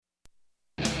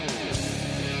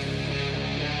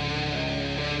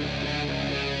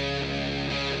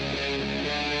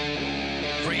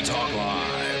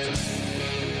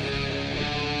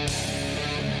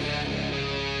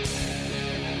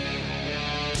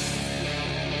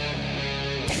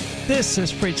This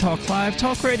is Free Talk Live,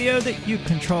 talk radio that you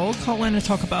control. Call in and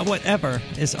talk about whatever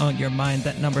is on your mind.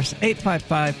 That number's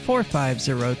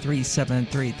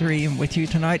 855-450-3733. And with you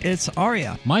tonight, it's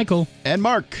Aria, Michael, and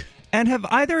Mark. And have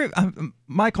either,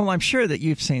 Michael, I'm sure that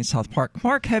you've seen South Park.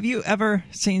 Mark, have you ever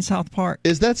seen South Park?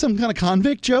 Is that some kind of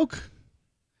convict joke?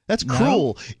 That's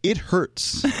cruel. No. It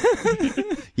hurts.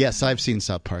 Yes, I've seen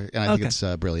South Park, and I think it's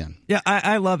brilliant. Yeah,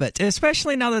 I love it,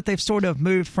 especially now that they've sort of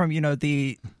moved from,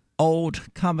 the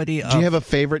old comedy. Do you have a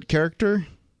favorite character?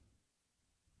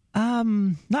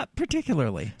 Not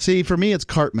particularly. See, for me, it's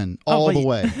Cartman all the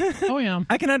way. Oh yeah,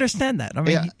 I can understand that. I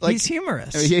mean, he's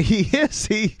humorous. Yeah, he is.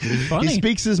 He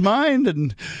speaks his mind,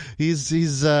 and he's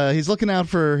looking out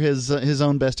for his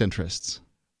own best interests.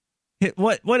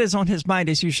 What is on his mind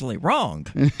is usually wrong,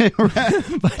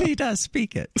 but he does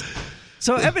speak it.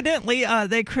 So evidently,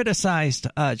 they criticized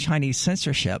Chinese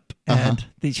censorship and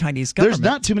the Chinese government.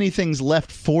 There's not too many things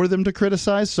left for them to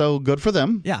criticize, so good for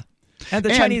them. Yeah. And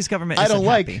the Chinese government I don't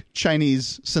happy. like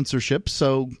Chinese censorship,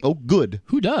 so good.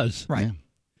 Who does? Right. Yeah.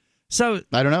 So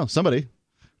I don't know. Somebody.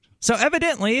 So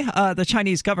evidently, the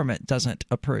Chinese government doesn't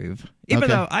approve, even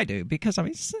though I do, because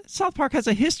South Park has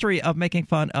a history of making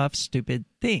fun of stupid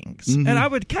things, and I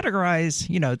would categorize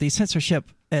the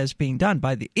censorship as being done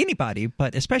by anybody,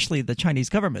 but especially the Chinese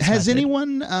government. Has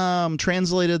anyone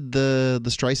translated the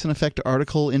Streisand Effect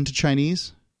article into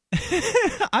Chinese?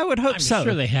 I would hope so. I'm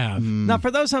sure they have. Now,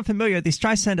 for those unfamiliar, the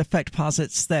Streisand Effect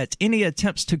posits that any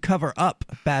attempts to cover up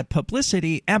bad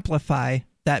publicity amplify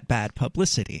that bad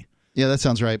publicity. Yeah, that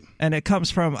sounds right. And it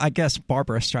comes from, I guess,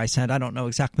 Barbara Streisand. I don't know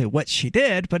exactly what she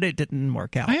did, but it didn't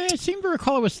work out. I seem to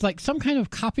recall it was like some kind of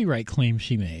copyright claim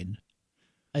she made.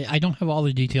 I don't have all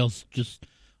the details just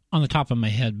on the top of my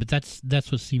head, but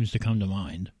that's what seems to come to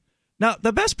mind. Now,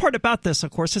 the best part about this,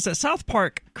 of course, is that South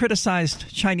Park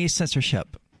criticized Chinese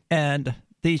censorship. And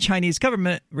the Chinese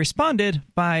government responded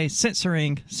by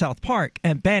censoring South Park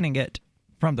and banning it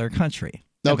from their country.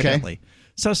 Evidently.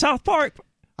 So South Park,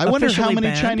 I wonder how many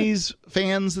banned. Chinese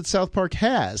fans that South Park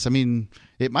has. I mean,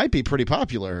 it might be pretty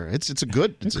popular. It's a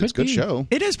good show.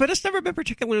 It is, but it's never been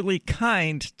particularly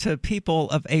kind to people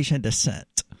of Asian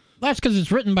descent. That's because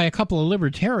it's written by a couple of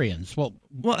libertarians. Well,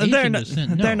 they're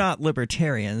not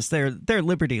libertarians. They're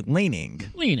liberty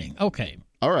leaning. Okay.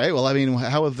 All right. Well, I mean,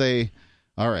 how have they?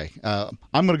 All right, I'm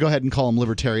going to go ahead and call them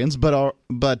libertarians, one of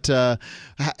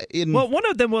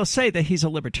them will say that he's a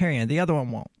libertarian, the other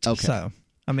one won't. Okay. So,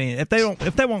 I mean, if they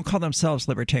won't call themselves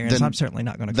libertarians, then I'm certainly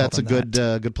not going to call them that. That's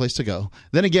a good place to go.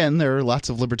 Then again, there are lots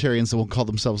of libertarians that won't call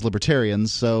themselves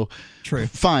libertarians. So, true.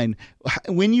 Fine.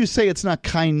 When you say it's not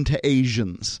kind to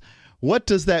Asians, what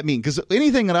does that mean? Because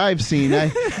anything that I've seen, I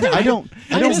don't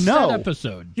know. That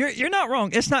episode. You're not wrong.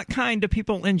 It's not kind to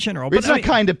people in general. It's not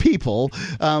kind to people.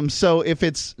 So if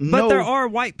it's but there are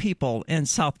white people in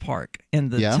South Park in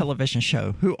the television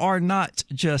show who are not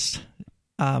just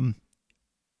I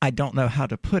don't know how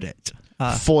to put it.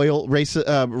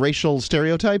 Racial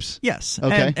stereotypes. Yes.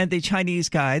 Okay. And the Chinese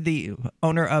guy, the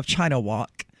owner of China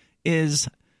Walk, is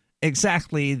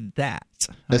exactly that.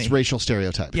 That's racial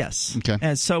stereotype. Yes. Okay.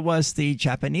 And so was the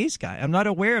Japanese guy. I'm not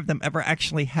aware of them ever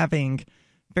actually having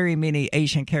very many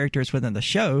Asian characters within the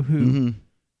show who,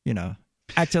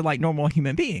 acted like normal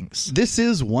human beings. This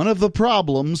is one of the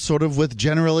problems sort of with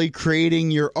generally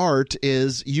creating your art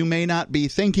is you may not be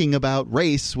thinking about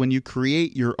race when you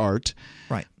create your art.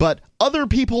 Right. But other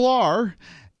people are,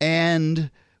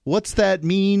 and what's that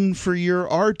mean for your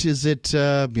art? Is it,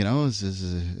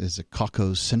 is it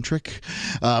Caucasocentric?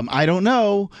 I don't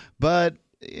know, but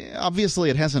obviously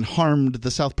it hasn't harmed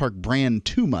the South Park brand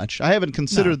too much. I haven't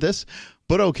considered this,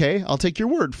 but okay, I'll take your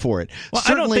word for it. Well,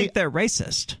 certainly, I don't think they're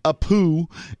racist. Apu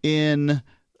in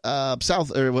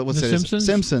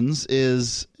Simpsons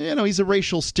is, he's a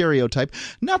racial stereotype.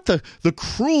 Not the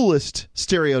cruelest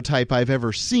stereotype I've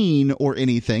ever seen or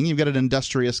anything. You've got an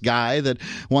industrious guy that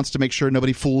wants to make sure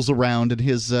nobody fools around in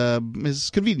his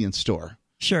convenience store.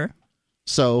 Sure.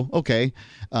 So, okay.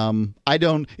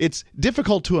 It's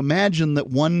difficult to imagine that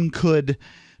one could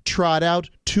trot out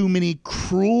too many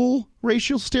cruel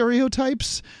racial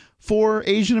stereotypes for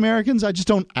Asian Americans. I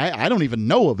don't even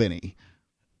know of any.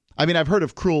 I mean, I've heard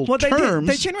of cruel terms.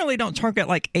 They generally don't target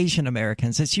like Asian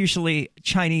Americans. It's usually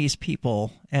Chinese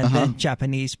people and then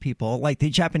Japanese people. Like the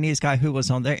Japanese guy who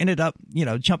was on there ended up,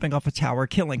 jumping off a tower,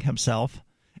 killing himself.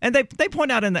 And they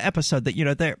point out in the episode that,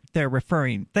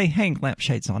 they hang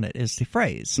lampshades on it is the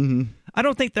phrase. Mm-hmm. I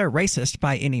don't think they're racist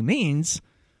by any means.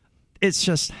 It's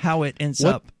just how it ends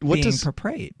up being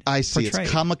portrayed. I see. It's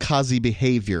kamikaze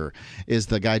behavior. Is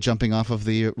the guy jumping off of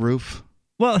the roof?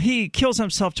 Well, he kills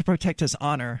himself to protect his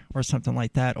honor or something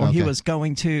like that. Or he was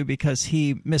going to because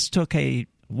he mistook a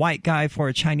white guy for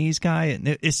a Chinese guy, and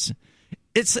it's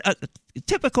a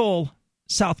typical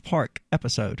South Park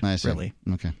episode, I see. really.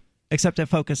 Okay. Except it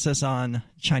focuses on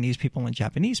Chinese people and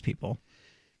Japanese people.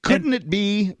 Couldn't it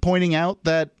be pointing out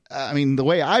that, the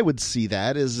way I would see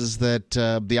that is that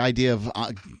the idea of,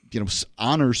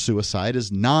 honor suicide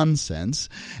is nonsense,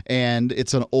 and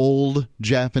it's an old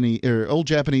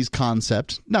Japanese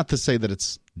concept. Not to say that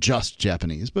it's just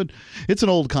Japanese, but it's an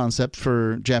old concept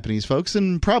for Japanese folks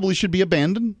and probably should be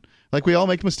abandoned. Like, we all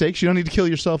make mistakes. You don't need to kill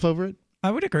yourself over it. I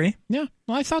would agree. Yeah.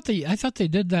 Well, I thought they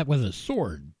did that with a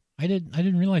sword. I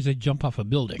didn't realize they'd jump off a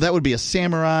building. That would be a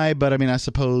samurai, but I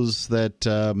suppose that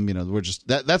we're just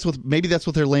that's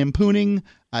what they're lampooning.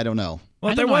 I don't know.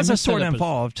 Well, there was a sword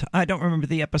involved. I don't remember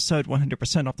the episode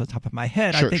 100% off the top of my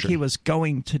head. Sure, I think he was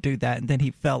going to do that, and then he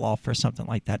fell off or something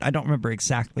like that. I don't remember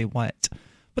exactly what,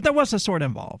 but there was a sword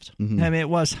involved. Mm-hmm. It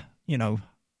was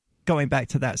going back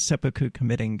to that seppuku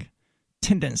committing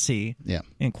tendency,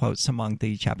 in quotes, among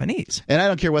the Japanese. And I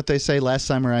don't care what they say, Last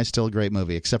Samurai is still a great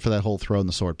movie, except for that whole throwing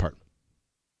the sword part.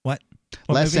 What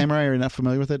Last movie? Samurai, are you not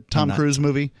familiar with it? Tom Cruise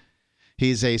movie.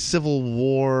 He's a Civil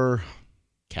War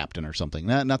captain or something.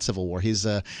 Not Civil War. He's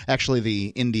actually the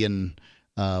Indian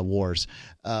Wars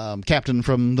captain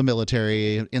from the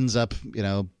military. Ends up,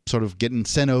 sort of getting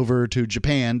sent over to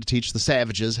Japan to teach the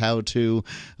savages how to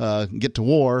get to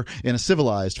war in a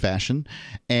civilized fashion.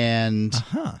 And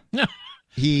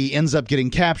he ends up getting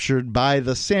captured by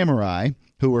the samurai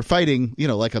who were fighting,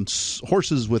 like on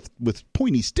horses with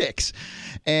pointy sticks,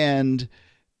 and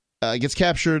gets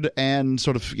captured and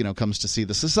sort of, comes to see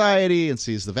the society and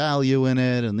sees the value in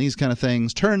it and these kind of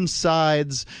things, turns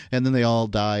sides, and then they all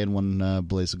die in one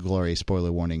blaze of glory.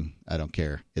 Spoiler warning, I don't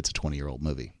care. It's a 20-year-old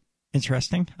movie.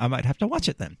 Interesting. I might have to watch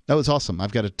it then. That was awesome.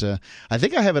 I've got it. I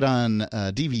think I have it on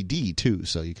DVD too,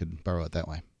 so you could borrow it that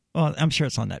way. Well, I'm sure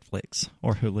it's on Netflix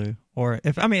or Hulu, or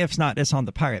if not, it's on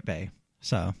the Pirate Bay.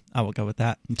 So I will go with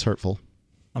that. It's hurtful.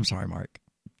 I'm sorry, Mark.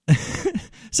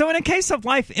 So in a case of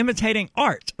life imitating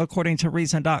art, according to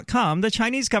Reason.com, the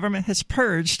Chinese government has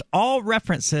purged all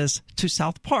references to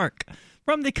South Park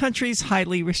from the country's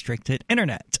highly restricted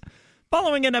internet,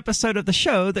 following an episode of the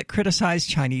show that criticized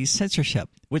Chinese censorship,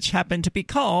 which happened to be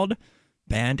called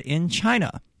Banned in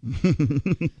China.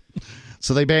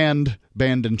 So they banned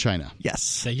in China.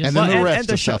 Yes. And then the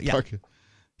rest of show, South Park.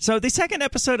 So the second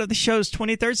episode of the show's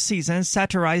 23rd season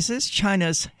satirizes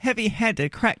China's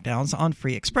heavy-handed crackdowns on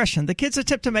free expression. The kids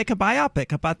attempt to make a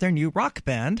biopic about their new rock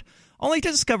band, only to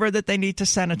discover that they need to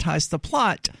sanitize the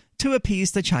plot to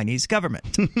appease the Chinese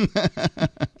government.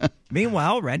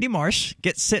 Meanwhile, Randy Marsh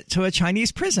gets sent to a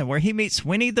Chinese prison where he meets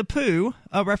Winnie the Pooh,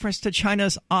 a reference to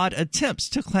China's odd attempts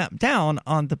to clamp down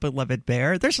on the beloved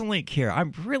bear. There's a link here.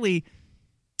 I'm really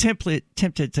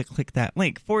tempted to click that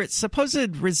link for its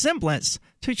supposed resemblance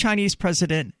to Chinese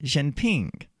President Xi Jinping.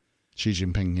 Xi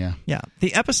Jinping, yeah. Yeah.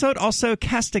 The episode also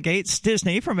castigates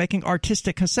Disney for making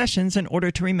artistic concessions in order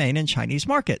to remain in Chinese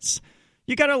markets.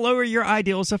 You got to lower your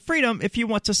ideals of freedom if you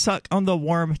want to suck on the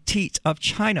warm teat of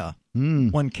China,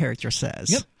 one character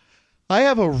says. Yep. I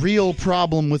have a real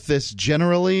problem with this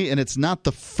generally, and it's not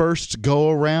the first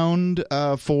go-around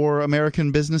for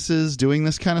American businesses doing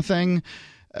this kind of thing.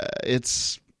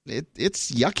 It's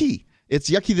yucky. It's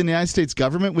yucky the United States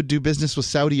government would do business with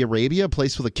Saudi Arabia, a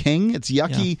place with a king. It's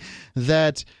yucky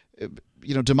that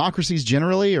democracies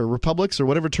generally, or republics, or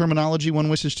whatever terminology one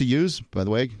wishes to use. By the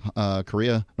way,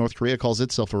 North Korea calls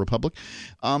itself a republic.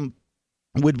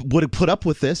 Would have put up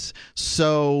with this.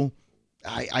 So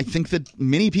I think that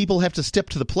many people have to step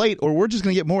to the plate, or we're just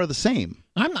going to get more of the same.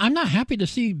 I'm not happy to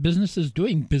see businesses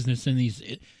doing business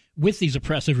with these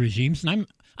oppressive regimes, and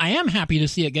I am happy to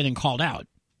see it getting called out.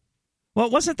 Well,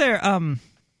 wasn't there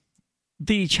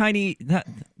the Chinese, not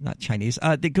Chinese,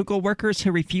 the Google workers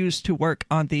who refused to work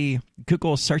on the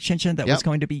Google search engine that was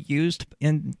going to be used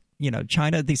in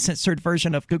China, the censored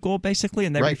version of Google, basically,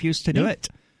 and they refused to do it.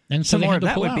 And so some more of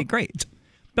that would be great.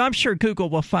 But I'm sure Google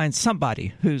will find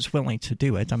somebody who's willing to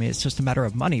do it. I mean, it's just a matter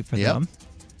of money for them.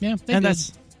 Yeah, and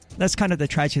that's kind of the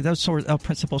tragedy. Those sort of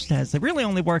principle stands, they really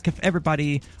only work if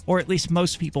everybody, or at least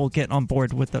most people, get on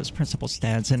board with those principle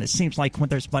stands. And it seems like when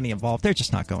there's money involved, they're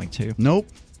just not going to. Nope.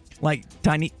 Like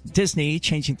Disney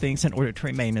changing things in order to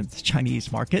remain in the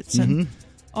Chinese markets and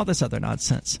all this other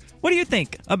nonsense. What do you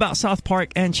think about South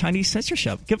Park and Chinese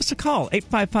censorship? Give us a call,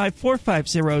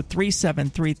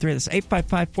 855-450-3733. That's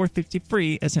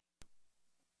 855-450-FREE.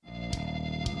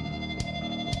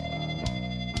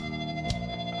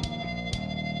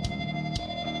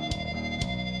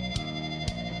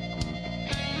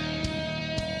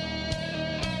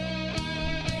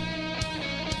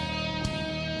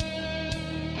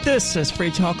 This is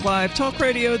Free Talk Live, talk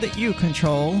radio that you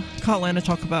control. Call in and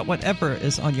talk about whatever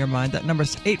is on your mind. That number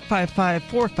is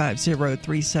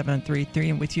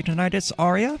 855-450-3733. And with you tonight, it's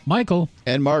Aria, Michael,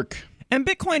 and Mark. And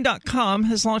Bitcoin.com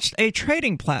has launched a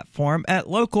trading platform at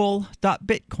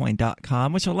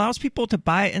local.bitcoin.com, which allows people to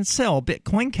buy and sell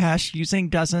Bitcoin Cash using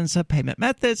dozens of payment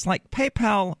methods like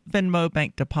PayPal, Venmo,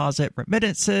 bank deposit,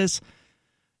 remittances.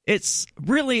 It's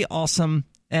really awesome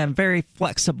and very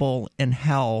flexible in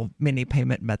how many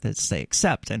payment methods they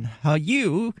accept and how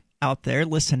you out there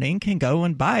listening can go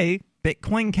and buy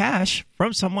Bitcoin Cash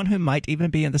from someone who might even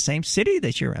be in the same city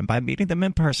that you're in by meeting them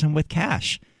in person with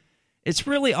cash. It's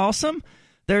really awesome.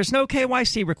 There's no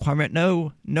KYC requirement,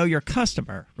 no know your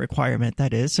customer requirement,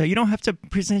 that is. So you don't have to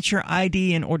present your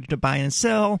ID in order to buy and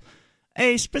sell.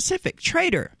 A specific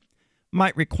trader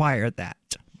might require that,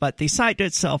 but the site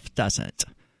itself doesn't.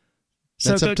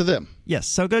 That's up to them. Yes,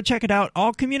 so go check it out.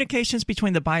 All communications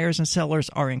between the buyers and sellers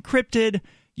are encrypted.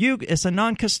 It's a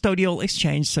non-custodial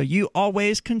exchange, so you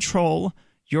always control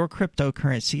your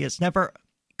cryptocurrency. It's never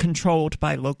controlled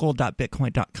by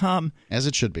local.bitcoin.com. As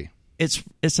it should be. It's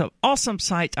an awesome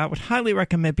site. I would highly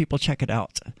recommend people check it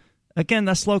out. Again,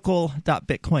 that's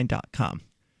local.bitcoin.com.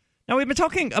 Now, we've been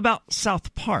talking about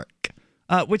South Park,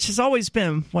 which has always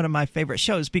been one of my favorite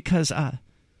shows because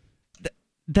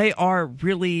they are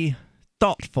really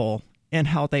thoughtful in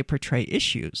how they portray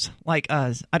issues. Like,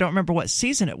 I don't remember what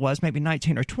season it was, maybe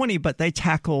 19 or 20, but they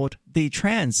tackled the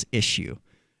trans issue.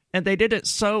 And they did it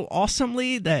so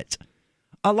awesomely that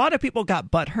a lot of people got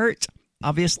butthurt,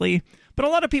 obviously, but a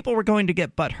lot of people were going to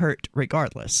get butthurt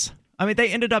regardless. I mean, they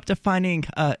ended up defining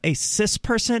a cis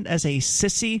person as a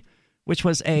sissy, which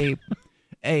was a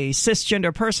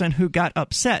cisgender person who got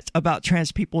upset about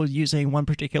trans people using one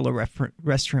particular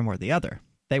restroom or the other.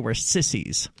 They were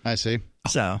sissies. I see.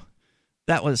 So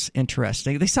that was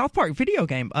interesting. The South Park video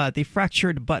game, The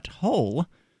Fractured But Whole,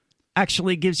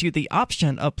 actually gives you the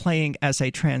option of playing as a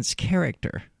trans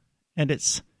character. And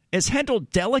it's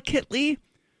handled delicately,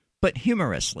 but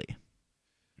humorously.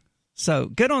 So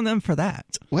good on them for that.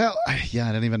 Well, yeah,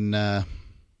 I don't even know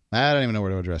where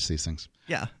to address these things.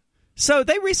 Yeah. So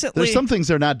they recently... There's some things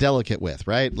they're not delicate with,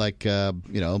 right? Like,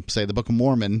 say the Book of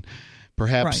Mormon,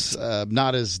 perhaps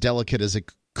not as delicate as it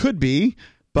could be,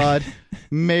 but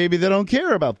maybe they don't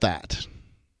care about that.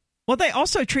 Well, they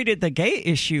also treated the gay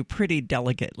issue pretty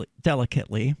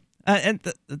delicately. And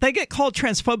they get called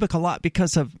transphobic a lot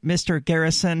because of Mr.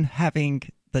 Garrison having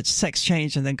the sex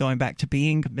change and then going back to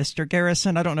being Mr.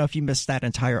 Garrison. I don't know if you missed that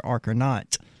entire arc or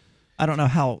not. I don't know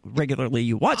how regularly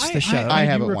you watch the show. I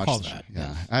haven't watched that.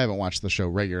 Yeah, I haven't watched the show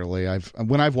regularly.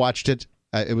 When I've watched it,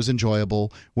 it was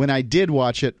enjoyable. When I did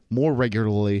watch it more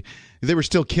regularly, they were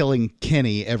still killing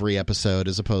Kenny every episode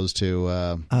as opposed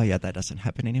to... oh, yeah, that doesn't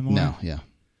happen anymore. No, yeah.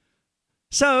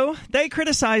 So they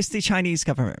criticized the Chinese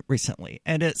government recently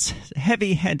and its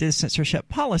heavy-handed censorship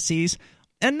policies,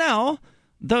 and now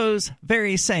those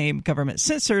very same government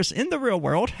censors in the real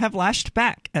world have lashed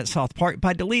back at South Park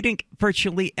by deleting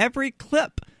virtually every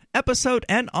clip, episode,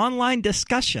 and online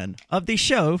discussion of the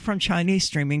show from Chinese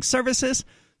streaming services,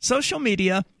 social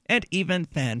media, and even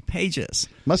fan pages.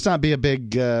 Must not be a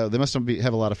big... they must not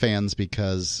have a lot of fans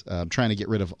because trying to get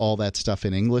rid of all that stuff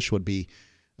in English would be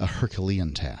a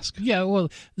Herculean task. Yeah, well,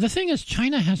 the thing is,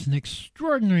 China has an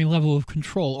extraordinary level of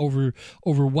control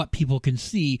over what people can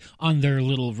see on their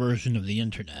little version of the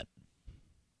internet.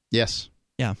 Yes.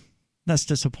 Yeah, that's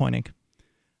disappointing.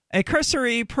 A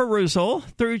cursory perusal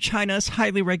through China's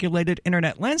highly regulated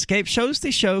internet landscape shows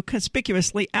the show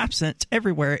conspicuously absent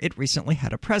everywhere it recently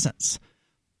had a presence.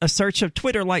 A search of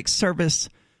Twitter-like service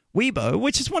Weibo,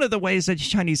 which is one of the ways that the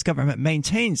Chinese government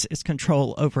maintains its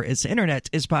control over its internet,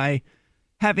 is by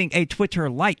having a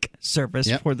Twitter-like service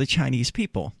for the Chinese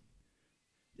people.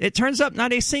 It turns up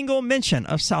not a single mention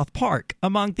of South Park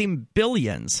among the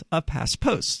billions of past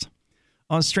posts.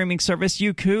 On streaming service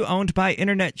Youku, owned by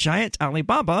internet giant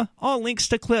Alibaba, all links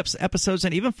to clips, episodes,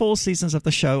 and even full seasons of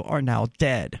the show are now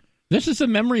dead. This is a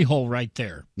memory hole right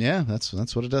there. Yeah, that's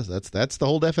what it does. That's the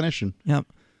whole definition. Yep.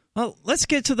 Well, let's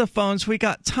get to the phones. We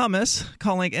got Thomas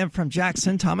calling in from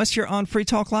Jackson. Thomas, you're on Free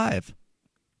Talk Live.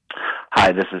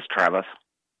 Hi, this is Travis.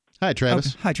 Hi,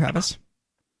 Travis. Hi, Travis.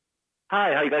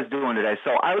 Hi, how you guys doing today?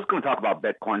 So I was going to talk about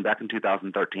Bitcoin. Back in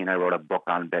 2013, I wrote a book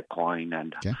on Bitcoin,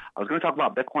 and I was going to talk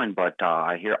about Bitcoin, but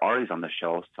I hear Ari's on the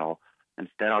show, so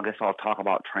instead I guess I'll talk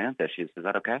about trans issues. Is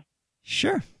that okay?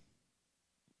 Sure.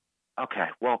 Okay,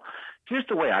 well, here's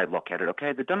the way I look at it,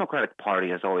 okay? The Democratic Party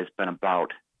has always been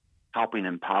about helping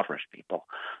impoverished people.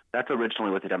 That's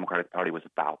originally what the Democratic Party was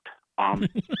about.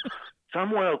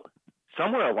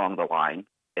 Somewhere along the line,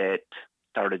 it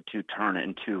started to turn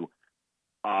into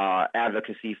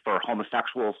advocacy for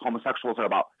homosexuals. Homosexuals are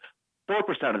about 4%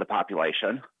 of the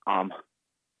population,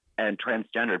 and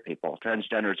transgendered people.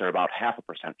 Transgenders are about 0.5% of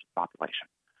the population.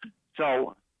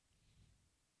 So,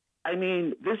 I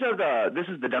mean, this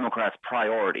is the Democrats'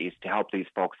 priorities to help these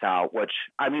folks out, which,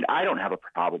 I mean, I don't have a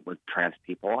problem with trans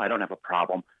people. I don't have a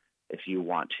problem if you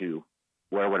want to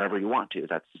wear whatever you want to.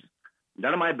 That's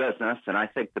none of my business, and I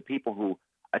think the people who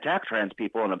attack trans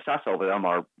people and obsess over them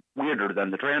are weirder than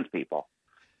the trans people.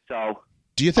 So,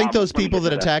 do you think those people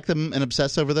that attack them and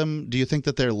obsess over them, do you think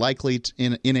that they're likely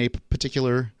in a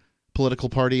particular political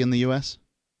party in the U.S.?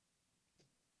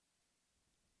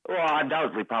 Well,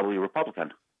 undoubtedly, probably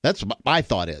Republican. That's what my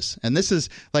thought is. And this is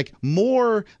like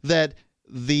more that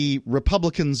the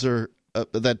Republicans are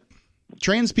that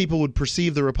trans people would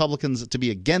perceive the Republicans to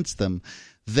be against them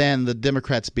than the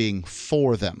Democrats being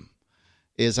for them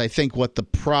is, I think, what the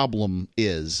problem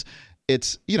is.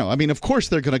 It's, I mean, of course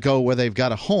they're going to go where they've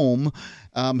got a home.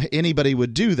 Anybody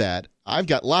would do that. I've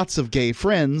got lots of gay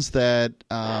friends that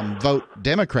vote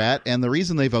Democrat, and the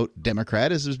reason they vote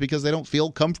Democrat is because they don't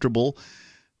feel comfortable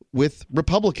with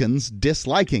Republicans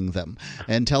disliking them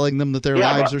and telling them that their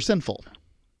lives are sinful.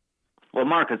 Well,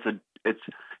 Mark, do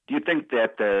you think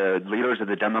that the leaders of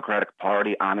the Democratic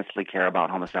Party honestly care about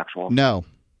homosexuals? No.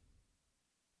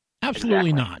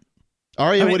 Absolutely not.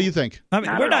 Arya, what do you think? I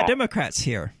mean, we're not Democrats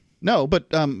here. No, but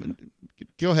go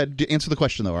ahead. Answer the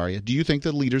question, though, Arya. Do you think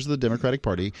the leaders of the Democratic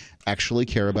Party actually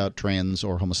care about trans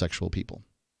or homosexual people?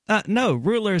 No,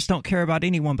 rulers don't care about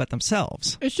anyone but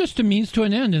themselves. It's just a means to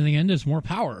an end, and the end is more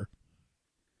power.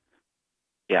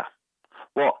 Yeah.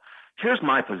 Well, here's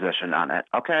my position on it,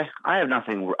 okay? I have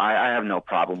no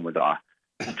problem with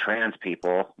trans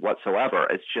people whatsoever.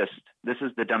 It's just this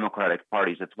is the Democratic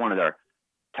Party's. It's one of their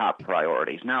top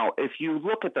priorities. Now, if you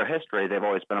look at their history, they've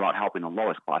always been about helping the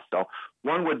lowest class. So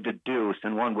one would deduce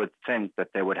and one would think that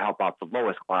they would help out the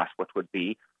lowest class, which would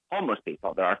be homeless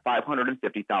people. There are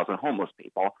 550,000 homeless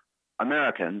people,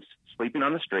 Americans, sleeping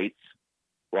on the streets,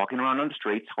 walking around on the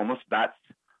streets, homeless vets,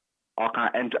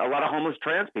 and a lot of homeless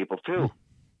trans people too.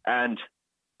 And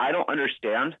I don't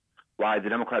understand why the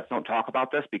Democrats don't talk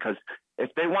about this, because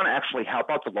if they want to actually help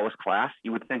out the lowest class,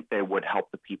 you would think they would help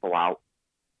the people out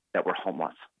that were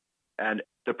homeless. And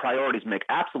the priorities make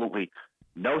absolutely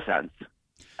no sense.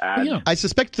 And I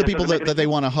suspect the people that they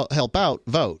want to help out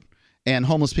vote, and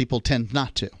homeless people tend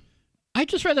not to. I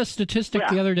just read a statistic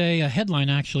the other day, a headline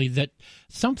actually, that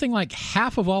something like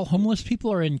half of all homeless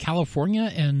people are in California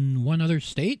and one other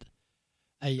state.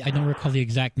 I don't recall the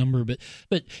exact number, but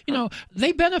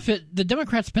they benefit, the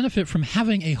Democrats benefit from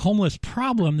having a homeless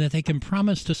problem that they can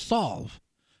promise to solve.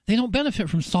 They don't benefit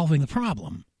from solving the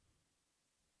problem.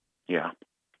 Yeah.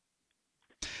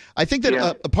 I think that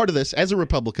a part of this, as a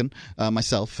Republican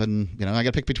myself, and I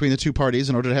got to pick between the two parties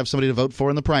in order to have somebody to vote for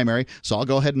in the primary, so I'll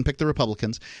go ahead and pick the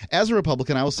Republicans. As a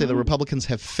Republican, I will say the Republicans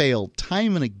have failed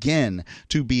time and again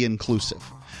to be inclusive.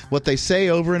 What they say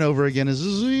over and over again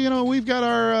is we've got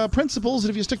our principles, and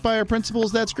if you stick by our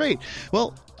principles, that's great.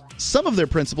 Well, some of their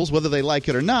principles, whether they like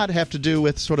it or not, have to do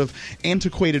with sort of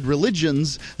antiquated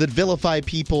religions that vilify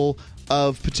people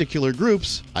of particular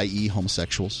groups, i.e.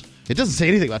 homosexuals. It doesn't say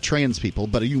anything about trans people,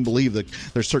 but you can believe that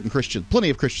there's certain Christians, plenty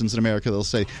of Christians in America, they'll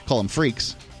call them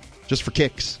freaks, just for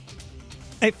kicks.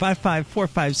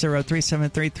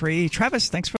 855-450-3733. Travis,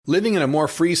 thanks for... Living in a more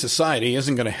free society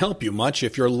isn't going to help you much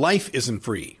if your life isn't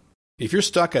free. If you're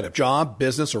stuck at a job,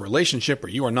 business, or relationship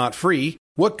where you are not free,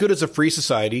 what good is a free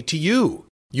society to you?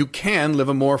 You can live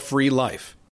a more free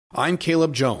life. I'm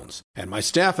Caleb Jones, and my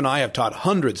staff and I have taught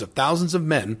hundreds of thousands of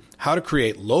men how to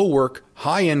create low-work,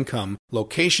 high-income,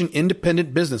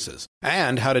 location-independent businesses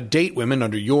and how to date women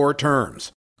under your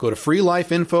terms. Go to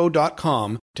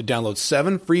freelifeinfo.com to download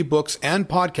 7 free books and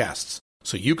podcasts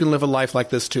so you can live a life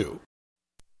like this too.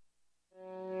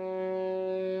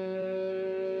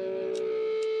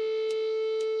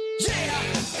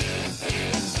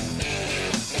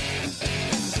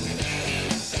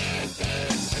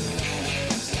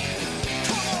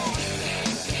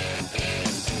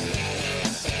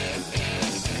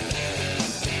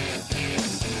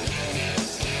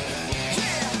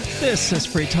 This is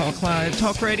Free Talk Live,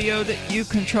 talk radio that you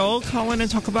control. Call in and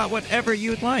talk about whatever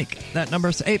you'd like. That number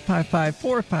is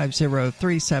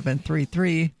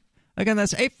 855-450-3733. Again,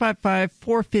 that's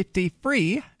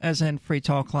 855-450-FREE, as in Free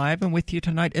Talk Live. And with you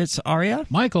tonight, it's Arya,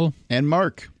 Michael, and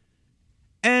Mark.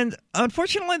 And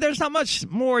unfortunately, there's not much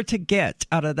more to get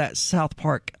out of that South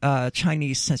Park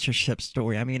Chinese censorship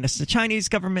story. I mean, it's the Chinese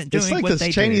government doing what they do. It's like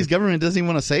the Chinese government doesn't even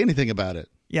want to say anything about it.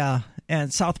 Yeah,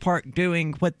 and South Park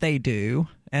doing what they do,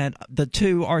 and the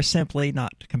two are simply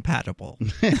not compatible.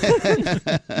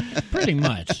 Pretty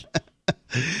much.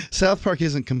 South Park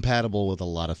isn't compatible with a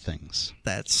lot of things.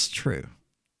 That's true.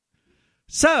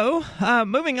 So,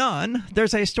 moving on,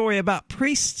 there's a story about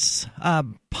priests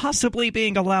possibly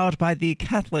being allowed by the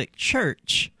Catholic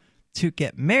Church to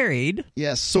get married.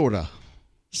 Yes, sort of.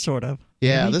 Sort of.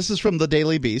 Yeah, This is from the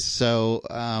Daily Beast, so,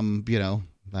 I'm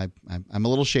a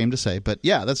little ashamed to say, but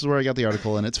yeah, this is where I got the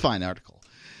article, and it's a fine article.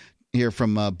 Here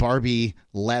from Barbie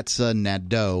Latza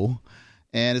Nadeau,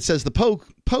 and it says the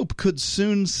Pope could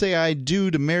soon say I do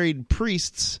to married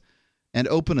priests and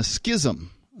open a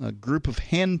schism. A group of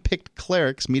hand-picked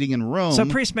clerics meeting in Rome. So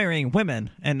priests marrying women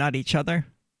and not each other?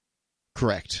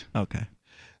 Correct. Okay.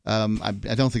 I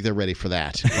don't think they're ready for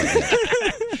that.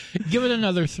 Give it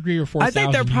another 3,000 or 4,000 I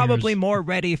think they're probably years. more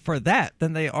ready for that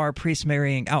than they are priests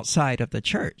marrying outside of the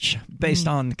church, based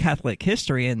on Catholic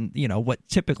history and what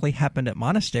typically happened at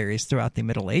monasteries throughout the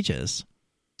Middle Ages.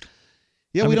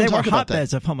 Yeah, we don't talk about that. They were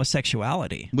hotbeds of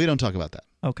homosexuality. We don't talk about that.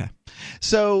 Okay.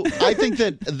 So I think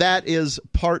that is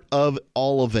part of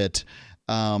all of it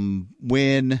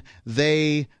when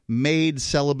they made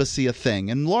celibacy a thing.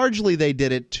 And largely they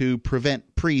did it to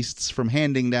prevent priests from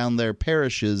handing down their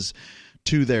parishes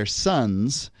to their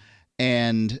sons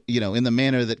and, in the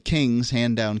manner that kings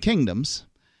hand down kingdoms.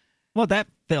 Well, that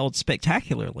failed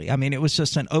spectacularly. I mean, it was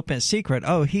just an open secret.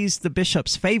 Oh, he's the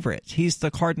bishop's favorite. He's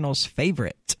the cardinal's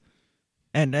favorite.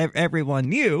 And everyone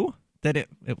knew that it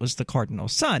was the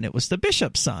cardinal's son. It was the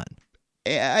bishop's son.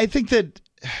 I think that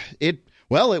it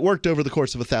worked over the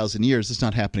course of 1,000 years. It's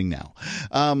not happening now.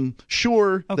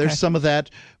 Sure, okay. There's some of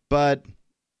that, but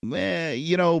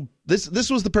this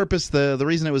was the purpose, the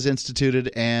reason it was instituted,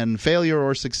 and failure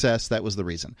or success, that was the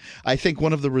reason. I think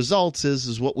one of the results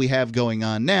is what we have going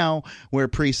on now, where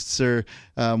priests were,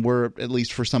 at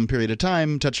least for some period of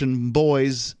time, touching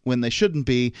boys when they shouldn't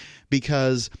be,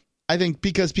 because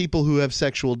people who have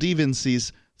sexual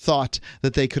deviancies thought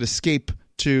that they could escape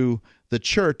to the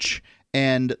church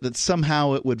and that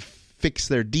somehow it would fix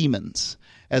their demons,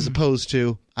 as opposed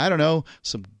to, I don't know,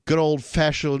 some good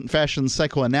old-fashioned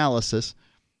psychoanalysis.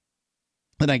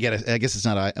 And I guess it's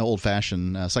not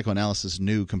old-fashioned. Psychoanalysis is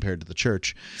new compared to the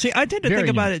church. See, I tend to think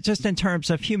about it just in terms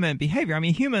of human behavior. I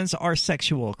mean, humans are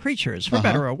sexual creatures, for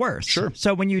better or worse. Sure.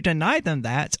 So when you deny them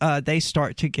that, they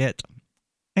start to get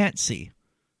antsy.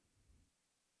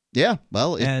 Yeah,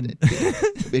 well,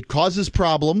 it causes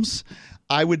problems.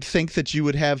 I would think that you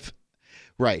would have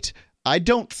 – right. I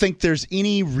don't think there's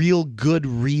any real good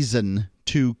reason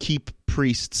to keep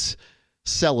priests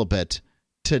celibate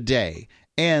today,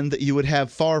 and that you would have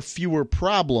far fewer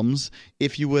problems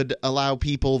if you would allow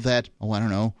people that,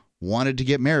 wanted to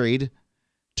get married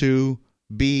to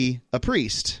be a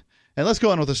priest. And let's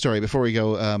go on with the story before we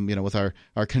go, with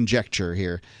our conjecture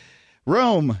here.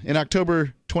 Rome, in October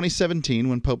 2017,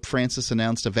 when Pope Francis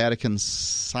announced a Vatican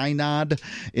synod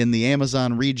in the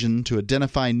Amazon region to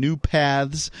identify new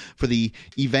paths for the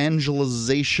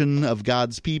evangelization of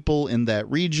God's people in that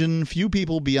region, few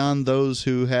people beyond those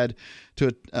who had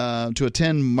to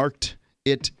attend marked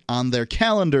it on their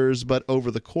calendars, but over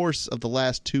the course of the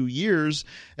last 2 years,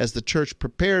 as the church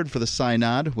prepared for the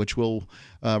synod, which will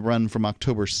run from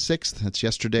October 6th, that's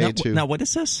yesterday, Now, what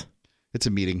is this? It's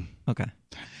a meeting. Okay.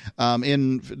 To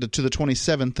the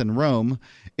 27th in Rome,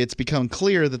 it's become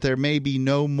clear that there may be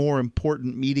no more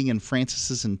important meeting in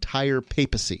Francis's entire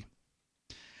papacy.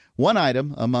 One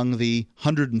item among the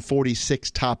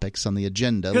 146 topics on the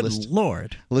agenda listed.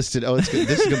 Oh, this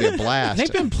is going to be a blast.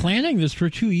 They've been planning this for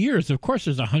 2 years. Of course,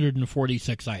 there's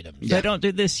 146 items. Yeah. They don't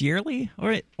do this yearly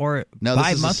or no,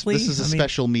 bi-monthly? This is a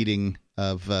special meeting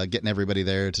of getting everybody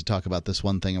there to talk about this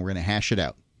one thing, and we're going to hash it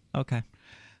out. Okay.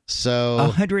 So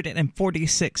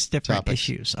 146 different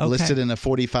issues. Okay. Listed in a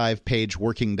 45-page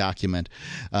working document.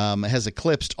 It has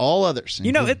eclipsed all others.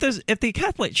 If the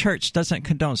Catholic Church doesn't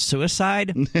condone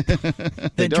suicide,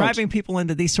 then driving people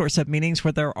into these sorts of meetings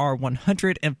where there are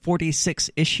 146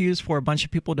 issues for a bunch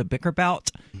of people to bicker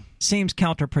about seems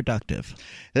counterproductive.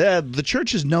 The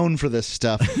church is known for this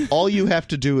stuff. All you have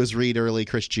to do is read early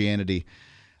Christianity.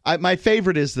 My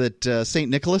favorite is that St.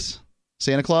 Nicholas,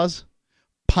 Santa Claus,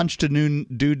 punched a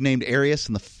dude named Arius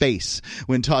in the face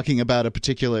when talking about a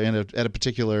particular at a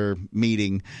particular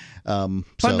meeting. Fun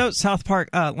note: South Park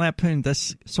lampooned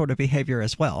this sort of behavior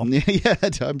as well. Yeah,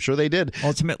 I'm sure they did.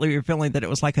 Ultimately revealing that it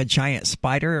was like a giant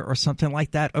spider or something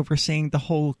like that overseeing the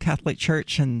whole Catholic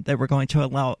Church, and they were going to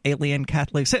allow alien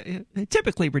Catholics.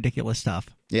 Typically ridiculous stuff.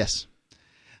 Yes.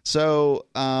 So,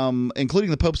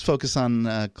 including the Pope's focus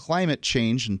on climate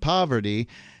change and poverty.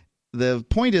 The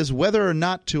point is whether or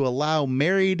not to allow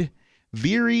married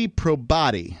viri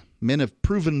probati, men of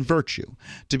proven virtue,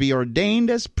 to be ordained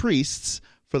as priests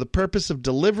for the purpose of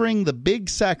delivering the big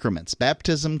sacraments,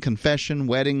 baptism, confession,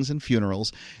 weddings, and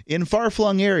funerals, in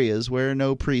far-flung areas where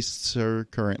no priests are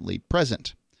currently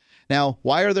present. Now,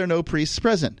 why are there no priests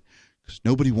present? Because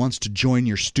nobody wants to join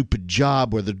your stupid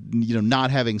job where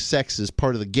not having sex is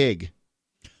part of the gig.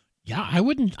 Yeah, I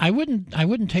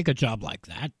wouldn't take a job like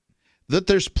that. That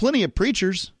there's plenty of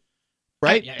preachers,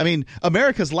 right? I mean,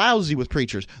 America's lousy with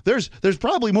preachers. There's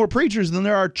probably more preachers than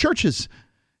there are churches,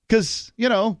 because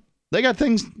they got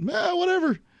things,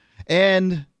 whatever.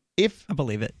 And if I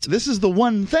believe it, this is the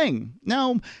one thing.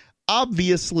 Now,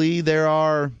 obviously, there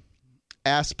are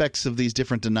aspects of these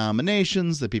different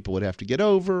denominations that people would have to get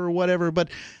over or whatever, but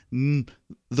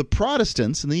the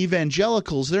Protestants and the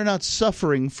evangelicals, they're not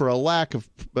suffering for a lack of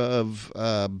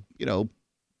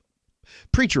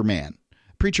preachermen.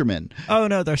 Oh,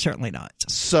 no, they're certainly not.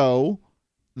 So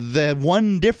the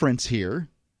one difference here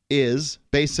is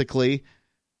basically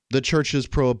the church's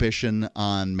prohibition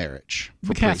on marriage.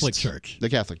 The Catholic Church. The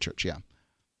Catholic Church, yeah.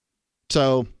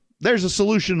 So there's a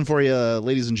solution for you,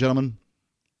 ladies and gentlemen.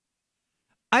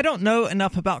 I don't know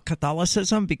enough about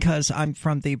Catholicism because I'm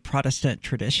from the Protestant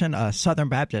tradition, Southern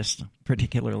Baptist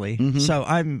particularly. Mm-hmm. So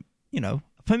I'm,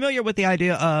 familiar with the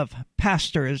idea of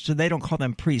pastors. They don't call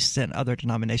them priests in other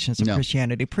denominations of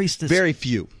Christianity. Priest is very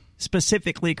few.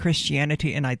 Specifically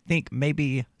Christianity, and I think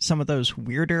maybe some of those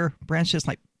weirder branches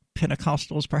like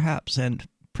Pentecostals perhaps and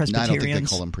Presbyterians. No, I don't think they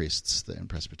call them priests in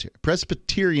Presbyterian.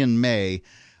 Presbyterian may,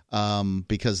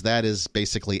 because that is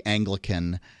basically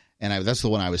Anglican. And that's the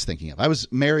one I was thinking of. I was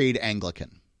married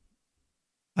Anglican.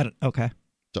 Okay.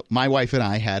 So my wife and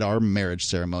I had our marriage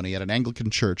ceremony at an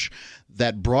Anglican church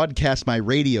that broadcast my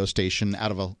radio station out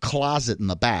of a closet in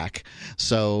the back.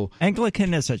 So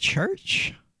Anglican is a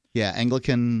church? Yeah,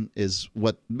 Anglican is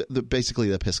what basically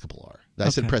the Episcopal are. I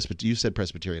said you said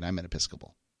Presbyterian. I meant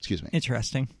Episcopal. Excuse me.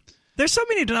 Interesting. There's so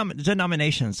many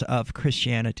denominations of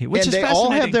Christianity, which is fascinating. And they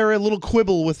all have their little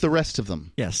quibble with the rest of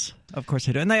them. Yes, of course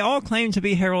they do. And they all claim to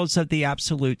be heralds of the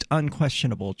absolute,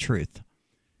 unquestionable truth,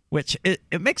 which it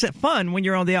makes it fun when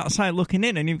you're on the outside looking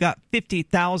in and you've got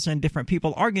 50,000 different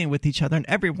people arguing with each other, and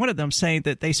every one of them saying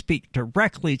that they speak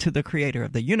directly to the creator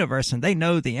of the universe and they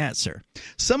know the answer.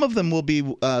 Some of them will be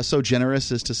so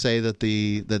generous as to say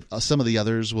that some of the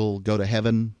others will go to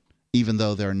heaven, even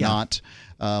though they're not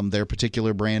their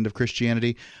particular brand of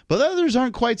Christianity. But others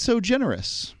aren't quite so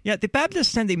generous. Yeah, the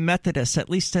Baptists and the Methodists, at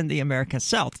least in the American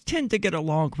South, tend to get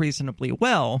along reasonably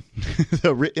well.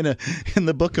 In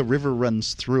the book A River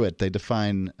Runs Through It, they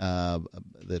define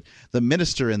the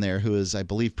minister in there, who is, I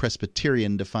believe,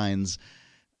 Presbyterian, defines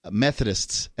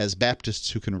Methodists as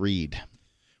Baptists who can read.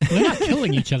 They're not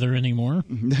killing each other anymore.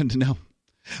 No.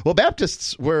 Well,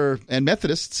 Baptists and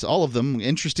Methodists, all of them,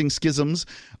 interesting schisms,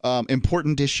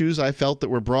 important issues I felt that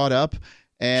were brought up,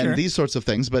 and these sorts of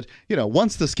things. But,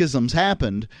 once the schisms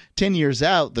happened, 10 years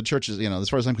out, the church is, as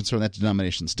far as I'm concerned, that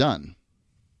denomination's done.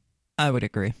 I would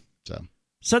agree.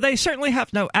 So they certainly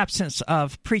have no absence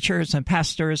of preachers and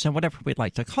pastors and whatever we'd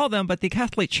like to call them, but the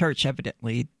Catholic Church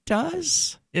evidently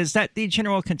does. Is that the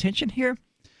general contention here?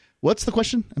 What's the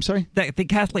question? I'm sorry? The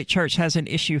Catholic Church has an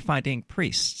issue finding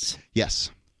priests. Yes.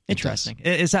 Interesting.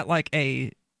 Is that like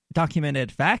a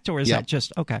documented fact, or is that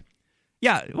just okay?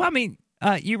 Yeah. Well, I mean,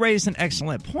 you raised an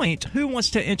excellent point. Who wants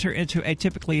to enter into a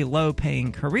typically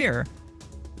low-paying career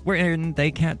wherein they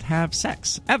can't have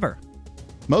sex ever?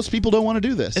 Most people don't want to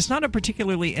do this. It's not a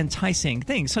particularly enticing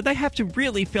thing. So they have to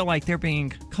really feel like they're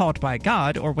being called by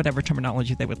God, or whatever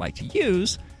terminology they would like to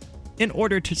use, in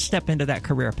order to step into that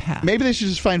career path. Maybe they should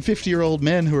just find 50-year-old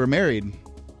men who are married.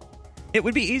 It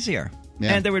would be easier.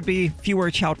 Yeah. And there would be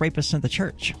fewer child rapists in the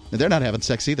church. They're not having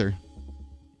sex either.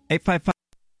 855.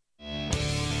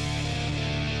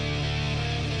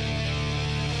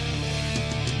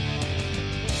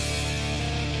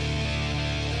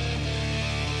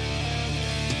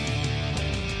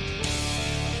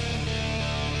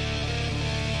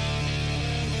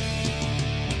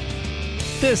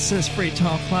 This is Free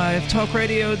Talk Live, talk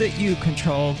radio that you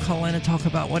control. Call in and talk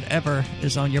about whatever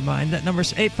is on your mind. That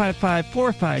number's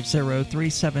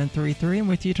 855-450-3733. And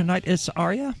with you tonight is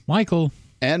Arya, Michael,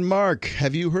 and Mark.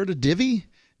 Have you heard of Divvy?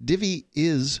 Divvy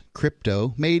is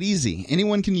crypto made easy.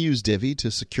 Anyone can use Divvy to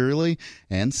securely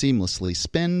and seamlessly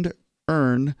spend,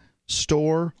 earn,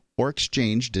 store, or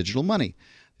exchange digital money,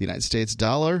 the United States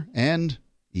dollar, and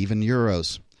even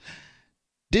euros.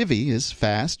 Divvy is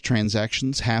fast.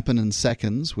 Transactions happen in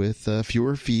seconds with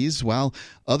fewer fees. While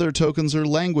other tokens are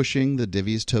languishing, the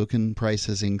Divvy's token price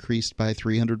has increased by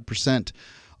 300%.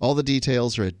 All the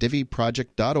details are at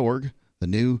divvyproject.org. The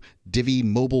new Divi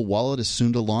mobile wallet is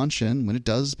soon to launch, and when it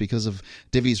does, because of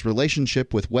Divi's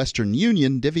relationship with Western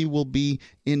Union, Divi will be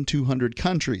in 200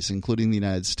 countries, including the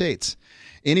United States.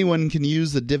 Anyone can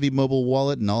use the Divi mobile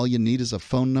wallet, and all you need is a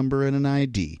phone number and an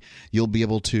ID. You'll be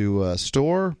able to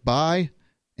store, buy,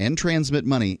 and transmit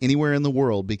money anywhere in the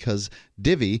world because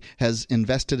Divi has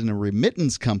invested in a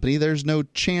remittance company. There's no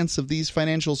chance of these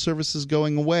financial services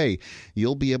going away.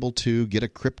 You'll be able to get a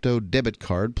crypto debit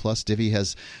card, plus Divi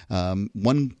has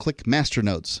one-click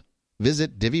masternodes.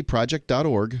 Visit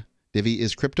diviproject.org. Divi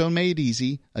is crypto made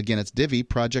easy. Again, it's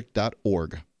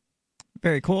diviproject.org.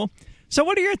 Very cool. So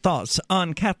what are your thoughts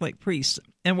on Catholic priests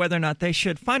and whether or not they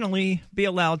should finally be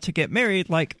allowed to get married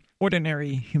like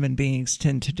ordinary human beings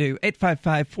tend to do?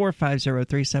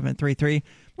 855-450-3733.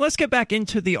 Let's get back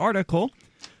into the article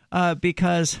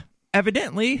because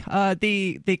evidently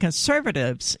the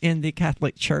conservatives in the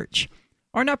Catholic Church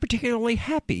are not particularly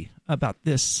happy about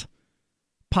this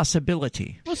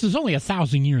possibility. This is only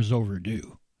 1,000 years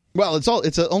overdue. Well,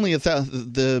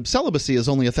 the celibacy is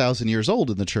only 1,000 years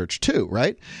old in the church too,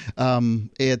 right?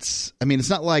 It's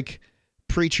not like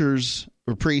preachers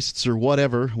or priests or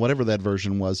whatever that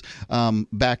version was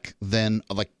back then,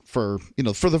 like for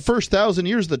the first 1,000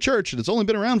 years of the church, and it's only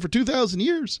been around for 2,000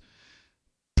 years.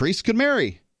 Priests could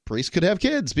marry, priests could have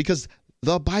kids, because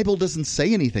the Bible doesn't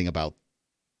say anything about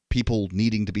people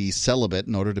needing to be celibate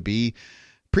in order to be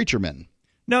preacher men.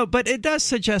 No, but it does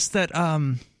suggest that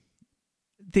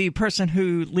the person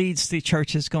who leads the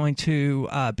church is going to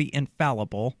be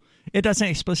infallible. It doesn't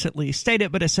explicitly state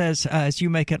it, but it says, as you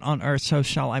make it on earth, so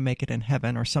shall I make it in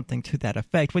heaven, or something to that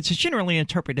effect, which is generally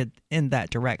interpreted in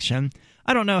that direction.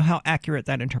 I don't know how accurate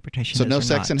that interpretation is. So no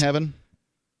sex in heaven?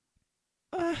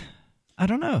 I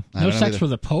don't know. No sex for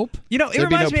the Pope? It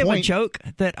reminds me of a joke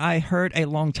that I heard a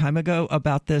long time ago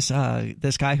about this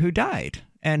guy who died,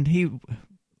 and he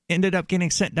ended up getting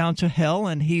sent down to hell,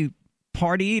 and he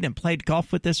partied and played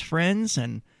golf with his friends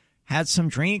and had some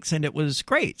drinks, and it was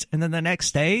great. And then the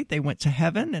next day they went to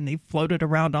heaven, and he floated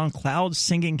around on clouds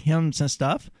singing hymns and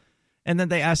stuff. And then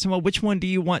they asked him, well, which one do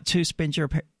you want to spend your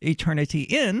eternity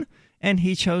in? And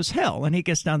he chose hell. And he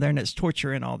gets down there, and it's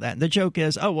torture and all that. And the joke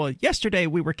is, oh, well, yesterday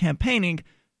we were campaigning,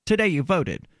 today you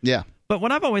voted. Yeah. But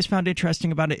what I've always found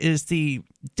interesting about it is the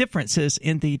differences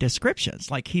in the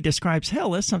descriptions. Like, he describes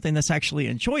hell as something that's actually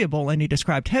enjoyable, and he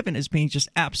described heaven as being just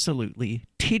absolutely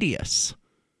tedious.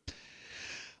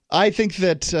 I think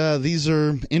that these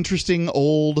are interesting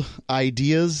old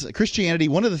ideas. Christianity,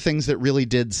 one of the things that really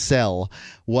did sell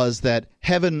was that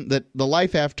heaven, that the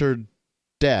life after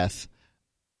death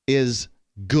is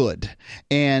good,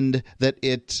 and that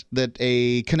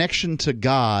a connection to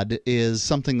God is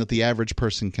something that the average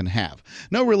person can have.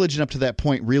 No religion up to that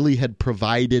point really had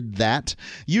provided that.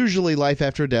 Usually life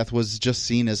after death was just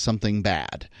seen as something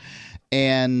bad.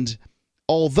 And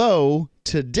although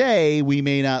today we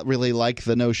may not really like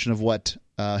the notion of what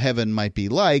heaven might be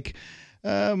like,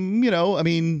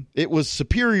 it was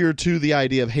superior to the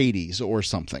idea of Hades or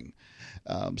something.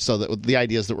 So that the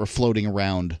ideas that were floating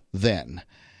around then.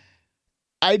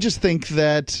 I just think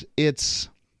that it's,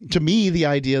 to me, the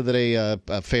idea that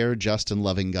a fair, just, and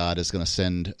loving God is going to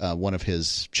send one of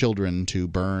his children to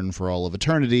burn for all of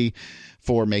eternity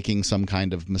for making some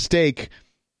kind of mistake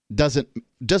doesn't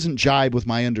jibe with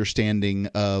my understanding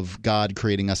of God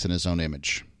creating us in his own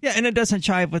image. Yeah, and it doesn't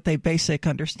jive with a basic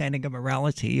understanding of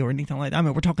morality or anything like that. I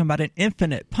mean, we're talking about an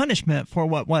infinite punishment for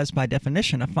what was, by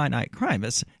definition, a finite crime.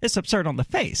 It's absurd on the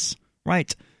face,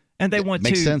 right? And they want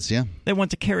makes sense, yeah. They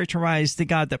want to characterize the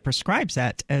God that prescribes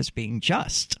that as being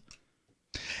just.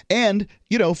 And,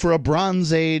 for a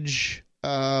Bronze Age,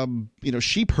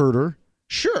 sheep herder,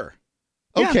 sure.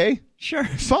 Okay. Yeah, sure.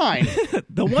 Fine.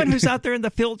 The one who's out there in the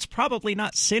fields probably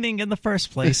not sinning in the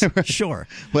first place. Right. Sure.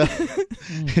 Well,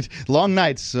 long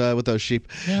nights with those sheep.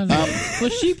 Yeah,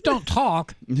 the sheep don't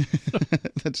talk.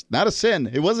 That's not a sin.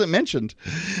 It wasn't mentioned.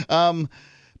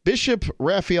 Bishop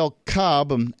Rafael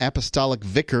Cobb, an apostolic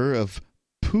vicar of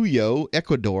Puyo,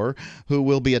 Ecuador, who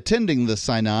will be attending the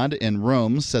synod in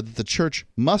Rome, said that the church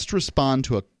must respond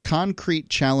to a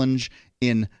concrete challenge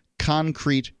in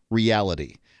concrete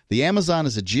reality. The Amazon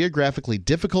is a geographically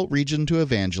difficult region to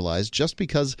evangelize just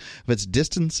because of its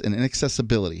distance and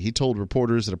inaccessibility, he told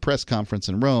reporters at a press conference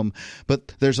in Rome.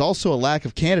 But there's also a lack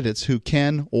of candidates who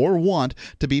can or want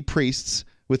to be priests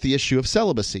with the issue of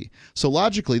celibacy. So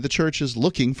logically, the church is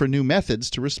looking for new methods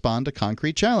to respond to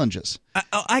concrete challenges.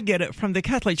 I get it. From the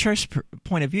Catholic Church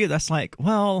point of view, that's like,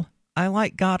 well, I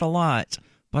like God a lot,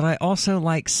 but I also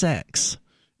like sex.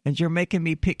 And you're making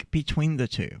me pick between the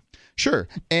two. Sure.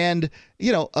 And,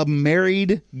 a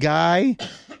married guy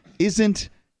isn't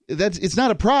it's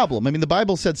not a problem. I mean, the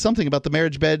Bible said something about the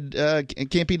marriage bed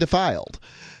can't be defiled,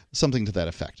 something to that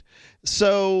effect.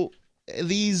 So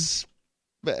there's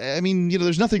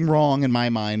nothing wrong in my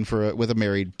mind with a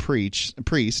married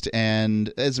priest,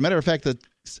 and as a matter of fact, the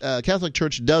Catholic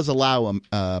Church does allow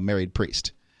a married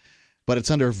priest, but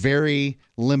it's under very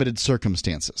limited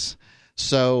circumstances.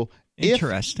 So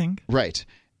interesting, right?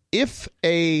 If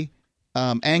a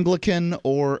Anglican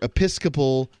or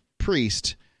Episcopal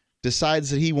priest decides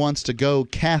that he wants to go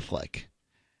Catholic,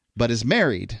 but is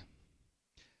married,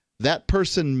 that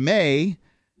person may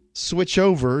switch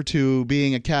over to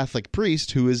being a Catholic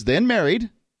priest who is then married,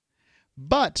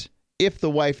 but if the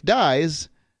wife dies,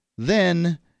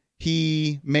 then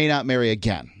he may not marry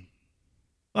again.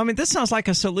 Well, I mean, this sounds like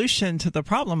a solution to the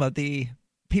problem of the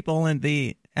people in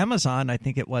the Amazon, I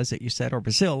think it was that you said, or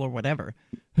Brazil or whatever,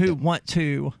 who want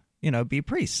to, be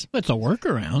priests. It's a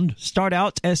workaround. Start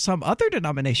out as some other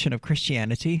denomination of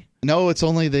Christianity. No, it's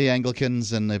only the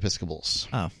Anglicans and the Episcopals.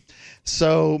 Oh.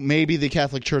 So maybe the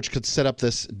Catholic Church could set up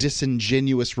this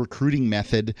disingenuous recruiting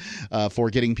method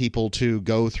for getting people to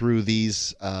go through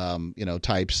these,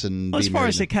 types. And as far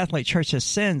as the Catholic Church's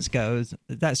sins goes,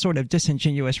 that sort of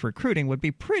disingenuous recruiting would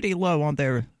be pretty low on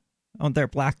their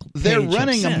black page. They're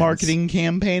running a marketing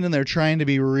campaign, and they're trying to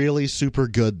be really super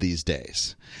good these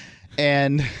days.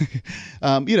 And,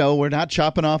 we're not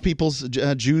chopping off people's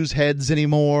Jews' heads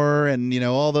anymore, and,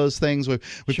 all those things. We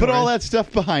put all that stuff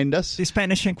behind us. The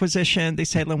Spanish Inquisition, the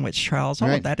Salem witch trials,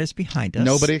 all of that is behind us.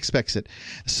 Nobody expects it.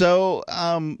 So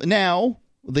now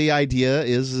the idea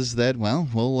is that,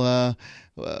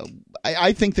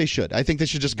 I think they should. I think they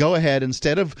should just go ahead,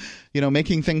 instead of,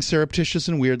 making things surreptitious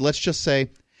and weird, let's just say,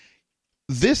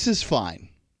 this is fine.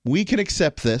 We can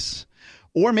accept this.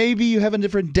 Or maybe you have a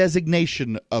different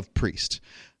designation of priest,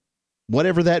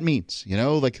 whatever that means,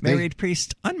 married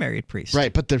priest, unmarried priest.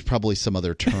 Right, but there's probably some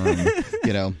other term,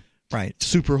 Right.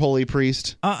 Super holy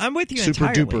priest. I'm with you super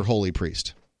entirely. Duper holy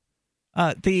priest.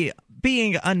 The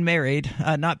being unmarried,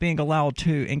 not being allowed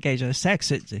to engage in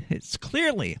sex, it's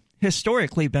clearly,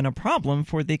 historically been a problem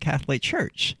for the Catholic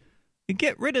Church. You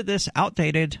get rid of this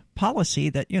outdated policy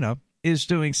that, is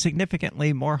doing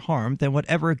significantly more harm than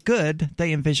whatever good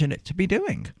they envision it to be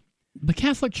doing. The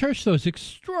Catholic Church, though, is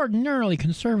extraordinarily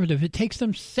conservative. It takes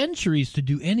them centuries to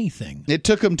do anything. It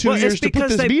took them 2 years to put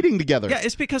this meeting together. Yeah,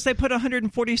 it's because they put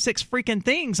 146 freaking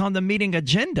things on the meeting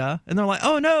agenda, and they're like,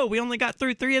 oh no, we only got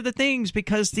through 3 of the things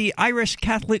because the Irish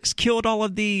Catholics killed all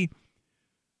of the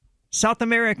South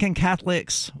American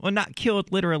Catholics. Well, not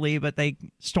killed literally, but they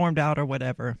stormed out or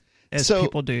whatever. As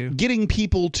people do. Getting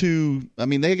people to,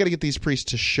 they got to get these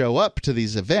priests to show up to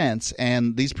these events,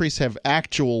 and these priests have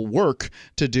actual work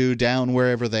to do down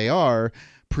wherever they are.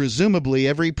 Presumably,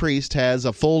 every priest has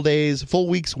a full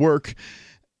week's work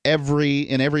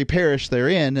in every parish they're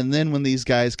in, and then when these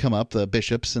guys come up, the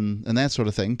bishops and that sort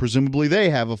of thing, presumably they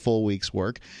have a full week's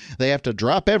work. They have to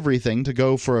drop everything to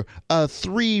go for a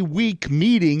 3-week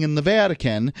meeting in the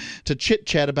Vatican to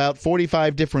chit-chat about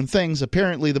 45 different things,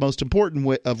 apparently the most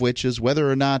important of which is whether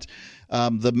or not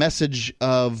the message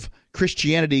of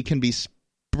Christianity can be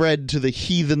spread to the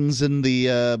heathens in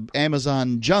the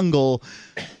Amazon jungle,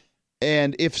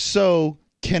 and if so,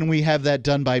 can we have that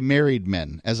done by married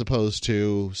men as opposed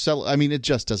to it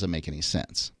just doesn't make any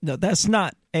sense. No, that's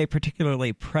not a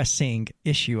particularly pressing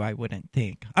issue, I wouldn't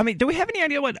think. Do we have any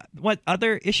idea what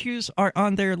other issues are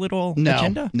on their little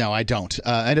agenda? No, I don't.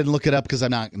 I didn't look it up because I'm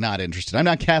not interested. I'm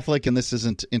not Catholic, and this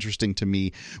isn't interesting to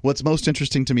me. What's most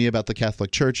interesting to me about the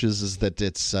Catholic Church is that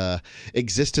its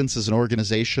existence as an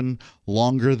organization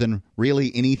longer than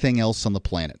really anything else on the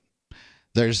planet.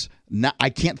 I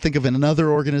can't think of another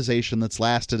organization that's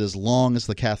lasted as long as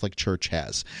the Catholic Church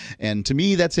has. And to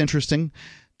me, that's interesting.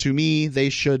 To me, they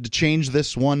should change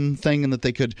this one thing, and that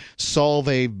they could solve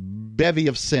a bevy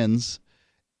of sins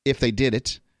if they did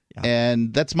it. Yeah.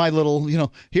 And that's my little,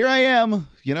 here I am,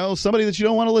 somebody that you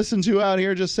don't want to listen to out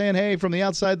here just saying, hey, from the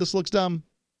outside, this looks dumb.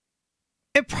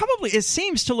 It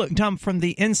seems to look dumb from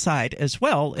the inside as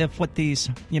well, if what these,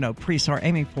 priests are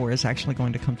aiming for is actually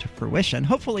going to come to fruition.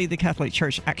 Hopefully the Catholic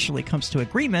Church actually comes to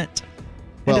agreement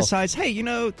and decides, hey,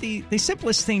 the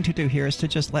simplest thing to do here is to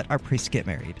just let our priests get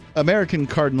married. American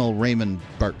Cardinal Raymond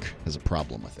Burke has a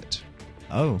problem with it.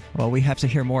 Oh, well, we have to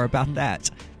hear more about that.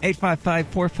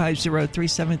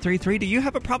 855-450-3733. Do you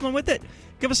have a problem with it?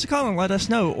 Give us a call and let us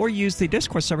know, or use the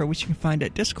Discord server, which you can find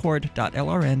at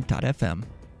discord.lrn.fm.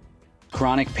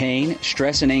 Chronic pain,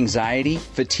 stress and anxiety,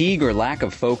 fatigue or lack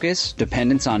of focus,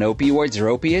 dependence on opioids or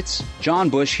opiates? John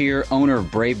Bush here, owner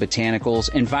of Brave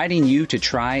Botanicals, inviting you to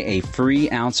try a free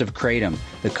ounce of Kratom,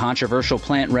 the controversial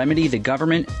plant remedy the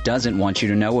government doesn't want you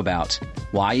to know about.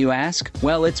 Why, you ask?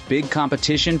 Well, it's big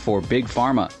competition for Big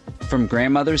Pharma. From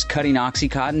grandmothers cutting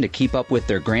Oxycontin to keep up with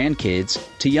their grandkids,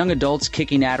 to young adults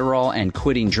kicking Adderall and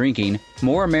quitting drinking,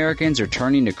 more Americans are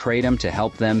turning to Kratom to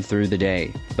help them through the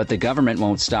day. But the government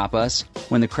won't stop us.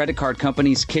 When the credit card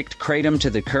companies kicked Kratom to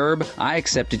the curb, I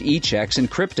accepted e-checks and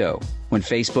crypto. When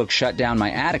Facebook shut down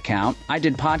my ad account, I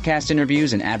did podcast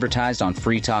interviews and advertised on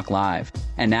Free Talk Live.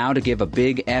 And now, to give a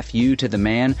big FU to the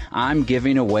man, I'm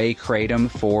giving away Kratom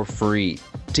for free.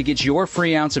 To get your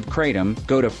free ounce of Kratom,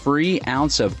 go to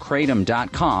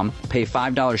freeounceofkratom.com, pay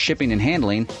 $5 shipping and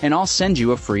handling, and I'll send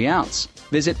you a free ounce.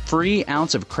 Visit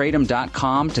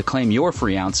freeounceofkratom.com to claim your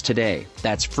free ounce today.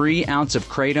 That's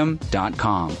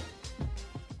freeounceofkratom.com.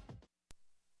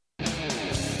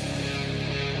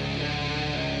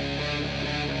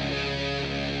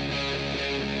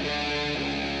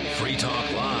 Free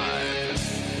Talk Live.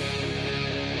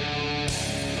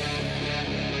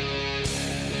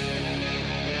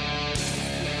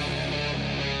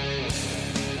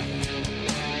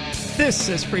 This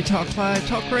is Free Talk Live,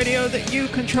 talk radio that you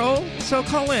control. So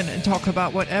call in and talk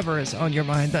about whatever is on your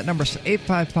mind. That number's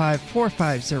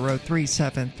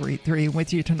 855-450-3733.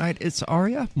 With you tonight, it's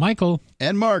Aria, Michael,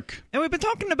 and Mark. And we've been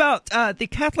talking about the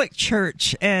Catholic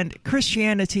Church and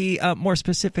Christianity, more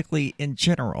specifically in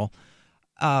general,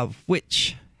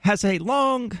 which has a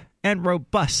long and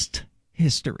robust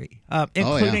history,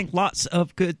 including lots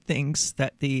of good things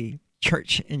that the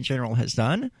church in general has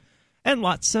done, and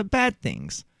lots of bad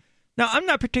things. Now, I'm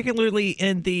not particularly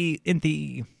in the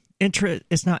interest.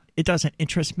 It doesn't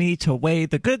interest me to weigh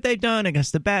the good they've done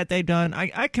against the bad they've done.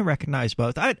 I can recognize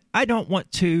both. I don't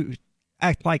want to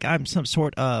act like I'm some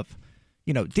sort of,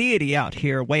 deity out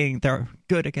here weighing their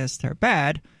good against their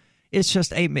bad. It's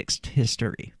just a mixed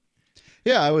history.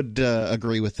 Yeah, I would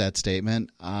agree with that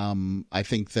statement. I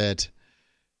think that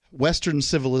Western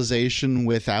civilization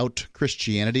without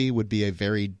Christianity would be a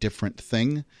very different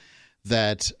thing.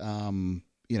 That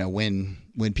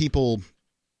when people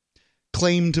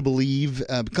claim to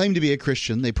be a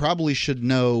Christian, they probably should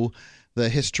know the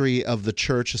history of the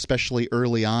church, especially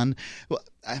early on. Well,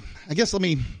 I guess let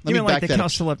me back like the that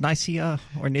Council of Nicaea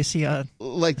or Nicaea.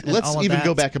 Let's even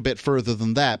go back a bit further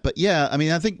than that. But yeah, I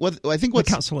think the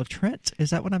Council of Trent, is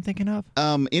that what I'm thinking of?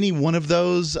 Any one of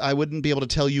those, I wouldn't be able to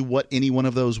tell you what any one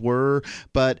of those were,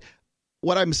 but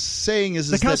what I'm saying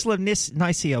is the Council of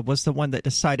Nicaea was the one that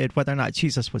decided whether or not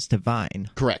Jesus was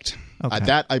divine. Correct. Okay.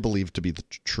 That I believe to be the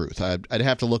truth. I'd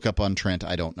have to look up on Trent.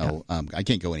 I don't know. Yeah. I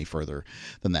can't go any further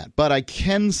than that. But I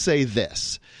can say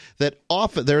this: that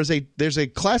often there's a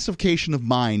classification of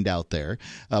mind out there,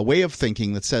 a way of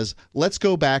thinking that says, let's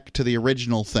go back to the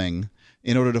original thing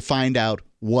in order to find out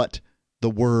what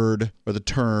the word or the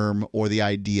term or the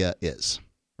idea is.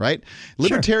 Right?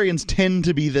 Libertarians tend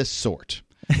to be this sort.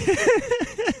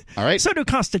 All right. So do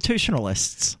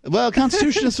constitutionalists. Well,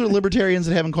 constitutionalists are libertarians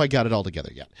that haven't quite got it all together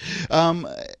yet.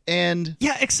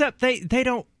 Except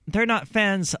they're not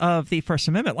fans of the First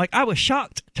Amendment. Like, I was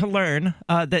shocked to learn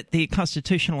that the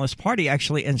Constitutionalist Party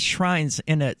actually enshrines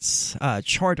in its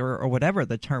charter, or whatever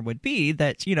the term would be,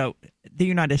 that the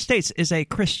United States is a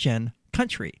Christian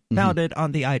country founded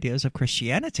on the ideas of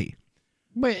Christianity.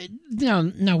 But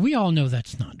now we all know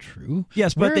that's not true.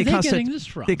 Yes, but where are they getting this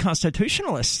from? The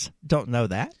constitutionalists don't know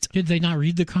that. Did they not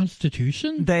read the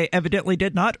Constitution? They evidently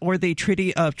did not, or the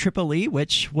Treaty of Tripoli,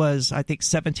 which was, I think,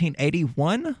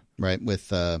 1781. Right,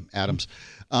 with Adams.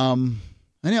 I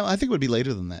think it would be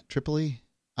later than that. Tripoli?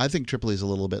 I think Tripoli is a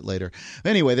little bit later.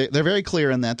 Anyway, they're very clear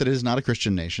in that it is not a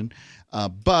Christian nation,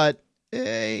 but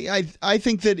I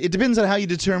think that it depends on how you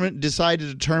decide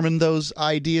to determine those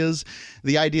ideas.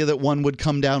 The idea that one would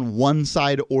come down one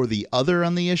side or the other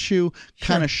on the issue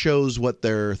kind of shows what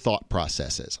their thought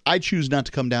process is. I choose not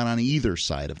to come down on either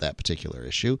side of that particular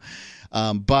issue,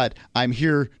 but I'm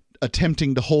here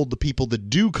attempting to hold the people that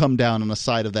do come down on the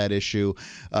side of that issue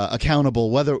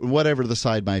accountable, whatever the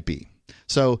side might be.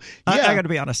 So I got to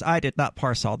be honest, I did not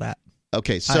parse all that.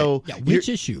 Okay, so which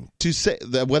issue? To say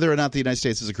that whether or not the United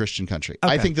States is a Christian country.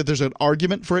 Okay. I think that there's an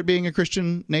argument for it being a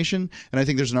Christian nation, and I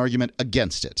think there's an argument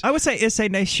against it. I would say it's a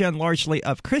nation largely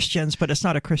of Christians, but it's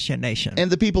not a Christian nation. And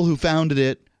the people who founded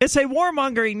it It's a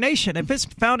warmongering nation. If it's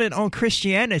founded on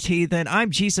Christianity, then I'm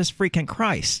Jesus freaking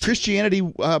Christ. Christianity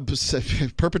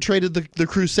perpetrated the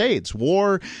Crusades.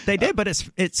 War. They did, but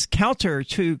it's counter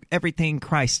to everything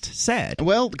Christ said.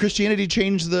 Well, Christianity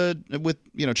changed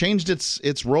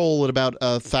its role at about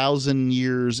 1,000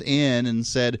 years in and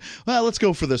said, well, let's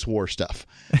go for this war stuff.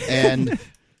 And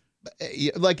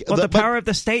the power of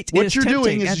the state what is you're tempting,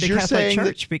 doing is and the you're Catholic saying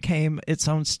Church became its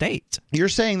own state. You're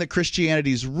saying that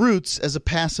Christianity's roots as a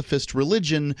pacifist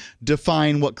religion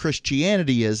define what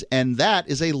Christianity is, and that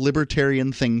is a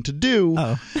libertarian thing to do.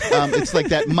 It's like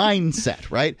that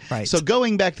mindset, right? Right. So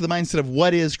going back to the mindset of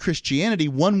what is Christianity,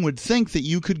 one would think that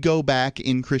you could go back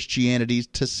in Christianity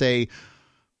to say,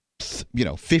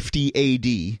 50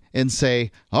 AD and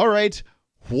say, all right,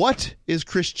 what is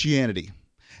Christianity?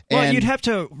 Well, you'd have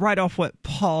to write off what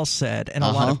Paul said in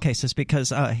a lot of cases,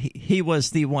 because he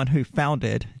was the one who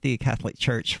founded the Catholic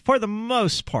Church for the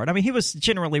most part. I mean, he was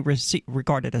generally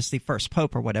regarded as the first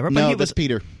pope or whatever. But that's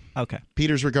Peter. Okay.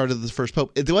 Peter's regarded as the first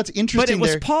pope. What's interesting But it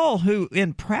was there, Paul who,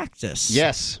 in practice.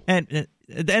 Yes. And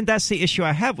that's the issue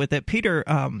I have with it. Peter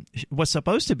was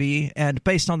supposed to be, and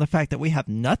based on the fact that we have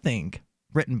nothing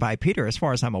written by Peter, as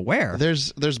far as I'm aware.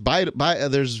 There's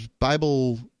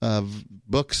Bible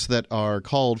books that are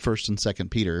called 1st and 2nd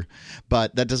Peter,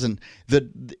 but that doesn't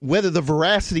whether the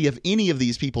veracity of any of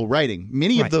these people writing.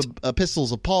 Many of the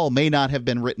epistles of Paul may not have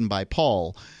been written by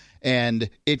Paul, and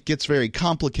it gets very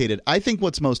complicated. I think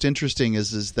what's most interesting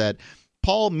is that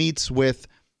Paul meets with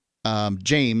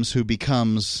James, who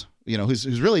becomes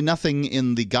who's really nothing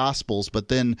in the Gospels, but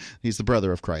then he's the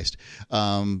brother of Christ.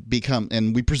 And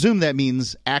we presume that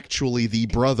means actually the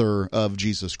brother of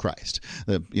Jesus Christ,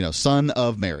 the son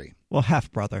of Mary. Well,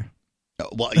 half brother.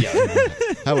 Well, yeah,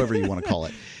 however you want to call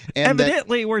it. And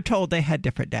evidently, we're told they had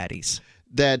different daddies.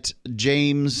 That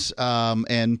James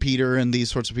and Peter and these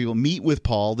sorts of people meet with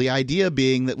Paul. The idea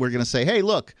being that we're going to say, hey,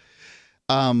 look.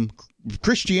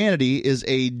 Christianity is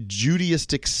a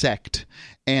Judaistic sect,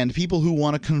 and people who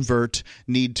want to convert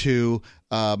need to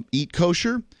eat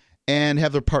kosher and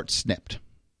have their parts snipped,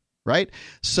 right?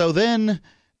 So then...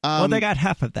 they got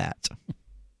half of that.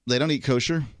 They don't eat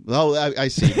kosher? Oh, I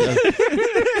see.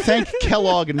 Thank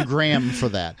Kellogg and Graham for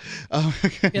that.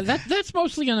 That's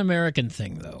mostly an American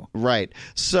thing, though. Right.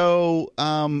 So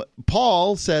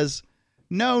Paul says,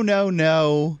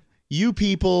 no. You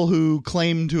people who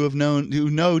claim to have who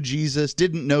know Jesus,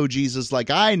 didn't know Jesus like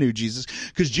I knew Jesus,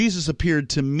 because Jesus appeared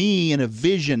to me in a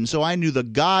vision, so I knew the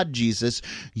God Jesus.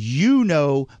 You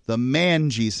know the man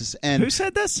Jesus. And who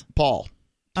said this? Paul.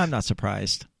 I'm not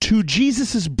surprised. To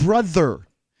Jesus's brother.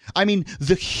 I mean,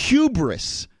 the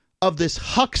hubris of this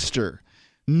huckster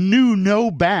knew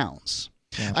no bounds.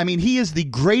 Yeah. I mean, he is the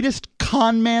greatest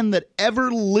con man that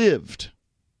ever lived.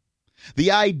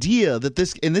 The idea that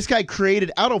this guy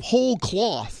created out of whole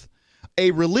cloth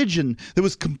a religion that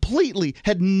was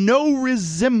had no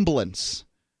resemblance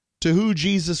to who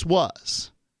Jesus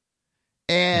was.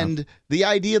 And the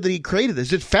idea that he created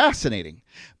this is fascinating.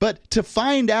 But to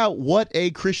find out what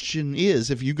a Christian is,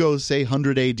 if you go, say,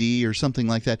 100 AD or something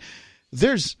like that,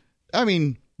 there's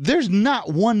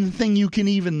not one thing you can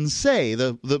even say.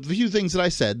 The few things that I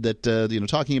said that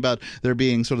talking about there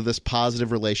being sort of this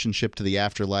positive relationship to the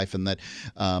afterlife, and that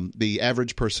the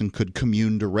average person could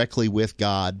commune directly with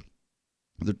God.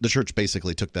 The church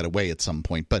basically took that away at some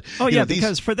point. But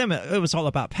because for them it was all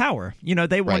about power.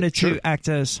 They wanted to act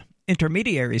as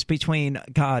intermediaries between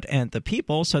God and the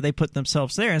people, so they put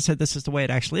themselves there and said this is the way it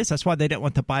actually is. That's why they didn't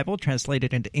want the Bible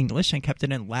translated into English and kept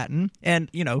it in Latin, and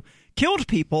killed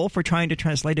people for trying to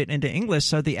translate it into English,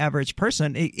 so the average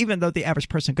person, even though the average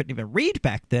person couldn't even read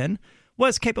back then,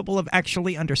 was capable of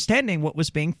actually understanding what was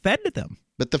being fed to them.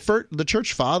 But the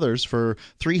church fathers for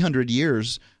 300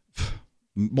 years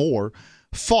more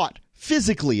fought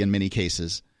physically in many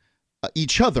cases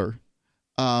each other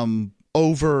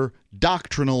over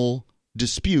doctrinal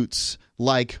disputes,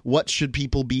 like what should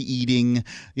people be eating,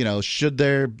 should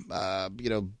there,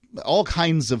 all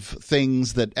kinds of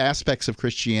things, that aspects of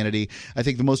Christianity. I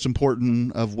think the most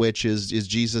important of which is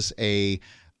Jesus a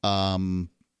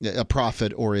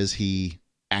prophet, or is he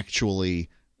actually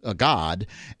a God,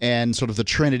 and sort of the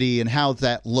Trinity and how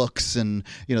that looks, and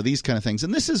these kind of things.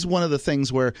 And this is one of the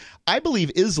things where I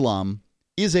believe Islam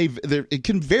it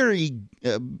can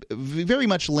very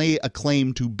much lay a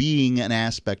claim to being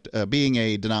being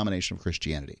a denomination of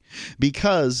Christianity,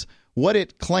 because what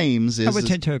it claims is... I would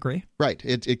tend to agree. Right.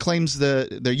 It claims they're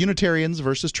Unitarians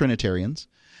versus Trinitarians,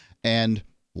 and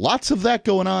lots of that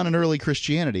going on in early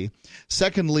Christianity.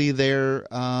 Secondly, they're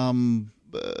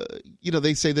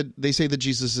they say that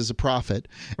Jesus is a prophet,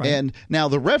 Right. and now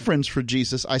the reference for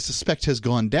Jesus, I suspect, has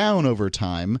gone down over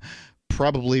time.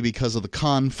 Probably because of the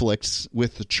conflicts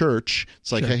with the church.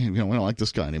 It's like, Sure. hey, we don't like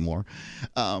this guy anymore.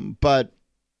 But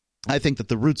I think that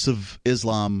the roots of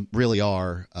Islam really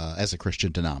are as a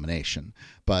Christian denomination.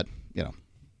 But,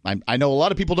 I know a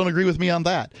lot of people don't agree with me on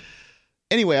that.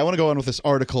 Anyway, I want to go on with this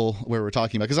article where we're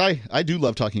talking about, because I do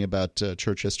love talking about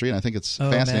church history, and I think it's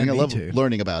fascinating. Man, I me love too.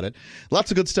 learning about it.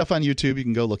 Lots of good stuff on YouTube. You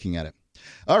can go looking at it.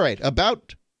 All right,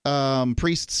 about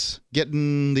priests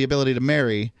getting the ability to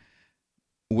marry.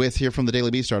 With here from the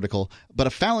Daily Beast article, but a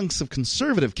phalanx of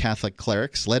conservative Catholic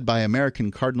clerics, led by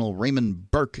American Cardinal Raymond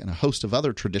Burke and a host of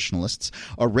other traditionalists,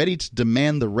 are ready to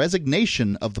demand the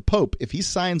resignation of the Pope if he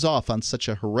signs off on such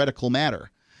a heretical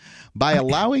matter. By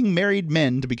allowing married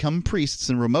men to become priests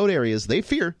in remote areas, they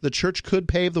fear the church could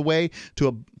pave the way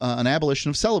to an abolition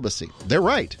of celibacy. They're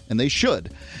right, and they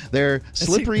should. Their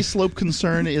slippery slope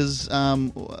concern is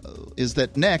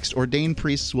that next, ordained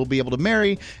priests will be able to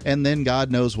marry, and then God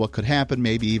knows what could happen.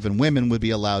 Maybe even women would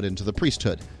be allowed into the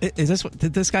priesthood.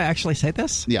 Did this guy actually say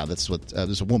this? Yeah, that's what.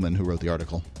 There's a woman who wrote the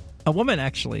article. A woman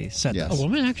actually said Yes. this. A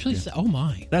woman actually said, oh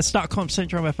my. That's Stockholm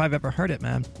Syndrome if I've ever heard it,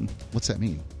 man. What's that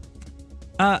mean?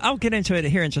 I'll get into it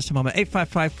here in just a moment.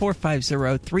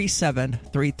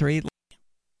 855-450-3733.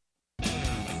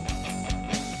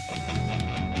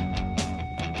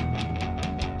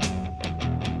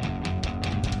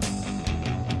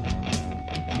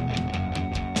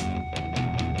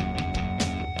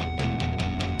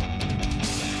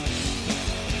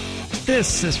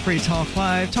 This is Free Talk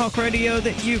Live, talk radio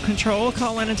that you control.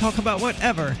 Call in and talk about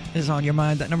whatever is on your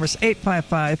mind. That number is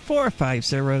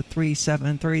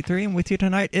 855-450-3733. And with you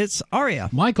tonight, it's Aria.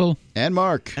 Michael. And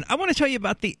Mark. And I want to tell you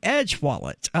about the Edge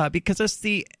wallet because it's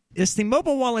the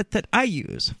mobile wallet that I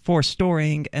use for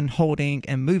storing and holding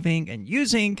and moving and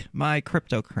using my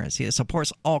cryptocurrency. It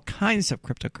supports all kinds of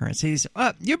cryptocurrencies.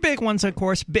 Your big ones, of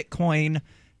course, Bitcoin,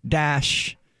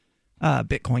 Dash,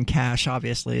 Bitcoin Cash,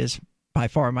 obviously, is by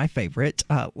far my favorite.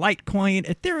 Litecoin,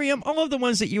 Ethereum, all of the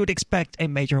ones that you would expect a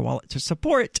major wallet to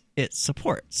support, it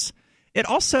supports. It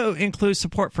also includes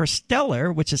support for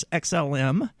Stellar, which is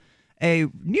XLM, a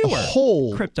newer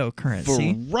whole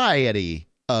cryptocurrency. Variety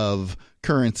of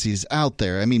currencies out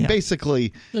there. I mean,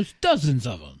 basically, There's dozens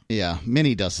of them. yeah,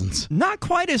 many dozens. Not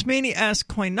quite as many as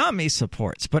Koinami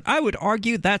supports, but I would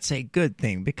argue that's a good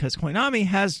thing because Koinami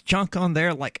has junk on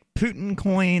there like Putin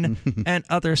coin and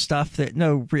other stuff that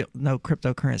no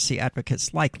cryptocurrency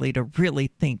advocates likely to really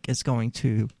think is going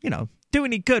to, do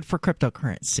any good for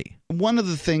cryptocurrency. One of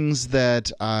the things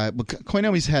that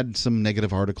Koinami's had some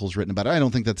negative articles written about it. I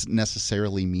don't think that's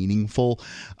necessarily meaningful.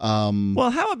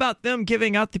 Well, how about them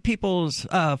giving out the people's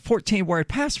 14-word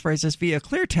passphrases via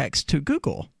clear text to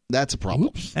Google? That's a problem.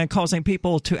 Oops. And causing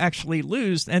people to actually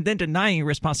lose and then denying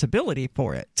responsibility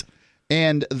for it.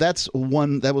 And that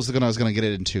was what I was going to get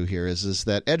into here is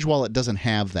that Edge Wallet doesn't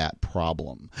have that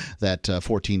problem, that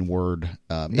 14-word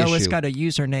issue. No, it's got a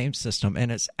username system,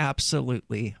 and it's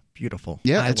absolutely beautiful.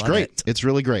 Yeah, I it's love great. it. It's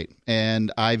really great.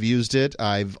 And I've used it.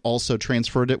 I've also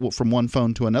transferred it from one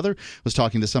phone to another. Was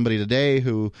talking to somebody today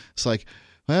who was like,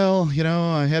 well,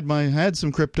 I had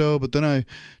some crypto, but then I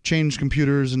changed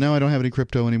computers, and now I don't have any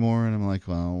crypto anymore. And I'm like,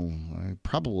 well, I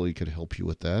probably could help you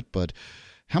with that, but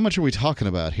how much are we talking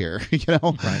about here?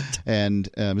 Right. And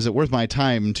is it worth my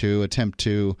time to attempt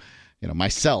to,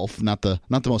 myself, not the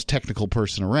most technical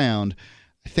person around?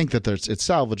 I think that it's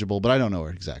salvageable, but I don't know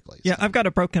exactly. Yeah, I've got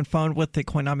a broken phone with the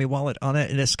Koinami wallet on it,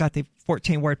 and it's got the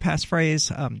 14-word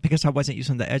passphrase because I wasn't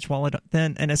using the Edge wallet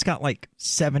then, and it's got like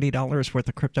 $70 worth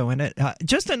of crypto in it,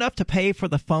 just enough to pay for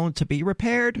the phone to be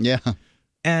repaired. Yeah.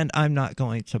 And I'm not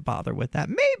going to bother with that.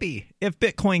 Maybe if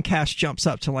Bitcoin Cash jumps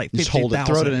up to like 50,000. Just hold it,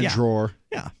 throw it in a drawer.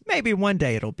 Yeah, maybe one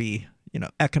day it'll be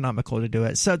economical to do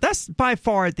it. So that's by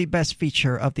far the best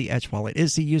feature of the Edge wallet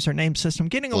is the username system,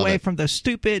 getting away from those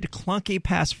stupid, clunky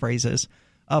passphrases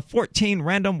of 14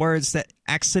 random words that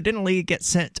accidentally get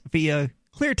sent via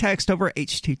clear text over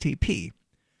HTTP.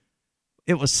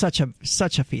 It was such a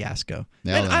fiasco.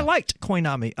 And I liked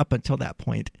Koinami up until that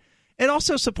point. It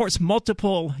also supports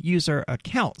multiple user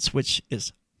accounts, which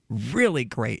is really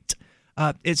great.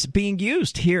 It's being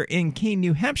used here in Keene,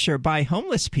 New Hampshire by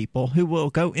homeless people who will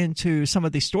go into some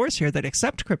of the stores here that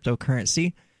accept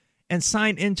cryptocurrency and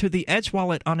sign into the Edge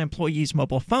wallet on employees'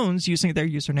 mobile phones using their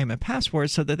username and password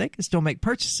so that they can still make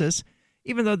purchases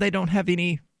even though they don't have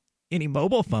any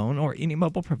mobile phone or any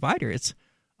mobile provider. It's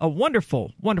a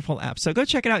wonderful, wonderful app. So go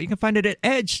check it out. You can find it at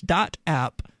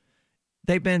edge.app.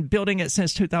 They've been building it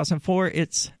since 2004.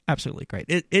 It's absolutely great.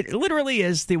 It literally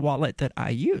is the wallet that I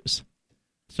use.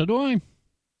 So do I.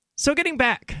 So getting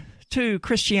back to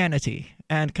Christianity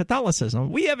and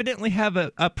Catholicism, we evidently have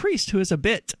a priest who is a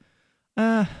bit,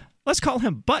 let's call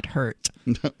him butthurt,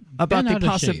 about the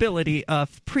possibility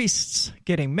of priests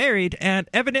getting married. And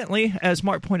evidently, as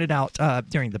Mark pointed out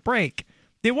during the break,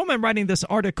 the woman writing this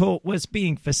article was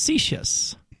being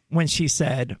facetious when she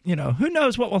said, who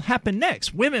knows what will happen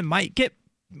next? Women might get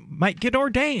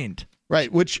ordained. Right,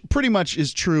 which pretty much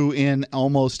is true in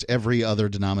almost every other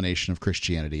denomination of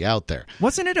Christianity out there.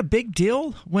 Wasn't it a big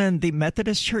deal when the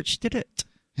Methodist Church did it?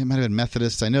 It might have been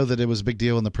Methodists. I know that it was a big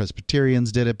deal when the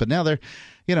Presbyterians did it, but now they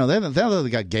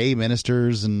got gay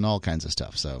ministers and all kinds of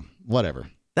stuff, so whatever.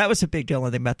 That was a big deal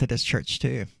in the Methodist Church,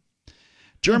 too.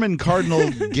 German Cardinal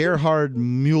Gerhard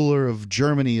Müller of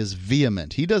Germany is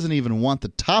vehement. He doesn't even want the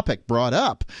topic brought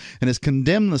up and has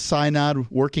condemned the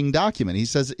Synod working document. He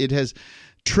says it has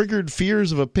triggered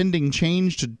fears of a pending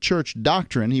change to church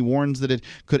doctrine. He warns that it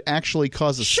could actually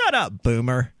cause a shut up,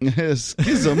 boomer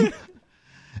schism,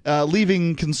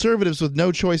 leaving conservatives with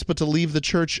no choice but to leave the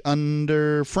church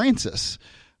under Francis.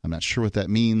 I'm not sure what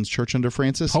that means. Church under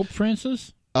Francis? Pope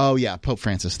Francis? Oh, yeah, Pope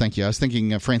Francis. Thank you. I was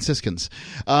thinking Franciscans.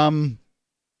 And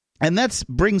that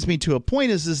brings me to a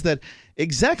point is that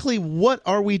exactly what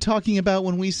are we talking about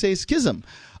when we say schism?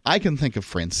 I can think of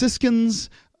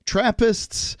Franciscans,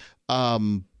 Trappists,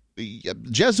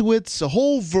 Jesuits, a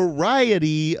whole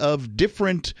variety of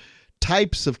different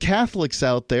types of Catholics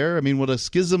out there. I mean, would a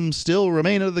schism still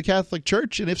remain of the Catholic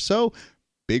Church? And if so,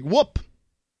 big whoop.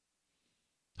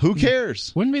 Who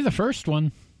cares? Wouldn't be the first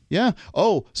one. Yeah.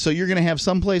 Oh, so you're going to have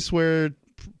some place where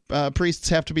priests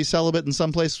have to be celibate and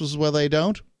some places where they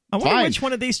don't? I wonder which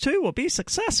one of these two will be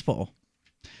successful.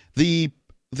 The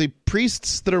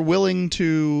priests that are willing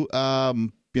to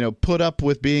put up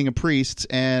with being a priest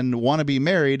and want to be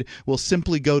married will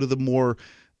simply go to the more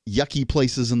yucky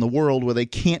places in the world where they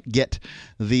can't get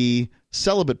the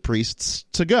celibate priests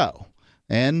to go.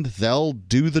 And they'll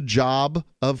do the job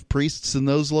of priests in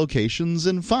those locations,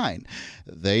 and fine.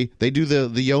 They do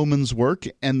the yeoman's work,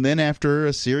 and then after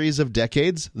a series of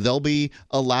decades, they'll be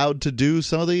allowed to do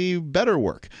some of the better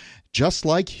work. Just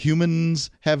like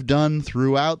humans have done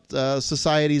throughout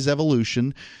society's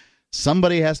evolution,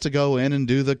 somebody has to go in and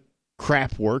do the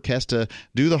crap work, has to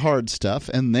do the hard stuff,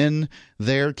 and then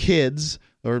their kids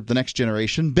or the next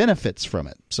generation benefits from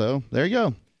it. So there you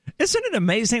go. Isn't it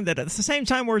amazing that at the same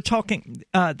time we're talking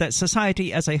that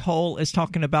society as a whole is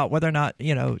talking about whether or not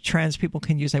trans people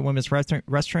can use a women's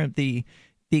restroom,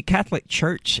 the Catholic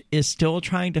Church is still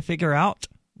trying to figure out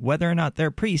whether or not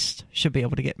their priests should be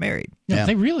able to get married. Yeah.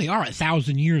 They really are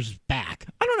 1,000 years back.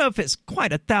 I don't know if it's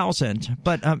quite 1,000,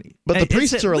 but the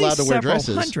priests are allowed to wear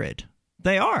dresses. 100.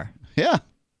 They are. Yeah,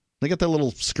 they got their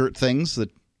little skirt things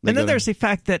that. And then there's the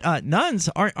fact that nuns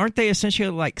aren't they essentially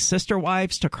like sister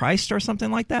wives to Christ or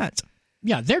something like that?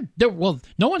 Yeah, they're well.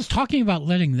 No one's talking about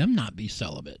letting them not be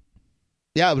celibate.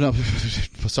 Yeah, no.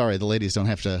 Sorry, the ladies don't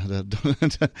have to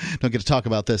don't get to talk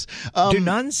about this. Do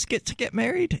nuns get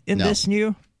married in this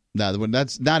new? No,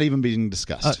 that's not even being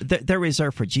discussed. They're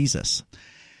reserved for Jesus.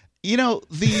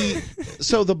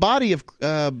 The body of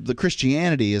the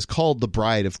Christianity is called the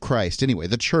Bride of Christ. Anyway,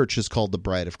 the church is called the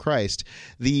Bride of Christ.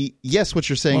 What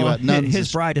you're saying about nuns,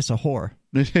 his bride is a whore.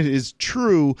 It is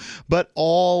true, but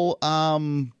all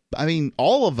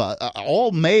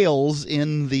males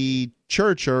in the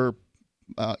church are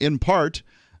in part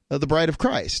the Bride of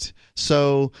Christ.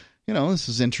 So. This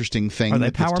is an interesting thing. Are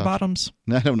they power bottoms?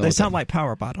 I don't know. They sound like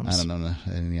power bottoms. I don't know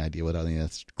any idea what any of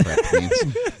that crap means.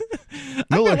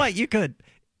 I feel like you could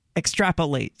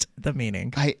extrapolate the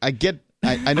meaning. I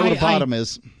know what a bottom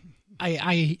is.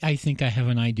 I think I have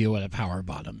an idea what a power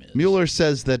bottom is. Mueller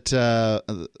says that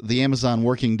the Amazon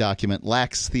working document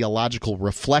lacks theological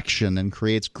reflection and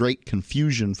creates great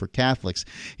confusion for Catholics.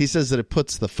 He says that it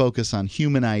puts the focus on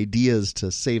human ideas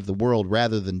to save the world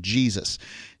rather than Jesus.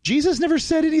 Jesus never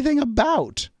said anything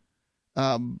about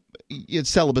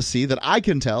celibacy that I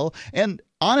can tell, and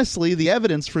honestly, the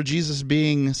evidence for Jesus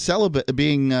being single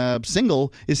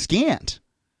is scant.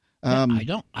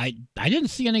 I didn't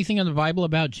see anything in the Bible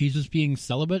about Jesus being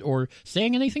celibate or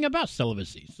saying anything about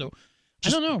celibacy. So I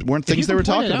don't know. Weren't things they were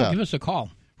talking about. Give us a call.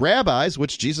 Rabbis,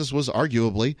 which Jesus was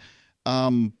arguably,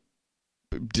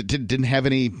 didn't have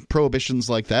any prohibitions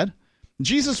like that.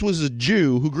 Jesus was a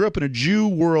Jew who grew up in a Jew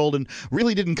world and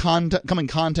really didn't come in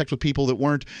contact with people that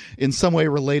weren't in some way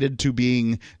related to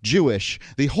being Jewish.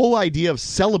 The whole idea of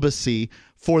celibacy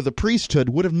for the priesthood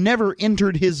would have never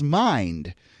entered his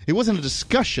mind. It wasn't a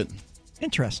discussion.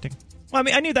 Interesting. Well,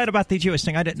 I knew that about the Jewish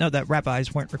thing. I didn't know that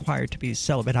rabbis weren't required to be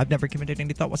celibate. I've never given it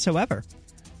any thought whatsoever.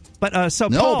 But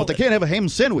Paul, but they can't have a ham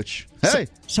sandwich. Hey.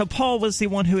 So Paul was the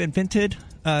one who invented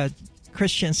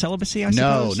Christian celibacy, I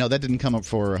suppose? No, that didn't come up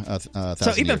for 1,000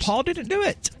 So even years. Paul didn't do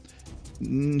it?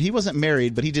 He wasn't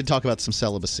married, but he did talk about some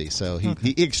celibacy, so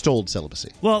he extolled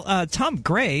celibacy. Well, Tom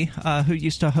Gray, who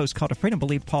used to host Call to Freedom,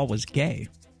 believed Paul was gay.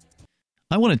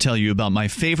 I want to tell you about my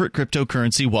favorite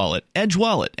cryptocurrency wallet, Edge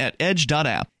Wallet, at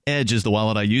edge.app. Edge is the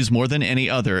wallet I use more than any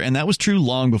other, and that was true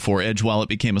long before Edge Wallet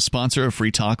became a sponsor of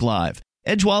Free Talk Live.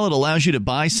 Edge Wallet allows you to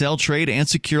buy, sell, trade, and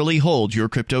securely hold your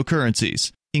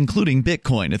cryptocurrencies, including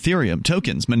Bitcoin, Ethereum,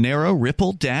 tokens, Monero,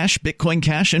 Ripple, Dash, Bitcoin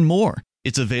Cash, and more.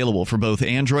 It's available for both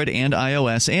Android and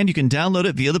iOS, and you can download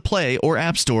it via the Play or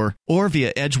App Store or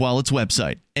via Edge Wallet's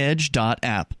website,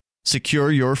 edge.app.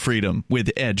 Secure your freedom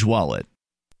with Edge Wallet.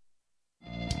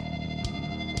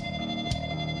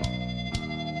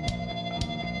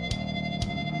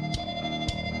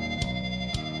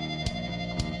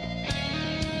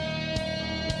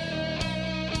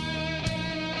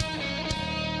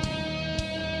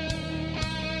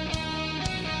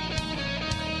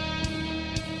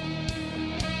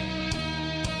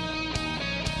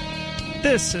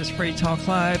 This is Free Talk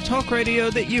Live, talk radio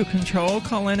that you control.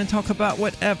 Call in and talk about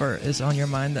whatever is on your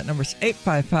mind. That number's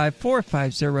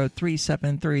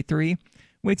 855-450-3733.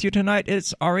 With you tonight,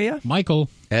 it's Aria, Michael,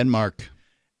 and Mark.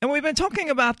 And we've been talking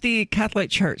about the Catholic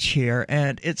Church here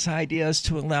and its ideas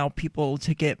to allow people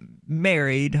to get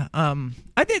married.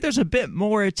 I think there's a bit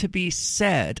more to be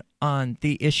said on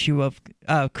the issue of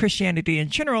Christianity in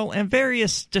general and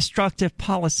various destructive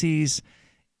policies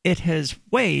it has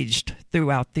waged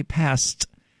throughout the past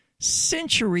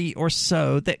century or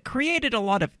so that created a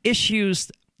lot of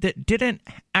issues that didn't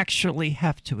actually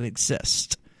have to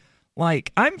exist.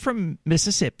 Like, I'm from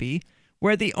Mississippi,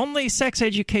 where the only sex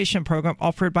education program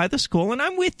offered by the school, and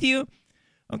I'm with you,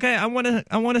 okay, I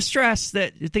want to stress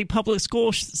that the public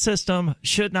school system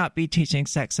should not be teaching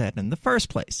sex ed in the first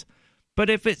place. But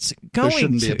if it's going there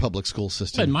shouldn't be a public school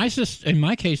system. In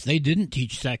my case, they didn't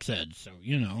teach sex ed, so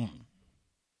you know.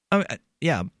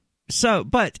 Yeah. So,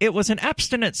 but it was an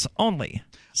abstinence-only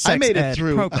sex ed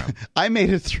program. I made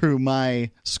it through my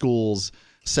school's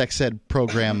sex ed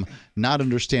program, not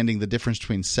understanding the difference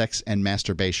between sex and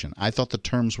masturbation. I thought the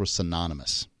terms were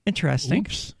synonymous. Interesting.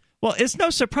 Oops. Well, it's no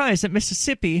surprise that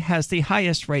Mississippi has the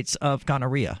highest rates of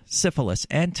gonorrhea, syphilis,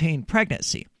 and teen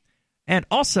pregnancy, and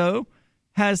also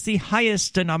has the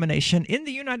highest denomination in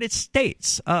the United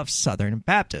States of Southern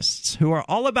Baptists, who are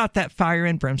all about that fire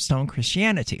and brimstone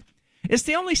Christianity. It's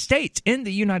the only state in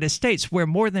the United States where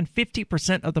more than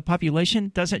 50% of the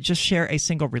population doesn't just share a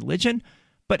single religion,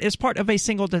 but is part of a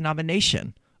single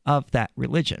denomination of that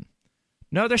religion.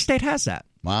 No other state has that.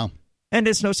 Wow. And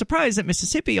it's no surprise that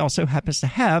Mississippi also happens to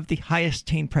have the highest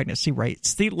teen pregnancy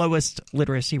rates, the lowest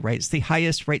literacy rates, the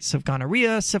highest rates of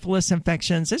gonorrhea, syphilis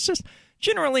infections. It's just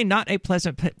generally not a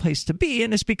pleasant place to be,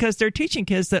 and it's because they're teaching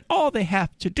kids that all they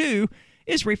have to do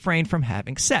is refrain from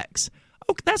having sex.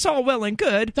 Oh, that's all well and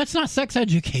good. That's not sex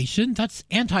education. That's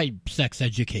anti-sex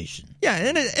education. Yeah,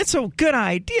 and it's a good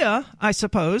idea, I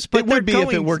suppose. But it would be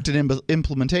if it worked in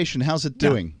implementation. How's it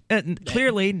doing?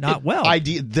 Clearly not well.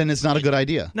 Then it's not a good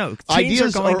idea. No,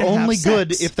 ideas are only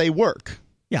good if they work.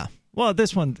 Yeah. Well,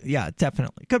 this one, yeah,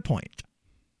 definitely. Good point.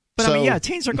 But I mean, yeah,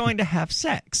 teens are going to have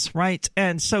sex, right?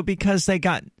 And so because they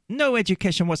got no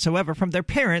education whatsoever from their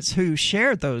parents who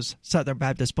share those Southern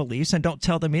Baptist beliefs and don't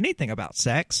tell them anything about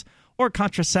sex or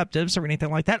contraceptives or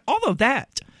anything like that, all of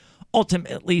that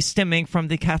ultimately stemming from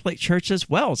the Catholic Church as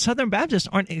well. Southern Baptists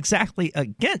aren't exactly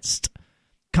against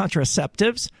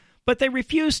contraceptives, but they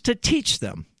refuse to teach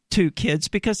them to kids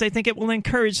because they think it will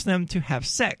encourage them to have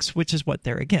sex, which is what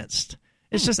they're against.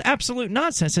 It's just absolute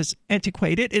nonsense. It's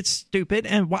antiquated. It's stupid.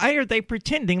 And why are they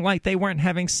pretending like they weren't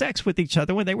having sex with each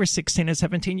other when they were 16 and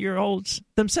 17-year-olds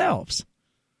themselves?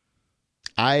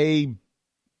 I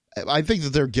think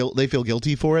that they feel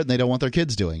guilty for it and they don't want their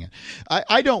kids doing it.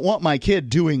 I don't want my kid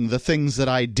doing the things that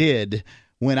I did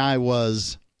when I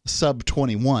was sub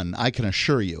 21. I can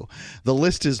assure you. The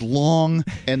list is long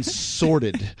and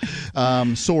sordid,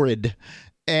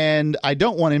 and I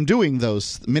don't want him doing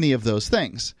many of those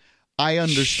things. I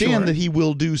understand that he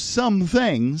will do some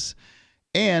things,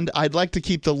 and I'd like to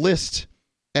keep the list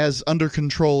as under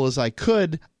control as I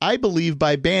could. I believe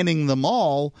by banning them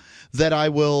all that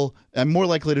I'm more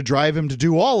likely to drive him to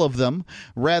do all of them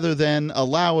rather than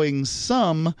allowing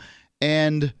some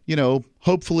and,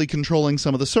 hopefully controlling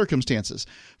some of the circumstances.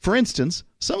 For instance,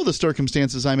 some of the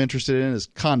circumstances I'm interested in is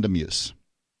condom use.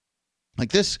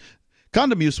 Like this,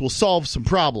 condom use will solve some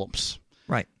problems.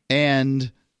 Right.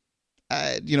 And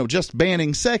just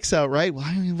banning sex outright. Well,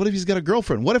 I mean, what if he's got a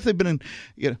girlfriend? What if they've been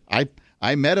in?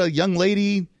 I met a young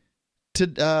lady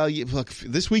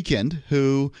this weekend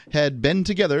who had been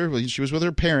together. She was with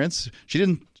her parents. She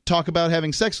didn't talk about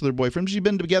having sex with her boyfriend. She'd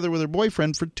been together with her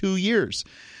boyfriend for 2 years.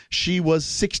 She was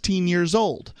 16 years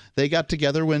old. They got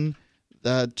together when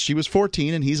she was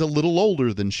 14, and he's a little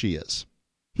older than she is.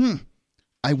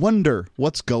 I wonder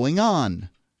what's going on.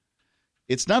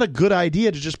 It's not a good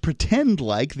idea to just pretend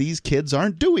like these kids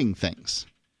aren't doing things.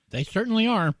 They certainly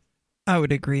are. I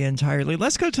would agree entirely.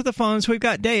 Let's go to the phones. We've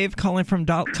got Dave calling from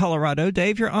Colorado.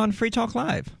 Dave, you're on Free Talk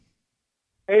Live.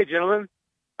 Hey, gentlemen.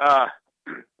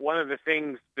 One of the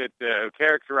things that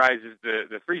characterizes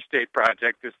the Free State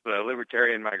Project, this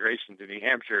libertarian migration to New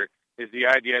Hampshire, is the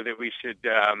idea that we should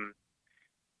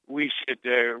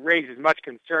raise as much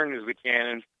concern as we can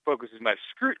and focus as much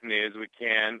scrutiny as we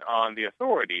can on the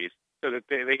authorities so that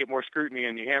they get more scrutiny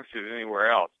in New Hampshire than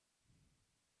anywhere else.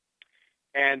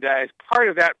 And as part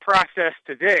of that process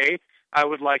today, I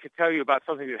would like to tell you about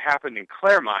something that happened in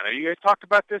Claremont. Have you guys talked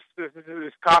about this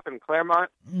cop in Claremont?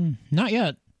 Not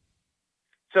yet.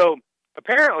 So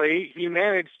apparently he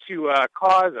managed to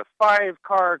cause a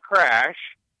 5-car crash,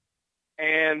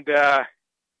 and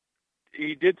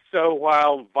he did so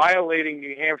while violating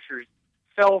New Hampshire's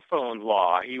cell phone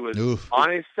law. He was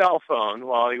on his cell phone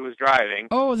while he was driving.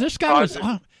 Oh, this guy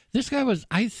was,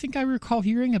 I think I recall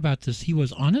hearing about this. He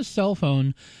was on his cell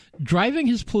phone, driving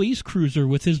his police cruiser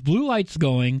with his blue lights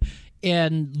going,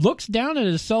 and looks down at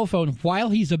his cell phone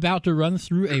while he's about to run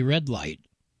through a red light.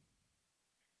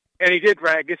 And he did,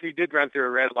 I guess he did run through a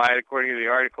red light, according to the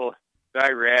article that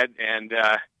I read. And,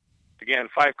 again,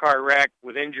 5-car wreck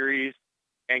with injuries.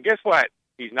 And guess what?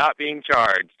 He's not being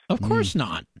charged. Of course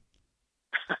not.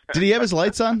 Did he have his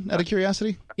lights on, out of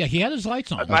curiosity? Yeah, he had his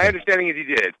lights on. My understanding is he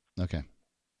did. Okay.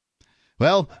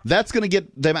 Well, that's going to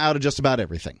get them out of just about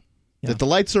everything. Yeah. That the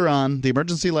lights are on, the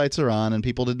emergency lights are on, and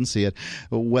people didn't see it.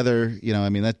 Whether,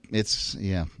 it's,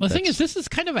 yeah. Well, the thing is, this is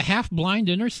kind of a half-blind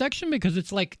intersection because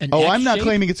it's like an I'm not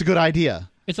claiming it's a good idea.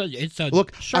 It's a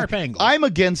sharp angle. I'm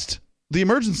against the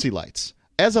emergency lights.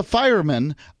 As a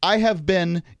fireman, I have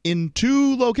been in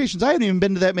 2 locations. I haven't even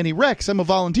been to that many wrecks. I'm a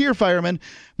volunteer fireman.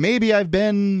 Maybe I've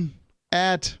been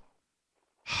at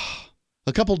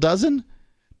a couple dozen.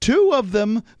 2 of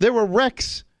them, there were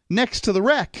wrecks next to the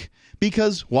wreck.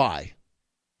 Because why?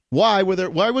 Why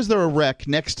was there a wreck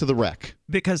next to the wreck?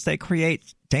 Because they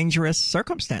create dangerous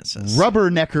circumstances.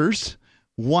 Rubberneckers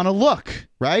want to look,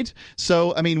 right?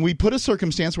 So, we put a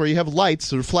circumstance where you have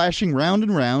lights that are flashing round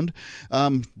and round,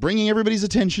 bringing everybody's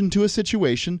attention to a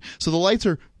situation. So the lights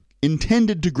are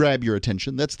intended to grab your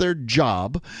attention. That's their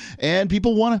job. And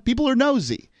people are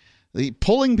nosy.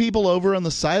 Pulling people over on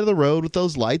the side of the road with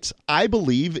those lights, I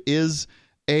believe,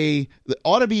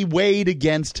 ought to be weighed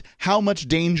against how much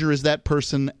danger is that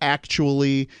person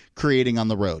actually creating on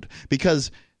the road.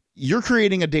 Because you're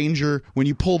creating a danger when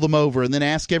you pull them over and then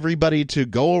ask everybody to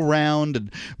go around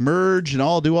and merge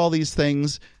and do all these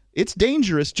things. It's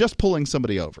dangerous just pulling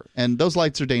somebody over. And those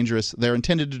lights are dangerous. They're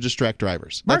intended to distract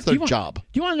drivers. That's their job. Do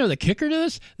you want to know the kicker to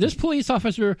this? This police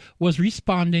officer was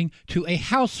responding to a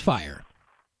house fire.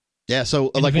 Yeah,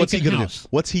 so what's he going to do?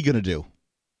 What's he going to do?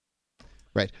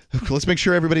 Right. Let's make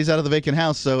sure everybody's out of the vacant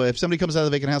house. So if somebody comes out of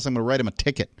the vacant house, I'm going to write him a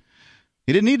ticket.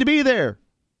 He didn't need to be there.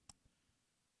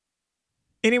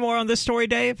 Any more on this story,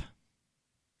 Dave?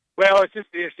 Well, it's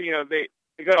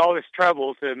they got all this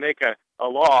trouble to make a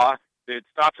law that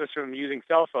stops us from using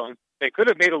cell phones. They could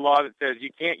have made a law that says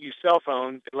you can't use cell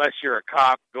phones unless you're a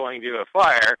cop going to a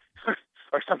fire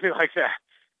or something like that.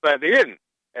 But they didn't.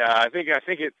 I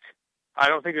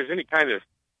don't think there's any kind of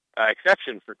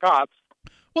exception for cops.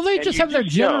 Well, they just have their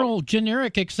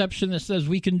generic exception that says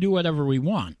we can do whatever we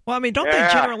want. Well, don't they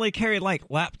generally carry like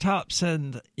laptops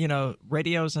and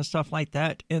radios and stuff like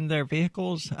that in their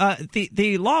vehicles?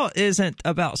 The law isn't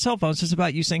about cell phones; it's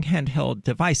about using handheld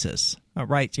devices.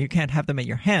 Right? You can't have them in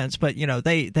your hands, but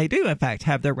they do in fact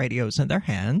have their radios in their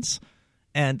hands,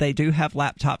 and they do have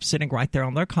laptops sitting right there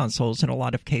on their consoles in a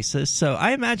lot of cases. So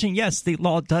I imagine yes, the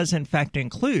law does in fact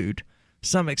include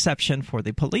some exception for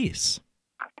the police.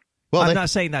 Well, I'm not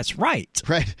saying that's right.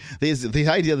 Right. The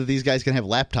idea that these guys can have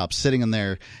laptops sitting in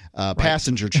their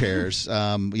passenger chairs,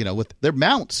 with their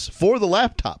mounts for the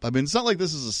laptop. It's not like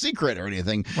this is a secret or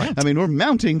anything. Right. We're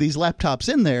mounting these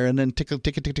laptops in there and then tick, tick,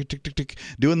 tick, tick, tick, tick, tick,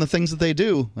 doing the things that they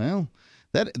do. Well,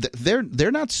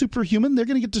 they're not superhuman. They're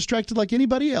going to get distracted like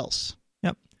anybody else.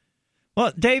 Yep.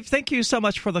 Well, Dave, thank you so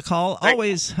much for the call.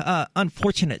 Always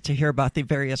unfortunate to hear about the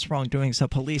various wrongdoings of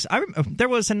police. There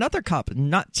was another cop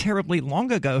not terribly long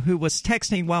ago who was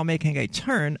texting while making a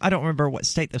turn. I don't remember what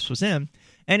state this was in.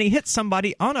 And he hit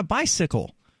somebody on a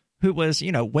bicycle who was,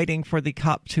 waiting for the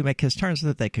cop to make his turn so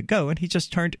that they could go. And he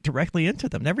just turned directly into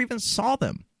them. Never even saw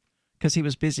them because he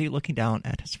was busy looking down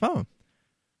at his phone.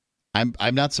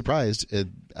 I'm not surprised.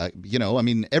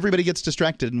 Everybody gets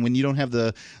distracted, and when you don't have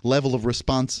the level of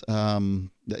response, when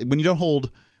you're not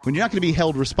going to be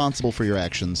held responsible for your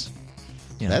actions,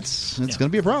 it's going to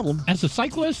be a problem. As a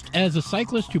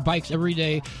cyclist who bikes every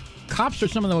day, cops are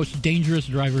some of the most dangerous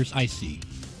drivers I see.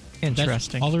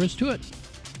 Interesting. That's all there is to it.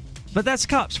 But that's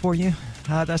cops for you.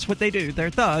 That's what they do. They're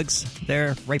thugs.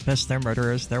 They're rapists. They're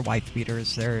murderers. They're wife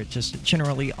beaters. They're just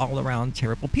generally all-around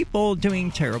terrible people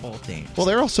doing terrible things. Well,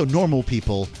 they're also normal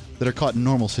people that are caught in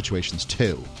normal situations,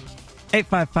 too.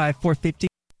 855-450.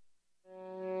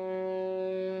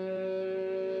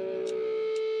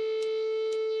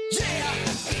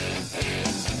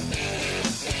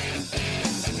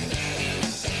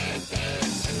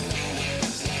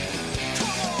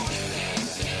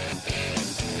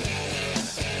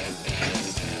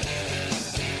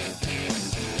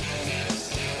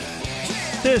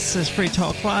 This is Free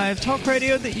Talk Live, talk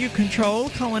radio that you control.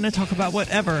 Call in and talk about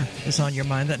whatever is on your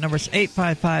mind. That number is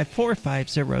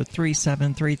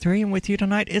 855-450-3733. And with you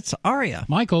tonight, it's Aria,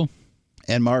 Michael,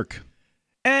 and Mark.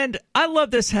 And I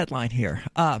love this headline here.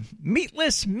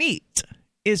 Meatless meat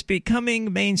is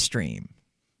becoming mainstream,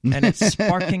 and it's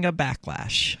sparking a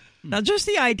backlash. Now, just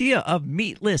the idea of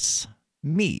meatless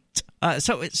meat.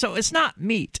 So it's not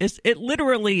meat. It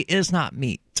literally is not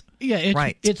meat. Yeah,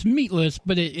 it's meatless,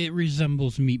 but it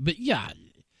resembles meat. But yeah,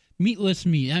 meatless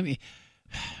meat. I mean,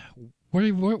 what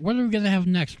are we going to have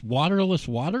next? Waterless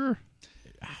water?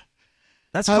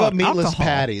 That's How called about meatless alcohol.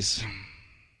 patties?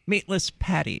 Meatless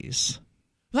patties.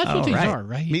 That's what these are,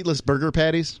 right? Meatless burger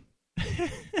patties?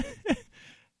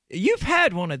 You've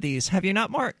had one of these, have you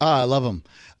not, Mark? I love them.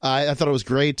 I thought it was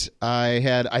great. I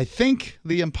had, I think,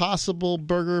 the Impossible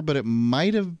Burger, but it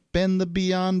might have been the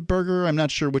Beyond Burger. I'm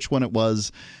not sure which one it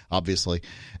was, obviously.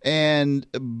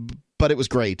 But it was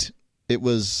great. It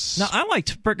was... Now, I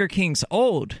liked Burger King's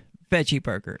old veggie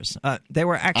burgers. They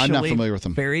were actually I'm not familiar with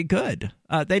them. Very good.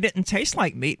 They didn't taste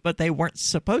like meat, but they weren't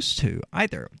supposed to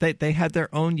either. They had their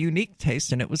own unique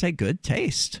taste, and it was a good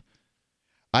taste.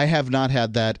 I have not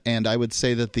had that, and I would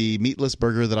say that the meatless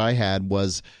burger that I had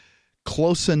was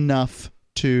close enough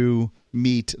to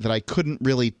meat that I couldn't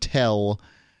really tell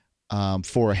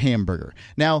for a hamburger.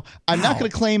 Now, I'm not going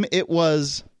to claim it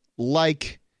was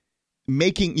like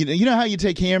making, you know how you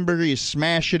take hamburger, you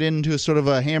smash it into a sort of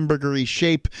a hamburgery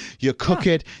shape, you cook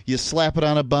it, you slap it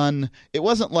on a bun. It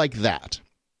wasn't like that.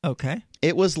 Okay.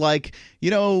 It was like,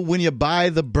 when you buy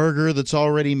the burger that's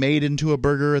already made into a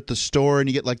burger at the store and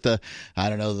you get like the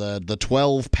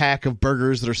 12-pack of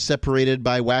burgers that are separated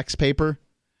by wax paper.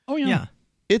 Oh, yeah.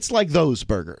 It's like those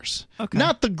burgers. Okay.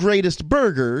 Not the greatest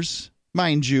burgers,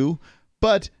 mind you,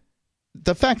 but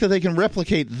the fact that they can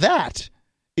replicate that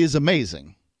is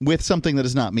amazing with something that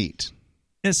is not meat.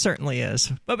 It certainly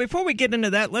is. But before we get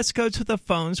into that, let's go to the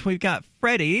phones. We've got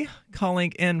Freddie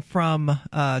calling in from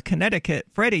Connecticut.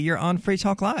 Freddie, you're on Free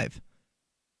Talk Live.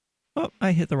 Oh,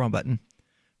 I hit the wrong button.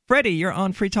 Freddie, you're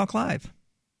on Free Talk Live.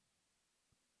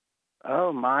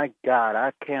 Oh, my God.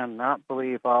 I cannot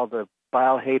believe all the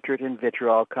vile hatred and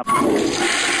vitriol coming.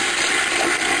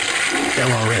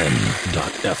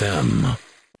 LRN.FM.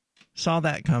 Saw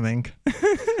that coming.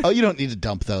 Oh, you don't need to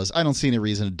dump those. I don't see any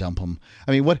reason to dump them.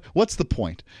 I mean, what's the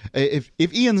point? If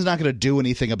Ian's not going to do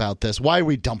anything about this, why are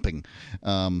we dumping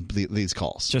these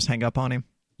calls? Just hang up on him?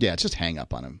 Yeah, just hang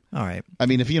up on him. All right. I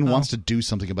mean, if Ian wants to do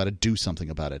something about it, do something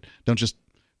about it. Don't just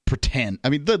pretend. I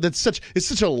mean, it's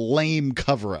such a lame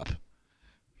cover-up.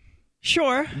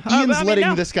 Sure. Ian's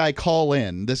letting this guy call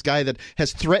in, this guy that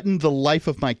has threatened the life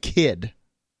of my kid.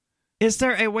 Is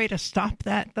there a way to stop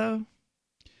that, though?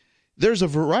 There's a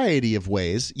variety of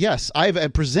ways. Yes,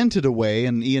 I've presented a way,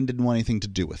 and Ian didn't want anything to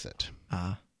do with it.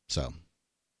 So,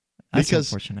 that's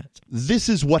because unfortunate. This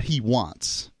is what he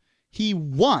wants. He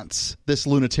wants this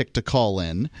lunatic to call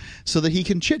in so that he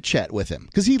can chit-chat with him,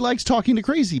 because he likes talking to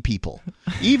crazy people,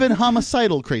 even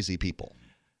homicidal crazy people.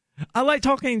 I like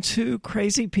talking to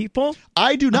crazy people.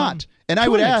 I do not. And I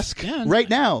would ask right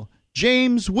now,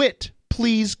 James Witt,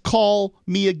 please call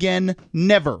me again.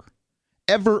 Never.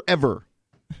 Ever, ever.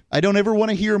 I don't ever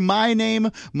want to hear my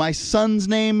name, my son's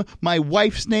name, my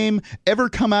wife's name ever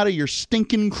come out of your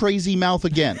stinking crazy mouth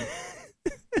again.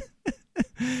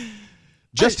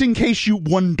 Just in case you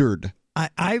wondered.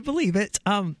 I believe it.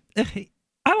 I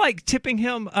like tipping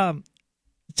him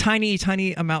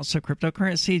tiny amounts of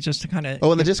cryptocurrency just to kind of...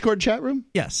 Oh, in the Discord chat room?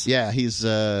 Yes. Yeah, he's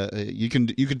you can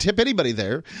tip anybody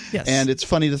there. Yes. And it's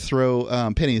funny to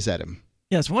throw pennies at him.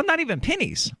 Yes, well, not even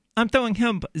pennies. I'm throwing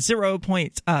him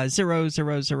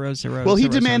 0.00000. Well, he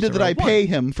demanded that I pay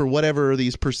him for whatever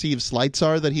these perceived slights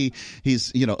are that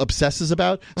he's obsesses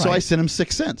about. So I sent him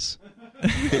 6 cents.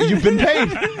 You've been paid.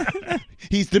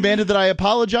 He's demanded that I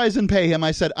apologize and pay him.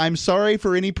 I said, I'm sorry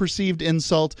for any perceived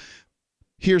insult.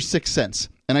 Here's 6 cents.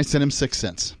 And I sent him 6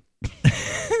 cents.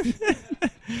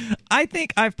 I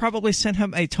think I've probably sent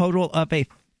him a total of a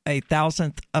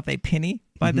thousandth of a penny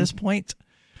by this point.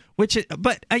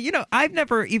 But I've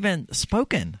never even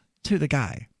spoken to the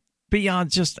guy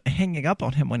beyond just hanging up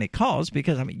on him when he calls,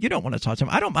 because, I mean, you don't want to talk to him.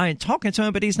 I don't mind talking to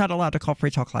him, but he's not allowed to call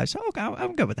Free Talk Live. So, okay,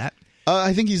 I'm good with that.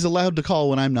 I think he's allowed to call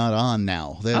when I'm not on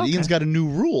now. Ian's got a new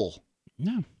rule.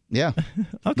 No. Yeah.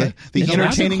 Okay. The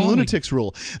entertaining lunatics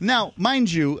rule. Now,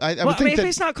 mind you, I would think if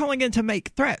he's not calling in to make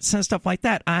threats and stuff like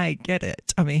that, I get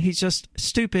it. I mean, he's just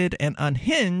stupid and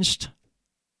unhinged.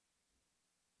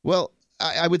 Well,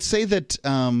 I would say that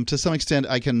to some extent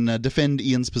I can defend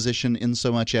Ian's position in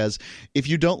so much as if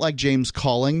you don't like James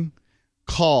calling,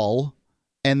 call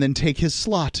and then take his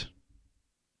slot.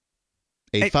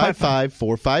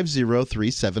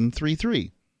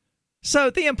 855-450-3733.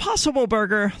 So the Impossible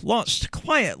Burger launched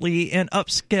quietly in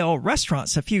upscale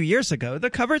restaurants a few years ago. The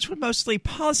coverage was mostly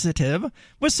positive,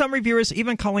 with some reviewers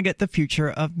even calling it the future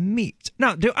of meat.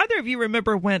 Now, do either of you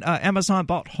remember when Amazon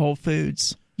bought Whole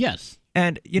Foods? Yes.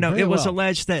 And, it was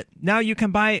alleged that now you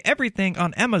can buy everything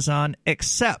on Amazon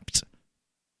except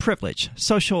privilege,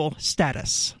 social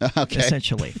status,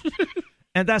 essentially.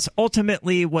 And that's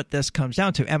ultimately what this comes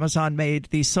down to. Amazon made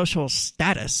the social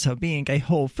status of being a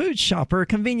Whole Foods shopper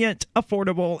convenient,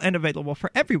 affordable, and available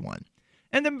for everyone.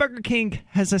 And then Burger King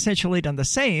has essentially done the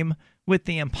same with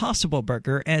the Impossible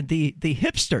Burger, and the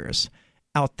hipsters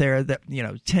out there that,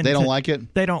 they don't like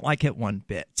it? They don't like it one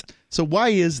bit. So why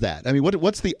is that? I mean,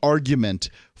 what's the argument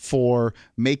for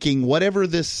making whatever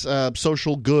this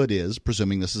social good is,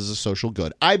 presuming this is a social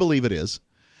good? I believe it is.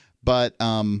 But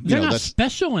they're not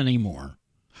special anymore.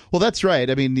 Well, that's right.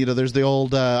 I mean, there's the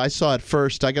old I saw it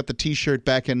first. I got the T-shirt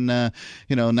back in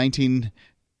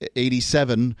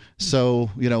 1987. So,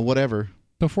 whatever.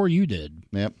 Before you did.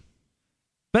 Yep.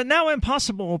 But now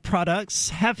Impossible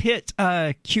products have hit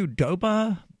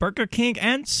Qdoba, Burger King,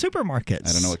 and supermarkets.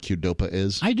 I don't know what Qdoba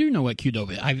is. I do know what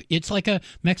Qdoba is. It's like a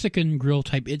Mexican grill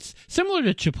type. It's similar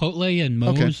to Chipotle and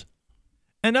Moe's. Okay.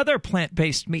 Another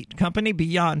plant-based meat company,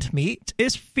 Beyond Meat,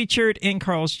 is featured in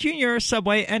Carl's Jr.,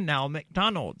 Subway, and now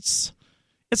McDonald's.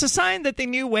 It's a sign that the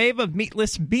new wave of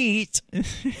meatless meat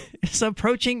is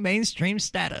approaching mainstream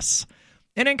status.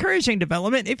 An encouraging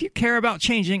development if you care about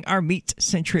changing our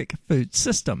meat-centric food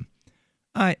system.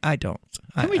 I don't.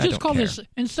 Can we just call this,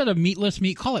 instead of meatless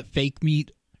meat, call it fake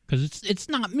meat? Because it's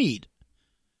not meat.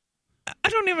 I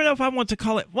don't even know if I want to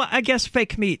call it. Well, I guess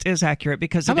fake meat is accurate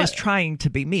because it is trying to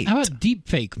be meat. How about deep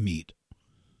fake meat?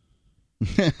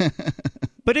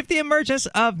 But if the emergence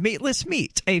of meatless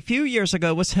meat a few years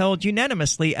ago was held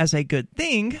unanimously as a good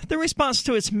thing, the response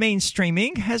to its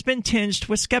mainstreaming has been tinged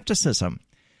with skepticism.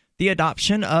 The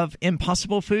adoption of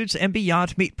Impossible Foods and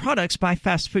Beyond Meat products by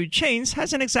fast food chains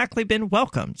hasn't exactly been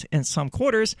welcomed in some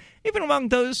quarters, even among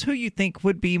those who you think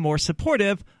would be more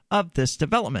supportive of this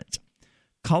development.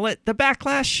 Call it the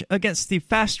backlash against the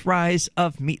fast rise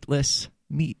of meatless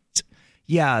meat.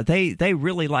 Yeah, they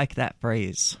really like that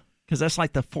phrase because that's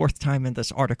like the fourth time in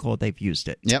this article they've used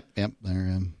it. Yep.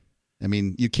 I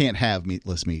mean, you can't have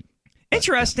meatless meat.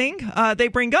 Interesting. They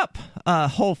bring up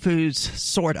Whole Foods,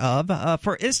 sort of.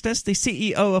 For instance, the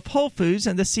CEO of Whole Foods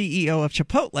and the CEO of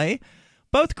Chipotle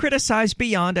both criticize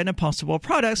Beyond and Impossible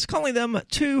products, calling them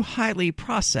too highly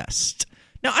processed.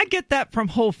 Now, I get that from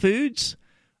Whole Foods.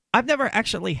 I've never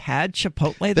actually had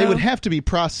Chipotle, though. They would have to be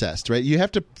processed, right? You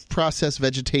have to process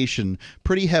vegetation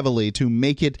pretty heavily to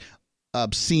make it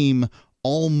seem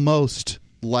almost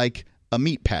like a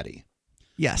meat patty.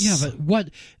 Yes. Yeah, but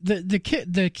what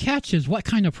the catch is, what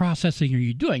kind of processing are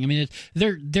you doing? I mean,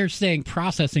 they're saying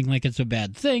processing like it's a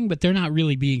bad thing, but they're not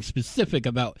really being specific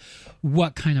about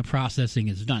what kind of processing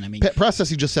is done. I mean,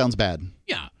 processing just sounds bad.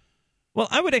 Yeah. Well,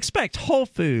 I would expect Whole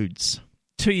Foods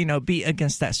to, be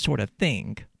against that sort of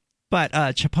thing. But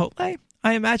Chipotle,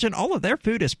 I imagine all of their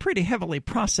food is pretty heavily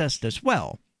processed as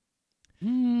well.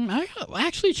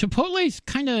 Actually, Chipotle's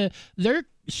kind of, their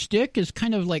shtick is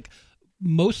kind of like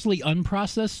mostly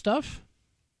unprocessed stuff.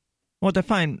 Well,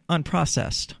 define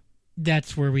unprocessed.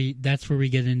 That's where we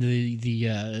get into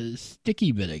the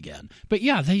sticky bit again. But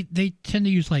yeah, they tend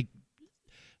to use like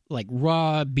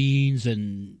raw beans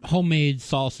and homemade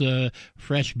salsa,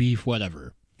 fresh beef,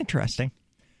 whatever. Interesting.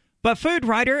 But food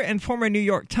writer and former New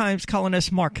York Times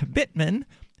columnist Mark Bittman,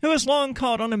 who has long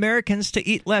called on Americans to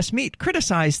eat less meat,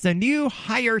 criticized the new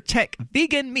higher-tech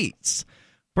vegan meats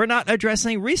for not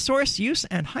addressing resource use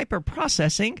and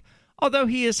hyper-processing, although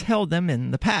he has held them in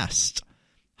the past.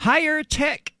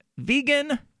 Higher-tech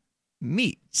vegan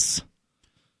meats.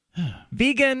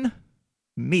 Vegan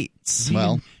meats.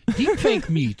 Well, deep fake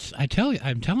meats.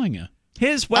 I'm telling you.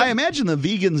 I imagine a lot of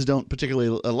vegans don't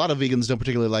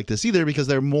particularly like this either because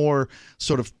they're more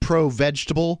sort of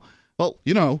pro-vegetable. Well,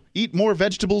 eat more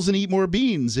vegetables and eat more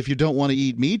beans. If you don't want to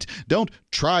eat meat, don't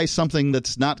try something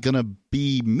that's not going to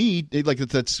be meat, like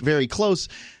that's very close.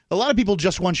 A lot of people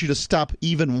just want you to stop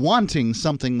even wanting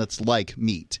something that's like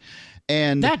meat.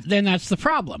 And then that's the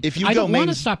problem. If you I don't want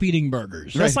to stop eating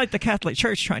burgers. That's like the Catholic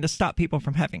Church trying to stop people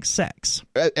from having sex.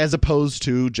 As opposed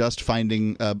to just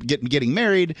finding getting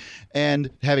married and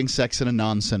having sex in a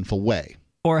non-sinful way.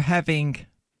 Or having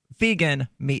vegan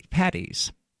meat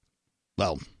patties.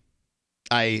 Well,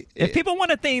 if people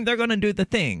want a thing, they're going to do the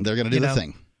thing. They're going to do the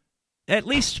thing. At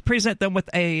least present them with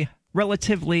a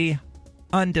relatively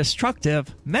undestructive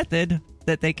method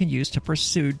that they can use to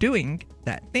pursue doing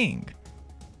that thing.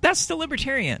 That's the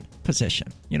libertarian position.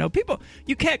 People,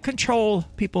 you can't control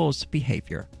people's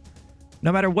behavior.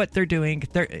 No matter what they're doing,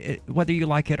 whether you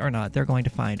like it or not, they're going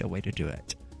to find a way to do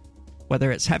it.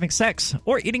 Whether it's having sex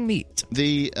or eating meat.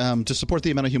 To support the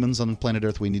amount of humans on planet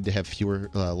Earth, we need to have fewer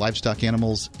livestock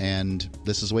animals, and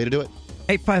this is the way to do it.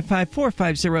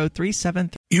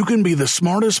 855-450-3733. You can be the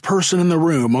smartest person in the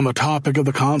room on the topic of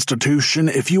the Constitution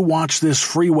if you watch this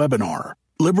free webinar.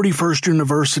 Liberty First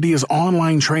University is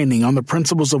online training on the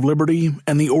principles of liberty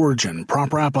and the origin,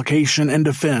 proper application, and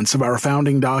defense of our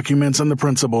founding documents and the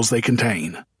principles they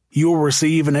contain. You will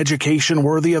receive an education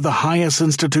worthy of the highest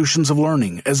institutions of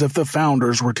learning, as if the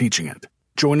founders were teaching it.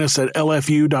 Join us at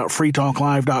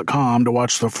lfu.freetalklive.com to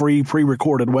watch the free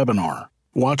pre-recorded webinar.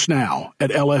 Watch now at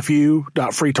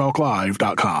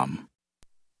lfu.freetalklive.com.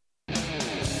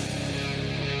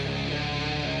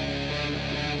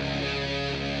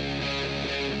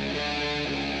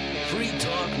 Free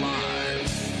Talk Live.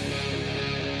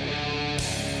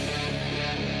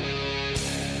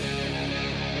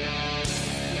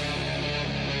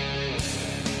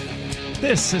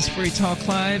 This is Free Talk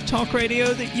Live, talk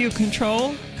radio that you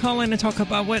control. Call in and talk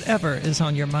about whatever is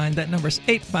on your mind. That number is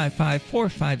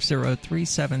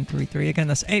 855-450-3733. Again,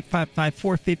 that's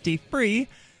 855-450-FREE,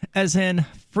 as in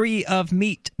free of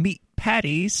meat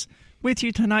patties. With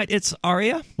you tonight, it's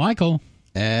Aria, Michael,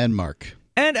 and Mark.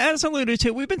 And as alluded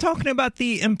to, we've been talking about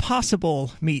the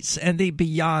impossible meats and the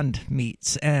beyond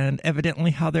meats, and evidently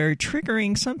how they're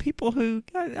triggering some people who,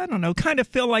 I don't know, kind of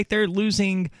feel like they're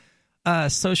losing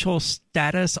social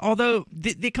status. Although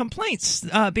the complaints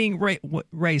being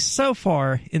raised so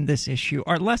far in this issue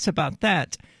are less about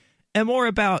that and more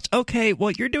about, okay,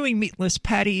 well, you're doing meatless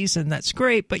patties and that's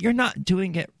great, but you're not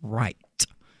doing it right.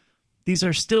 These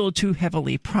are still too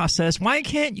heavily processed. Why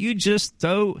can't you just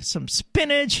throw some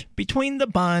spinach between the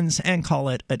buns and call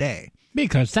it a day?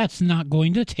 Because that's not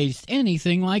going to taste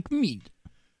anything like meat.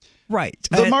 Right.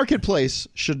 The marketplace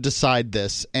should decide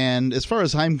this. And as far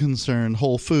as I'm concerned,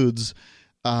 Whole Foods,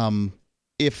 I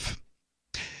guess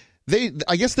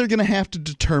they're going to have to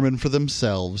determine for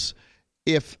themselves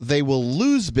if they will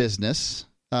lose business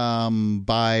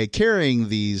by carrying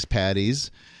these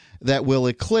patties that will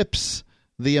eclipse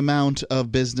the amount of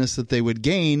business that they would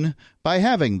gain by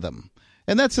having them.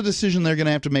 And that's a decision they're going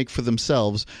to have to make for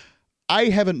themselves. I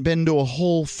haven't been to a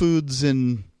Whole Foods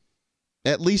in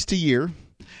at least a year.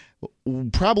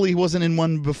 Probably wasn't in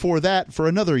one before that for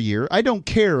another year. I don't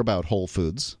care about Whole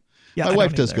Foods. Yeah, my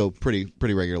wife does go pretty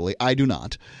regularly. I do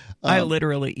not. I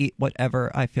literally eat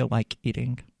whatever I feel like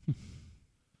eating.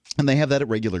 And they have that at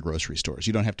regular grocery stores.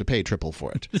 You don't have to pay triple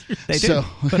for it. They do.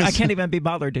 But I can't even be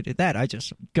bothered to do that. I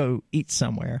just go eat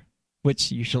somewhere,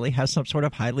 which usually has some sort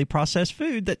of highly processed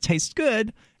food that tastes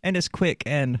good and is quick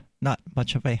and not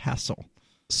much of a hassle.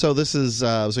 So this is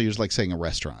so you're like saying a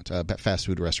restaurant, a fast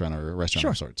food restaurant or a restaurant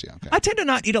of sorts. Yeah. Okay. I tend to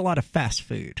not eat a lot of fast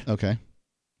food. Okay.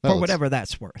 Well, for whatever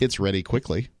that's worth. It's ready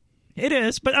quickly. It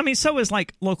is, but I mean, so is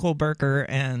like local burger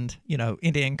and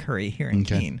Indian curry here in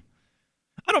Keene.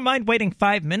 I don't mind waiting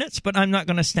 5 minutes, but I'm not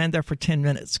going to stand there for 10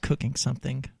 minutes cooking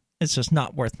something. It's just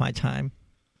not worth my time.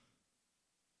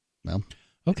 Well,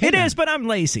 okay. It is, but I'm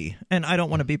lazy, and I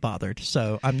don't want to be bothered,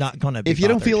 so I'm not going to be If you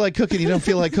bothered. don't feel like cooking, you don't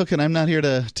feel like cooking. I'm not here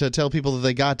to tell people that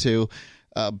they got to.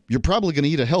 You're probably going to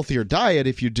eat a healthier diet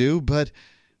if you do, but,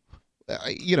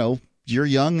 you're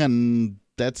young and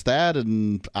that's that,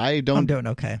 and I don't. I'm doing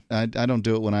okay. I don't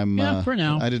do it when I'm. For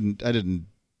now. I didn't. I don't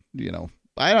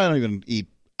even eat.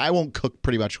 I won't cook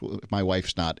pretty much if my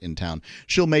wife's not in town.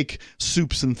 She'll make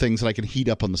soups and things that I can heat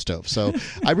up on the stove. So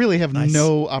I really have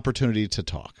no opportunity to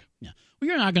talk. Yeah. Well,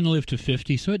 you're not going to live to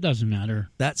 50, so it doesn't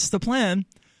matter. That's the plan.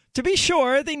 To be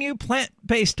sure, the new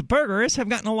plant-based burgers have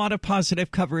gotten a lot of positive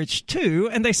coverage, too,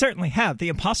 and they certainly have. The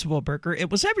Impossible Burger,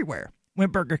 it was everywhere. when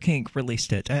Burger King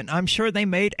released it, and I'm sure they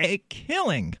made a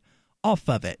killing off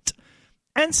of it.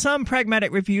 And some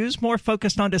pragmatic reviews more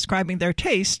focused on describing their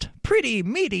taste, pretty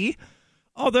meaty,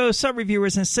 although some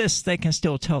reviewers insist they can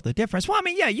still tell the difference. Well, I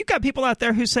mean, yeah, you got people out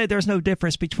there who say there's no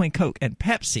difference between Coke and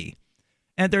Pepsi,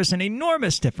 and there's an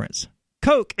enormous difference.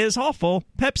 Coke is awful,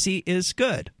 Pepsi is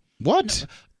good. What?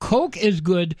 Coke is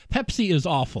good, Pepsi is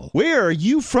awful. Where are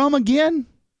you from again?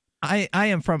 I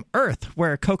am from Earth,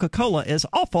 where Coca-Cola is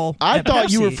awful. I thought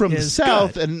Pepsi you were from the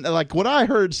South, good. and like what I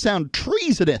heard sound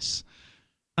treasonous.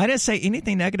 I didn't say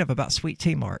anything negative about Sweet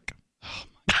Tea, Mark.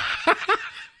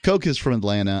 Coke is from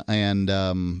Atlanta, and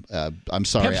I'm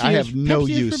sorry, Pepsi I have no Pepsi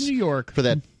use is from New York. for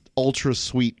that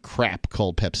ultra-sweet crap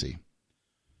called Pepsi.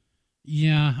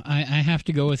 Yeah, I have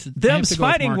to go with Them's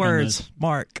fighting words,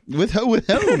 Mark. With whom?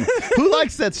 Who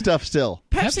likes that stuff still?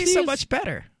 Pepsi's so much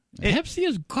better. Pepsi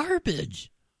is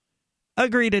garbage.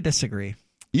 Agree to disagree.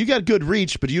 You got good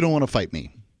reach, but you don't want to fight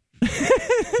me.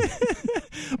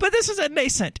 But this is a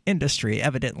nascent industry,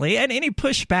 evidently, and any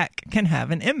pushback can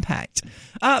have an impact.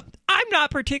 I'm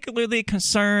not particularly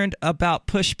concerned about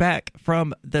pushback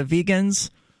from the vegans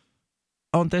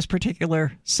on this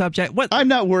particular subject. I'm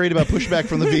not worried about pushback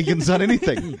from the vegans on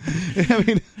anything.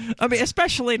 I mean,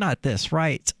 especially not this,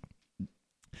 right?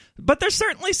 But there's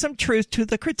certainly some truth to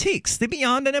the critiques. The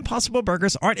Beyond and Impossible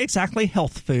Burgers aren't exactly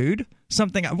health food.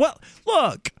 Well,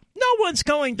 look, no one's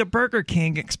going to Burger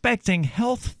King expecting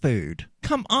health food.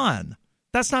 Come on.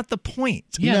 That's not the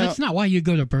point. Yeah, that's not why you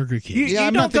go to Burger King.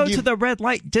 You don't go to the red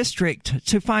light district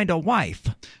to find a wife.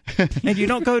 And you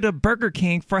don't go to Burger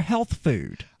King for health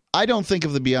food. I don't think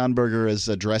of the Beyond Burger as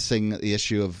addressing the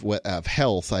issue of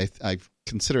health. I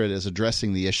consider it as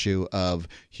addressing the issue of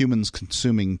humans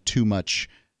consuming too much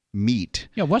meat.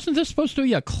 Yeah, wasn't this supposed to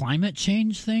be a climate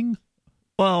change thing?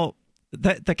 Well,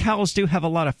 the cows do have a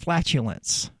lot of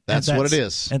flatulence. That's what it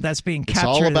is. And that's being it's captured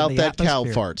all about in the that cow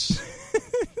atmosphere. farts.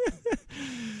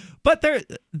 But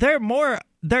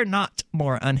they're not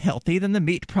more unhealthy than the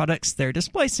meat products they're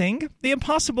displacing. The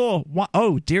Impossible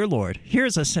oh dear Lord,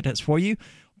 here's a sentence for you.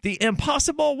 The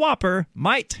Impossible Whopper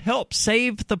might help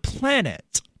save the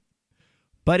planet,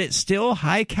 but it's still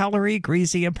high calorie,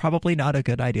 greasy, and probably not a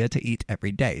good idea to eat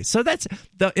every day. So that's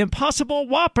the Impossible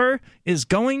Whopper is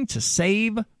going to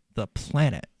save the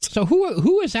planet. So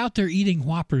who is out there eating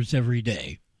Whoppers every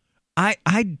day?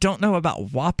 I don't know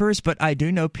about Whoppers, but I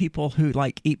do know people who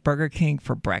eat Burger King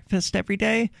for breakfast every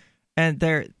day, and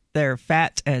they're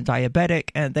fat and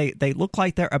diabetic, and they look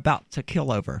like they're about to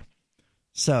kill over.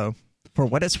 So, for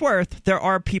what it's worth, there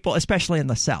are people, especially in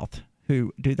the South,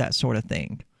 who do that sort of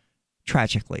thing,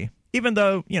 tragically. Even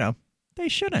though, they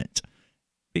shouldn't,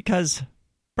 because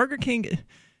Burger King,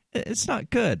 it's not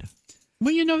good.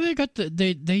 Well, they got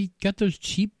they got those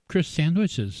cheap crisp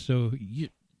sandwiches,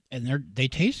 and they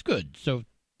taste good. So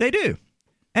they do.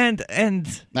 And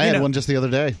I had one just the other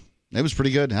day. It was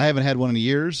pretty good. I haven't had one in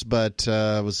years, but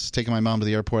I was taking my mom to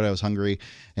the airport. I was hungry,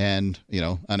 and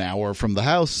an hour from the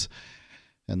house,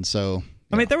 and so.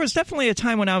 I mean, there was definitely a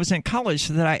time when I was in college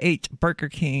that I ate Burger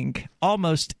King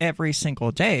almost every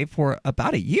single day for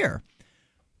about a year.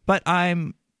 But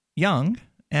I'm young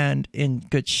and in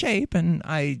good shape, and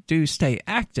I do stay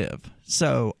active.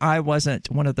 So I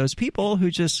wasn't one of those people who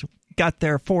just got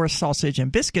their 4 sausage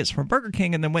and biscuits from Burger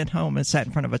King and then went home and sat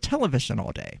in front of a television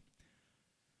all day.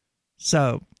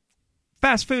 So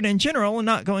fast food in general is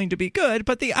not going to be good,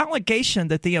 but the allegation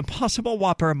that the Impossible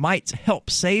Whopper might help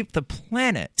save the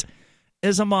planet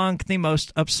is among the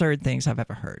most absurd things I've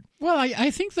ever heard. Well,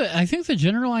 I think the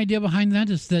general idea behind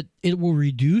that is that it will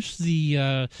reduce the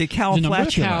cow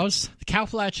flatulence, the cow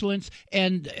flatulence,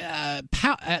 and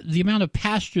the amount of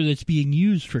pasture that's being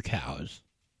used for cows.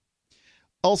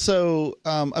 Also,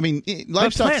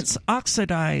 but plants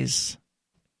oxidize.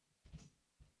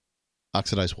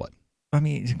 Oxidize what?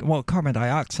 Carbon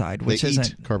dioxide, which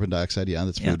isn't carbon dioxide. Yeah,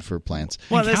 that's food for plants.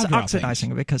 Well, it's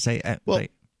oxidizing because they.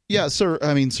 Yeah, sir.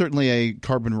 Certainly a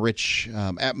carbon-rich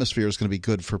atmosphere is going to be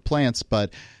good for plants,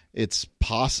 but it's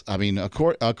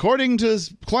according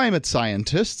to climate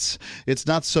scientists, it's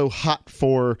not so hot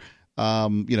for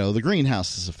the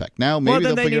greenhouse's effect. Now, maybe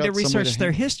then they need to research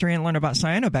their history and learn about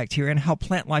cyanobacteria and how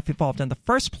plant life evolved in the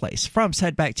first place from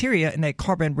said bacteria in a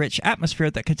carbon-rich atmosphere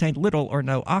that contained little or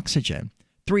no oxygen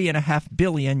 3.5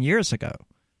 billion years ago,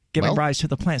 giving rise to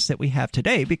the plants that we have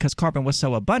today. Because carbon was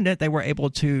so abundant, they were able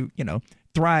to,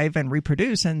 thrive and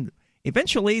reproduce, and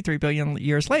eventually 3 billion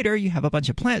years later you have a bunch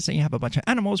of plants and you have a bunch of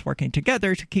animals working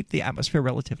together to keep the atmosphere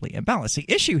relatively in balance. The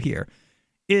issue here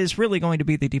is really going to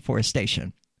be the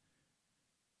deforestation.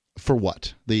 For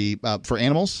what? For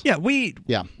animals? Yeah, we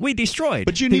destroyed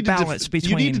but you the need balance between...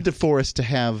 You need to deforest to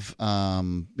have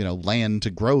land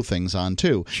to grow things on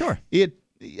too. Sure.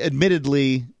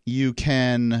 Admittedly, you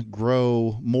can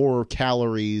grow more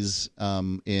calories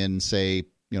in, say,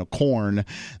 corn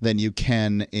than you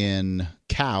can in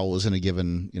cows in a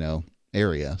given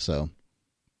area. So,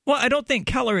 well, I don't think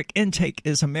caloric intake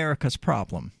is America's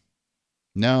problem.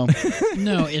 No,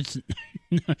 no, it's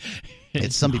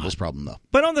some people's problem, though.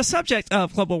 But on the subject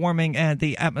of global warming and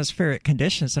the atmospheric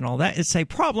conditions and all that, it's a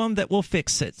problem that will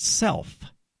fix itself.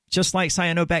 Just like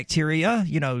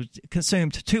cyanobacteria,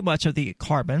 consumed too much of the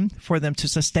carbon for them to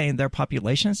sustain their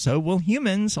population, so will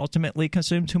humans ultimately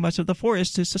consume too much of the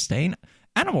forest to sustain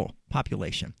animal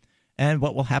population. And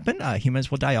what will happen? Humans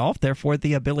will die off. Therefore,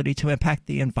 the ability to impact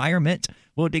the environment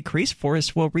will decrease.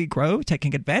 Forests will regrow,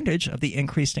 taking advantage of the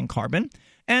increase in carbon,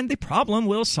 and the problem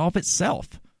will solve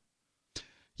itself.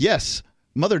 Yes,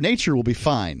 Mother Nature will be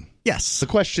fine. Yes. The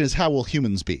question is, how will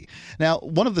humans be? Now,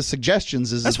 one of the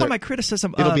suggestions is that's why my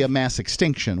criticism it'll be a mass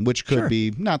extinction, which could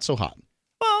be not so hot.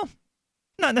 Well,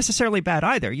 not necessarily bad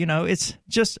either. It's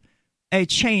just a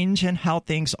change in how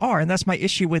things are, and that's my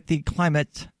issue with the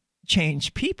climate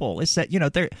change people. Is that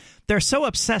they're so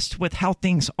obsessed with how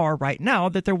things are right now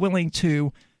that they're willing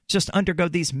to just undergo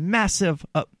these massive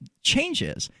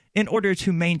changes in order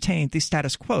to maintain the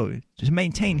status quo, to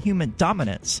maintain human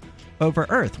dominance over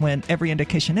Earth, when every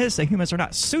indication is that humans are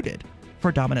not suited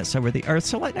for dominance over the Earth.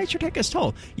 So let nature take its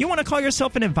toll. You want to call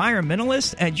yourself an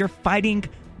environmentalist and you're fighting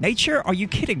nature? Are you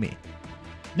kidding me?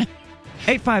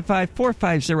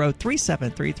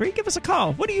 855-450-3733. Give us a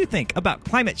call. What do you think about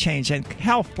climate change and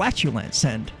how flatulence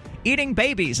and eating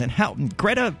babies and how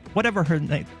Greta, whatever her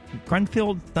name,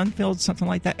 Thunfield, something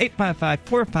like that.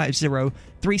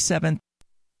 855-450-3733.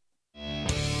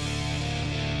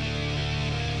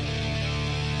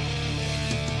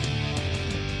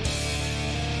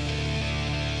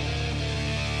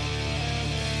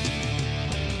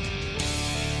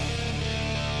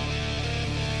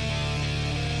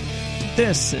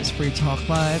 This is Free Talk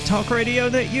Live, talk radio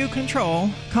that you control.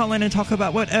 Call in and talk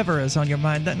about whatever is on your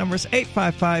mind. That number is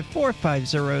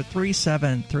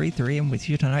 855-450-3733. And with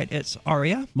you tonight, it's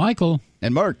Aria, Michael,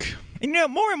 and Mark. And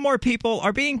more and more people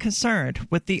are being concerned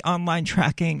with the online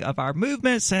tracking of our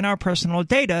movements and our personal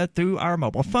data through our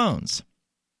mobile phones.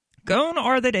 Gone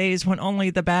are the days when only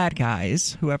the bad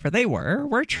guys, whoever they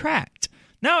were tracked.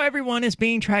 Now everyone is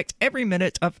being tracked every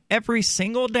minute of every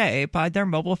single day by their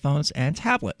mobile phones and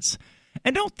tablets.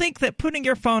 And don't think that putting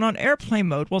your phone on airplane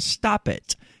mode will stop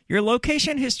it. Your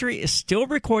location history is still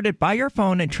recorded by your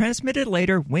phone and transmitted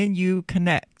later when you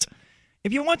connect.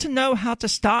 If you want to know how to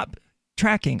stop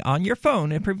tracking on your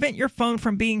phone and prevent your phone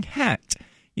from being hacked,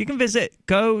 you can visit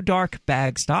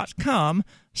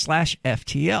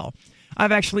godarkbags.com/FTL.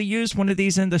 I've actually used one of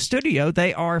these in the studio.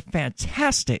 They are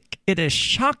fantastic. It is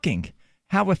shocking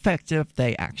how effective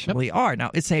they actually are.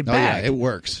 Now, it's a bag. Oh, yeah, it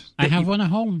works. I have one at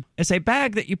home. It's a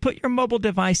bag that you put your mobile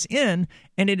device in,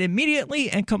 and it immediately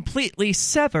and completely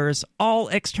severs all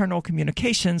external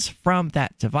communications from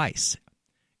that device.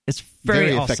 It's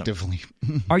very awesome. Effectively.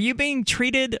 Are you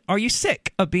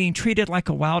sick of being treated like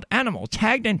a wild animal,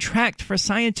 tagged and tracked for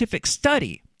scientific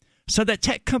study so that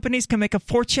tech companies can make a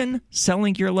fortune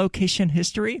selling your location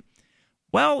history?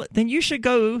 Well, then you should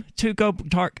go to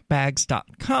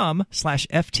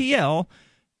godarkbags.com/FTL,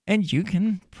 and you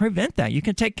can prevent that. You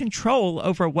can take control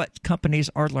over what companies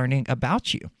are learning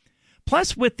about you.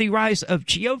 Plus, with the rise of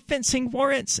geofencing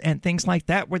warrants and things like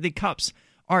that, where the cops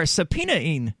are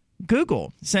subpoenaing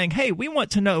Google, saying, hey, we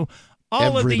want to know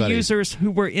all of the users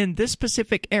who were in this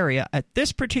specific area at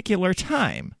this particular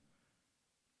time.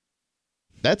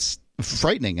 That's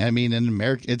frightening. I mean, in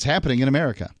America, it's happening in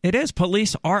America. It is.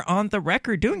 Police are on the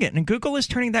record doing it, and Google is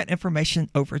turning that information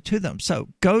over to them. So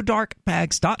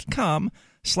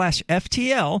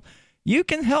godarkbags.com/FTL. You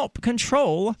can help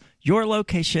control your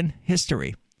location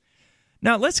history.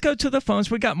 Now, let's go to the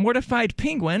phones. We got Mortified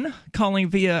Penguin calling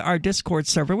via our Discord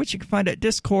server, which you can find at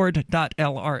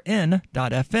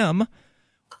discord.lrn.fm.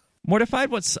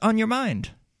 Mortified, what's on your mind?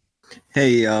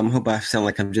 Hey, hope I sound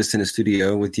like I'm just in a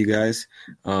studio with you guys.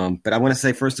 But I want to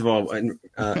say, first of all, in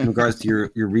regards to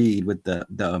your read with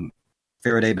the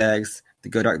Faraday bags, the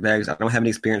Go Dark bags, I don't have any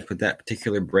experience with that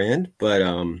particular brand, but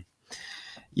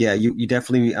yeah, you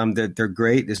definitely they're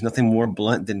great. There's nothing more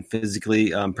blunt than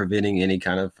physically preventing any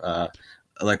kind of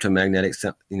electromagnetic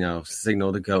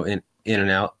signal to go in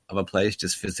and out of a place,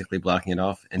 just physically blocking it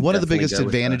off. And one of the biggest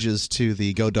advantages to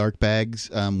the Go Dark bags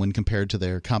when compared to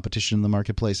their competition in the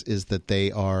marketplace is that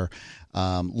they are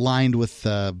lined with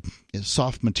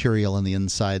soft material on the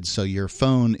inside, so your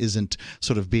phone isn't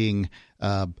sort of being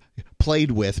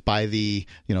played with by the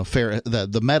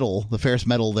the metal, the ferrous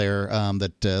metal there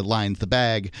that lines the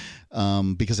bag,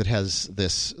 because it has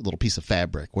this little piece of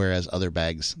fabric, whereas other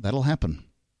bags, that'll happen.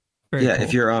 Very cool.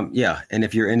 If you're and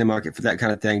if you're in the market for that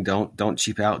kind of thing, don't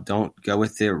cheap out. Don't go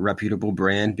with the reputable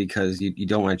brand, because you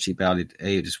don't want to cheap out.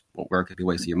 It just won't work. It'd be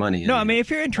wasting your money. No, I mean, if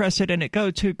you're interested in it,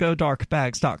 go to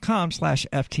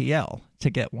godarkbags.com/FTL to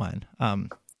get one.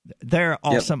 They're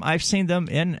awesome. Yep. I've seen them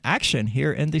in action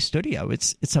here in the studio.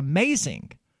 It's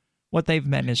amazing what they've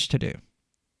managed to do.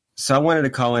 So I wanted to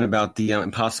call in about the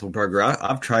Impossible Burger.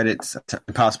 I've tried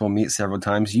Impossible Meat several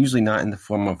times, usually not in the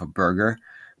form of a burger.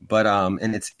 But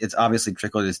and it's obviously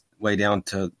trickled its way down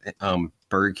to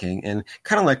Burger King, and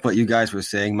kind of like what you guys were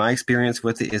saying, my experience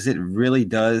with it is it really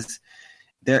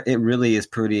is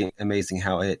pretty amazing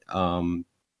how it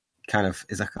kind of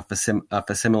is like a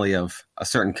facsimile of a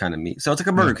certain kind of meat. So it's like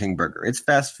a Burger King burger. It's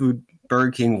fast food Burger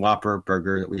King Whopper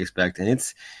burger that we expect, and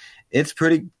it's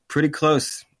pretty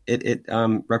close. It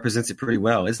represents it pretty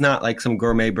well. It's not like some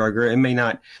gourmet burger. It may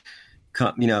not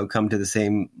come to the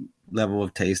same level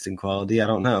of taste and quality, I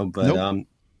don't know, but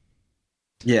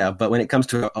nope. But when it comes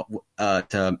to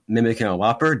mimicking a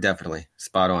Whopper, definitely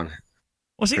spot on.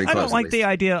 Well, see, I don't like the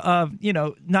idea of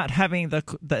not having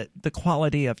the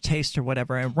quality of taste or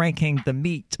whatever, and ranking the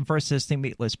meat versus the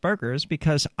meatless burgers,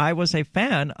 because I was a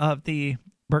fan of the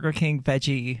Burger King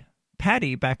veggie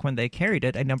patty back when they carried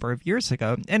it a number of years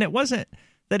ago, and it wasn't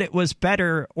that it was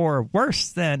better or worse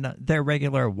than their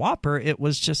regular Whopper. It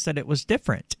was just that it was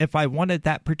different. If I wanted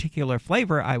that particular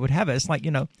flavor, I would have it. It's like,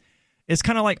 it's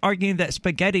kind of like arguing that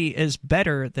spaghetti is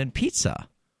better than pizza.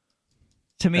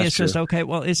 To me, it's just, okay,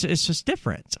 well, it's just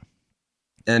different.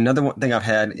 And another thing I've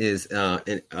had is,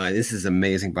 this is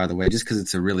amazing, by the way, just because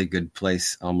it's a really good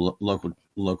place,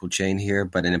 local chain here,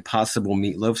 but an Impossible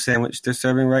Meatloaf sandwich they're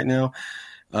serving right now,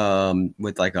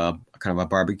 with like a kind of a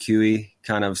barbecue-y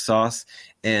kind of sauce.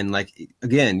 And like,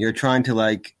 again, you're trying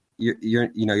to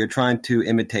you're trying to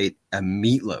imitate a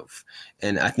meatloaf,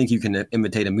 and I think you can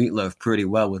imitate a meatloaf pretty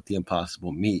well with the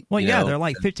Impossible Meat. Well, they're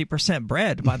like 50%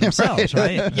 bread by themselves,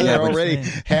 right? They're already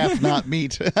half not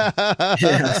meat.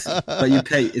 Yes, but you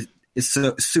pay. It's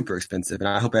so super expensive, and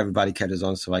I hope everybody catches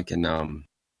on so I can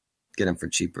get them for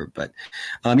cheaper. But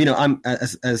I'm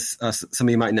as some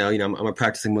of you might know, I'm a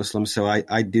practicing Muslim, so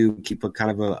I do keep a kind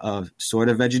of a sort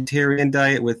of vegetarian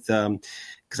diet with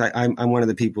because I'm one of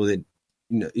the people that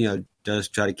does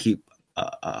try to keep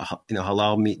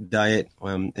halal meat diet,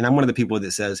 and I'm one of the people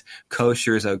that says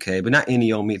kosher is okay, but not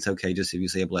any old meat's okay. Just if you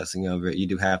say a blessing over it, you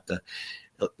do have to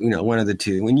one of the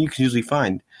two, when you can usually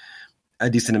find a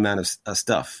decent amount of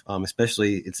stuff,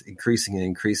 especially it's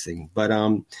increasing. But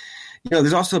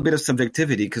there's also a bit of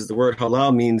subjectivity, because the word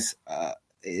halal means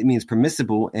it means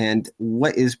permissible, and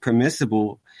what is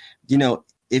permissible?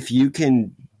 If you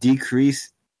can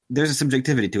decrease, there's a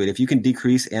subjectivity to it. If you can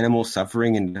decrease animal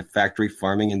suffering and the factory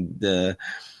farming and the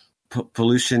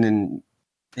pollution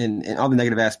and all the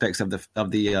negative aspects of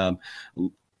the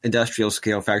industrial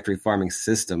scale factory farming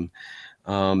system,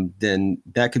 then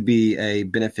that could be a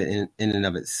benefit in and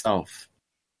of itself.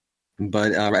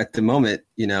 But at the moment,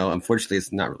 unfortunately,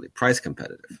 it's not really price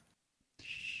competitive.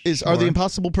 Are the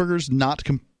Impossible Burgers not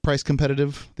price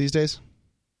competitive these days?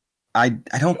 I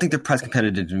don't think they're price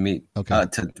competitive to meat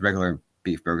to regular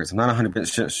beef burgers. I'm not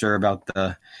 100% sure about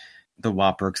the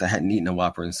Whopper, because I hadn't eaten a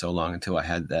Whopper in so long until I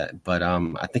had that. But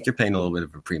I think you're paying a little bit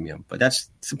of a premium. But that's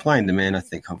supply and demand, I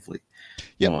think, hopefully.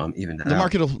 Even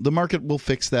the market will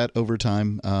fix that over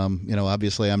time.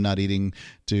 Obviously, I'm not eating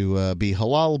to be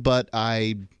halal, but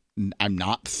I'm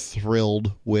not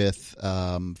thrilled with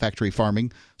factory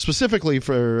farming, specifically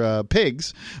for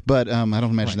pigs, but I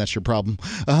don't imagine that's your problem.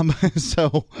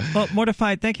 Well,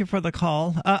 Mortified, thank you for the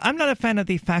call. I'm not a fan of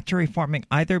the factory farming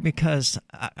either, because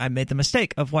I made the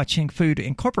mistake of watching Food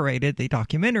Incorporated, the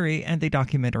documentary, and the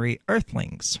documentary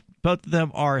Earthlings. Both of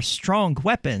them are strong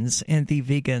weapons in the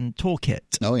vegan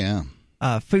toolkit. Oh, yeah.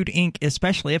 Food Inc.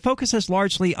 especially, it focuses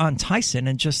largely on Tyson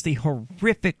and just the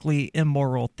horrifically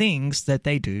immoral things that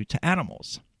they do to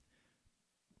animals.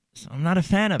 So I'm not a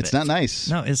fan of it. It's not nice.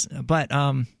 No, but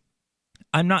I'm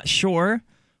not sure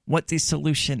what the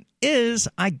solution is.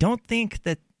 I don't think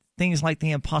that things like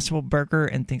the Impossible Burger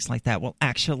and things like that will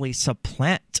actually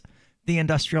supplant the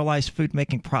industrialized food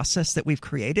making process that we've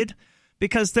created.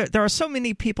 because there are so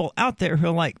many people out there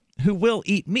who will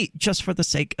eat meat just for the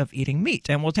sake of eating meat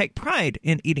and will take pride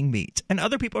in eating meat. And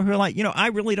other people who are like, I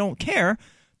really don't care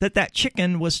that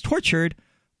chicken was tortured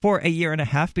for a year and a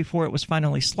half before it was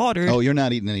finally slaughtered. Oh, you're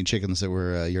not eating any chickens that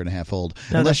were a year and a half old,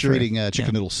 no, unless you're eating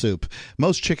chicken noodle soup.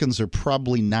 Most chickens are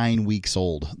probably 9 weeks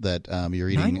old that you're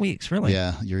eating. 9 weeks, really?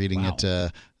 Yeah, you're eating it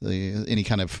any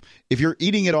kind of – if you're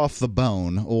eating it off the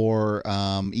bone or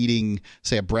eating,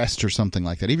 say, a breast or something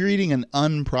like that, if you're eating an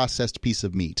unprocessed piece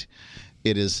of meat,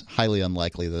 it is highly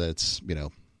unlikely that it's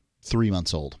 3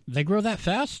 months old. They grow that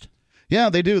fast? Yeah,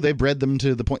 they do. They bred them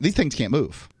to the point – these things can't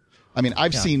move. I mean,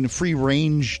 I've seen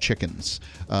free-range chickens,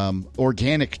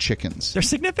 organic chickens. They're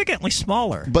significantly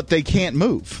smaller. But they can't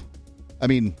move. I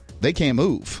mean, they can't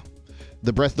move.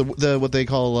 The what they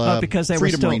call because they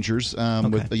Freedom were Rangers,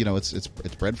 with,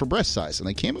 it's bred for breast size, and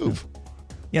they can't move.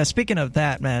 Yeah, speaking of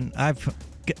that, man, I've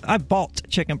bought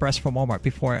chicken breasts from Walmart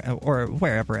before or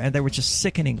wherever, and they were just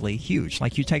sickeningly huge.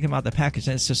 Like, you take them out of the package,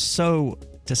 and it's just so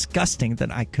disgusting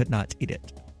that I could not eat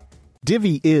it.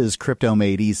 Divvy is crypto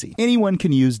made easy. Anyone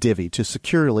can use Divvy to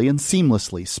securely and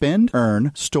seamlessly spend,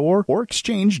 earn, store, or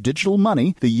exchange digital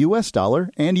money, the US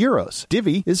dollar, and euros.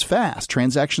 Divvy is fast.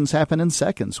 Transactions happen in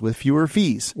seconds with fewer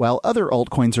fees. While other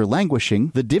altcoins are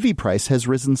languishing, the Divvy price has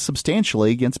risen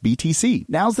substantially against BTC.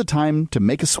 Now's the time to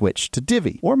make a switch to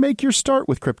Divvy or make your start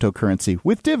with cryptocurrency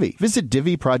with Divvy. Visit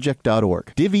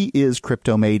DivvyProject.org. Divvy is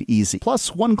crypto made easy.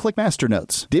 Plus one-click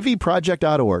masternodes.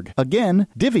 DivvyProject.org. Again,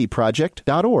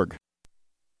 DivvyProject.org.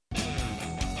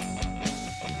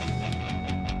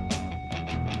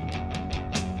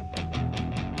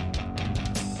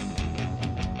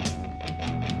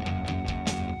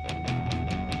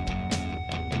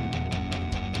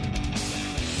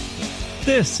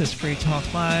 This is Free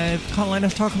Talk Live. Call in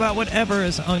and talk about whatever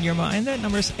is on your mind. That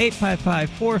number is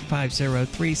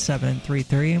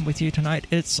 855-450-3733. And with you tonight,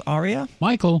 it's Aria,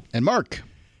 Michael, and Mark.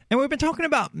 And we've been talking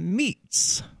about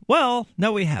meats. Well,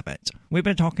 no, we haven't. We've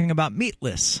been talking about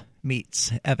meatless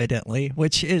meats, evidently,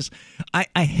 which is,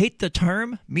 I hate the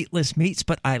term meatless meats,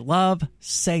 but I love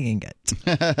saying it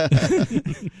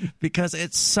because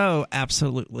it's so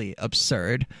absolutely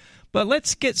absurd. But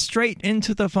let's get straight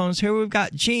into the phones here. We've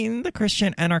got Gene, the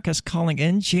Christian anarchist, calling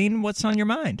in. Gene, what's on your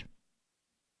mind?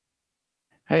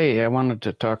 Hey, I wanted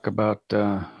to talk about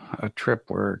a trip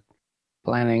we're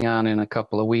planning on in a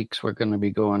couple of weeks. We're going to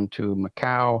be going to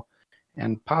Macau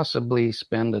and possibly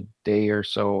spend a day or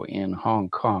so in Hong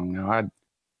Kong. Now, I'd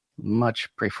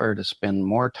much prefer to spend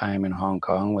more time in Hong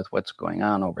Kong with what's going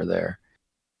on over there.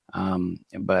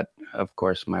 But of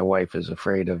course, my wife is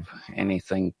afraid of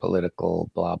anything political,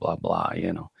 blah, blah, blah.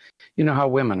 You know how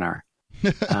women are.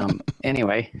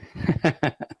 Anyway,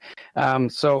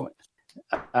 so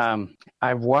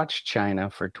I've watched China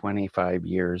for 25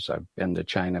 years. I've been to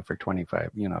China for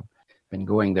 25, been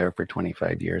going there for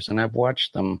 25 years, and I've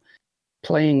watched them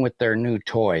playing with their new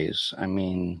toys. I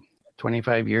mean,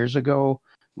 25 years ago,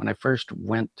 when I first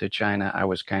went to China, I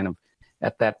was kind of,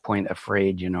 at that point,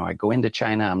 afraid, I go into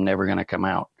China, I'm never going to come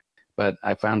out. But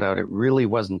I found out it really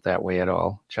wasn't that way at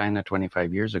all. China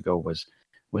 25 years ago was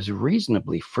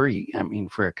reasonably free. I mean,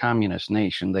 for a communist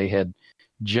nation, they had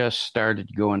just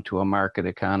started going to a market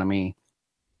economy,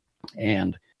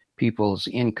 and people's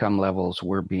income levels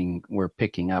were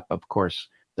picking up. Of course,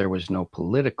 there was no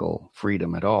political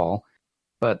freedom at all,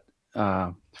 but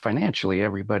financially,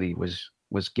 everybody was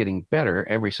getting better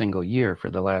every single year for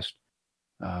the last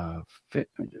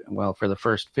for the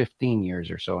first 15 years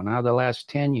or so. Now, the last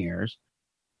 10 years,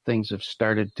 things have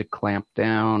started to clamp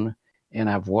down, and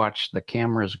I've watched the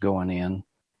cameras going in,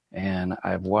 and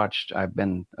I've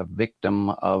been a victim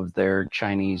of their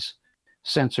Chinese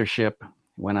censorship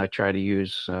when I try to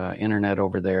use internet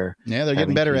over there. Yeah, they're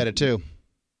getting better at it too.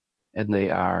 And they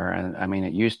are. And I mean,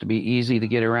 it used to be easy to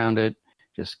get around it.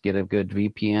 Just get a good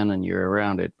VPN and you're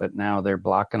around it. But now they're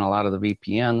blocking a lot of the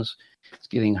VPNs. It's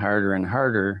getting harder and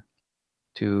harder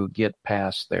to get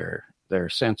past their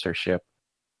censorship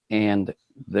and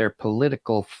their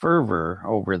political fervor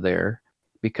over there,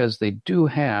 because they do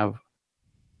have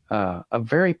a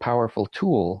very powerful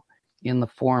tool in the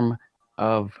form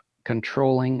of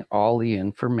controlling all the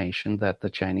information that the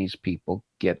Chinese people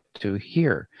get to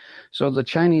hear. So the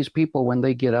Chinese people, when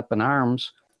they get up in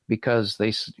arms because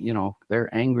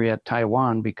they're angry at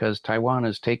Taiwan because Taiwan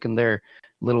has taken their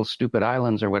little stupid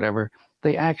islands or whatever,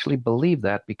 they actually believe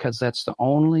that because that's the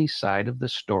only side of the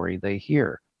story they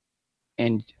hear.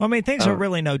 And things are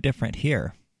really no different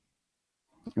here.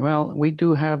 Well, we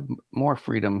do have more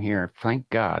freedom here, thank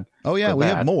God. Oh yeah, we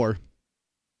have more.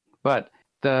 But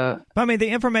But I mean, the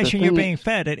information you're being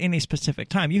fed at any specific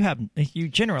time, you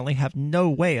generally have no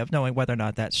way of knowing whether or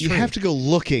not that's true. You have to go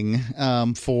looking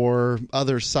for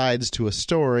other sides to a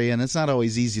story, and it's not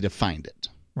always easy to find it.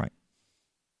 Right.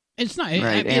 It's not.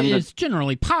 Right. It's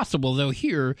generally possible, though.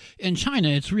 Here in China,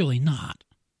 it's really not.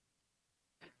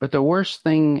 But the worst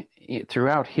thing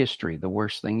throughout history, the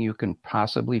worst thing you can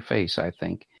possibly face, I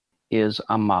think, is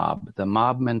a mob, the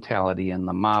mob mentality and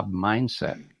the mob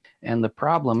mindset. And the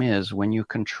problem is when you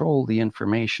control the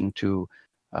information to,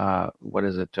 2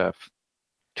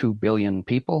 billion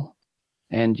people,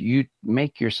 and you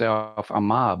make yourself a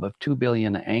mob of 2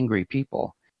 billion angry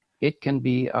people, it can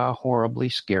be a horribly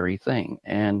scary thing.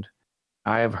 And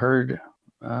I have heard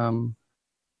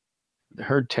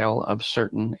tell of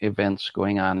certain events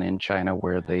going on in China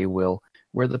where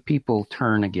the people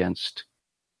turn against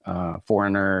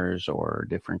foreigners or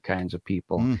different kinds of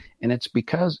people. And it's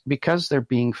because they're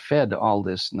being fed all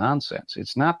this nonsense.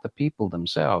 It's not the people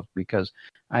themselves, because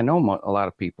I know a lot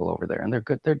of people over there, and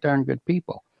they're darn good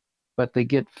people, but they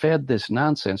get fed this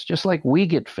nonsense just like we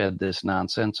get fed this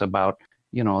nonsense about,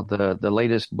 the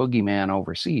latest boogeyman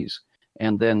overseas.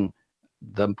 And then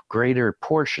the greater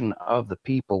portion of the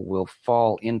people will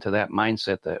fall into that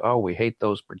mindset that, we hate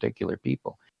those particular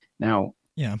people. Now,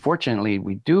 fortunately,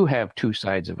 we do have two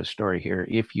sides of a story here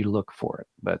if you look for it.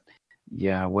 But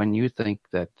when you think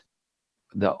that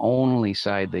the only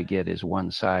side they get is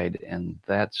one side, and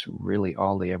that's really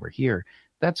all they ever hear,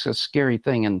 that's a scary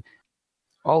thing. And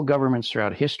all governments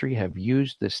throughout history have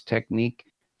used this technique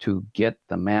to get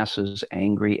the masses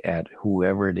angry at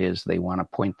whoever it is they want to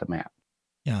point them at.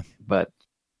 Yeah. But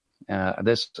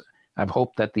I've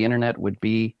hoped that the internet would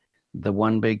be the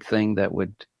one big thing that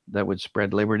would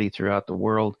spread liberty throughout the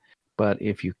world. But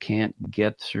if you can't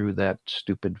get through that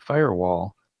stupid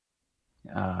firewall,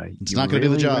 it's not going to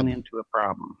do the job. Run into a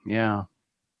problem. Yeah.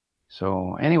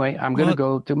 So anyway, I'm going to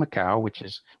go to Macau, which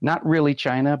is not really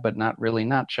China, but not really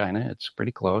not China. It's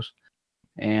pretty close.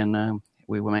 And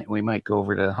we might go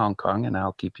over to Hong Kong, and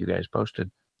I'll keep you guys posted.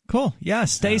 Cool. Yeah,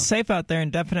 stay safe out there,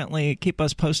 and definitely keep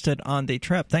us posted on the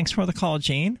trip. Thanks for the call,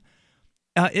 Gene.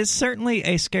 It's certainly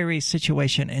a scary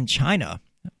situation in China.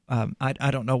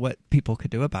 I don't know what people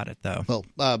could do about it, though. Well,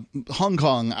 Hong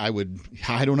Kong, I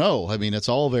don't know. I mean, it's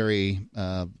all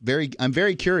I'm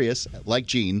very curious. Like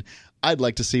Gene, I'd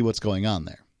like to see what's going on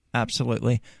there.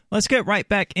 Absolutely. Let's get right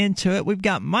back into it. We've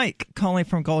got Mike calling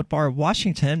from Gold Bar,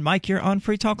 Washington. Mike, you're on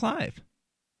Free Talk Live.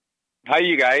 Hi,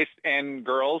 you guys and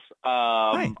girls.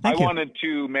 Hi, I wanted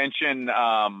to mention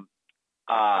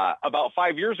about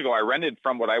 5 years ago, I rented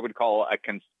from what I would call a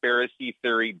conspiracy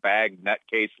theory bag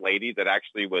nutcase lady that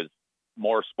actually was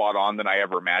more spot on than I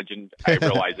ever imagined. I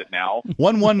realize it now.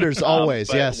 One wonders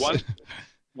always, yes.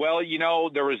 Well,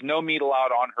 there was no meat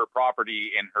allowed on her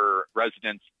property in her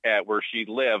residence where she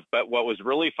lived. But what was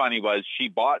really funny was she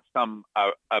bought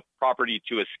a property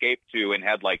to escape to and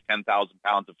had like 10,000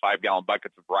 pounds of 5-gallon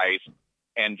buckets of rice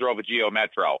and drove a Geo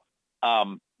Metro.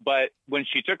 But when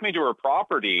she took me to her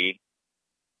property,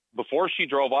 before she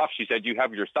drove off, she said, "You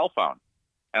have your cell phone?"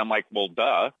 And I'm like, "Well,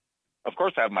 duh. Of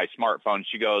course I have my smartphone."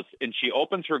 She goes, and she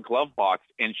opens her glove box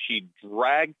and she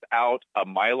drags out a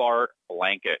Mylar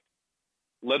blanket.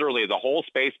 Literally the whole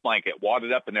space blanket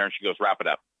wadded up in there, and she goes, "Wrap it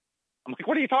up." I'm like,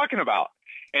 "What are you talking about?"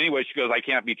 Anyway, she goes, "I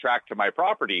can't be tracked to my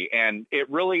property." And it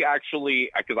really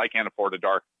actually, because I can't afford a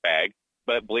dark bag,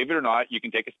 but believe it or not, you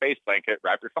can take a space blanket,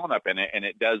 wrap your phone up in it, and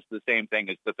it does the same thing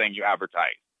as the thing you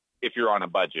advertise if you're on a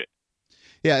budget.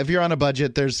 Yeah, if you're on a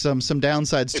budget, there's some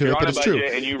downsides to it, but it's true.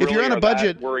 And you really if you're on a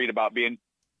budget, worried about being,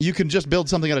 you can just build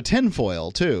something out of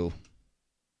tinfoil too.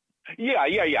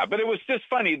 Yeah. But it was just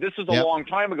funny. This is a long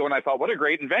time ago, and I thought, what a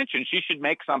great invention. She should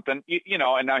make something,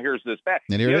 and now here's this bag.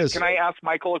 And here it is. Can I ask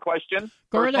Michael a question?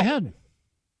 Go right ahead.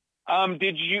 I'm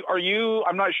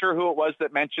not sure who it was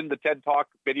that mentioned the TED Talk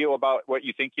video about what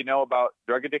you think you know about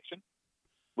drug addiction.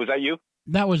 Was that you?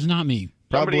 That was not me.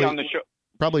 Somebody on the show.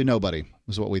 Probably nobody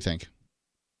is what we think.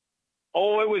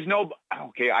 Oh, it was no.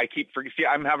 Okay,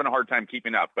 I'm having a hard time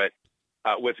keeping up, but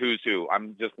with who's who,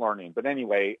 I'm just learning. But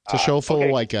anyway, it's a show full of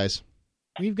white guys.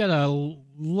 We've got a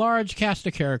large cast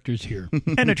of characters here,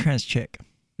 and a trans chick.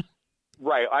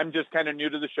 Right. I'm just kind of new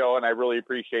to the show, and I really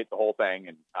appreciate the whole thing.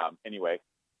 And anyway,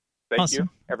 thank you,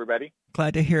 everybody.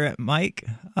 Glad to hear it, Mike.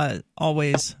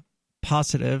 Always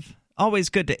positive. Always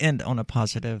good to end on a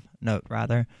positive note,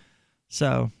 rather.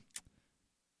 So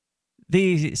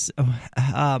the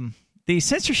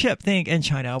censorship thing in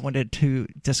China, I wanted to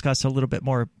discuss a little bit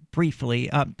more briefly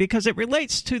because it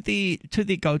relates to the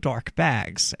Go Dark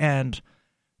bags and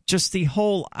just the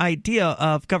whole idea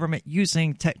of government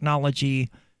using technology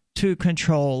to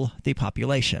control the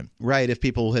population. Right. If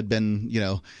people had been,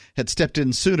 had stepped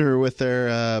in sooner with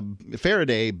their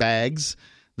Faraday bags,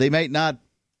 they might not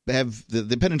have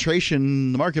the penetration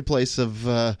in the marketplace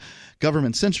of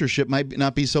government censorship might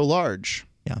not be so large.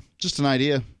 Yeah. Just an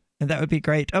idea. And that would be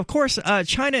great. Of course,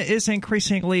 China is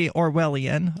increasingly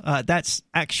Orwellian. That's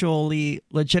actually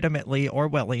legitimately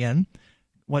Orwellian,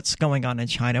 what's going on in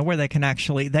China, where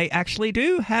they actually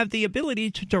do have the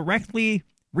ability to directly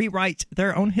rewrite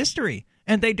their own history.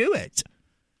 And they do it.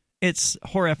 It's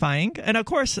horrifying. And of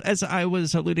course, as I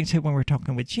was alluding to when we were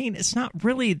talking with Gene, it's not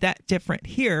really that different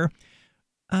here.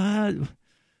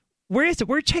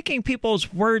 We're taking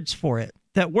people's words for it,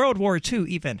 that World War II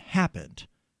even happened.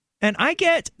 And I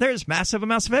get there's massive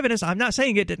amounts of evidence. I'm not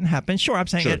saying it didn't happen. Sure, I'm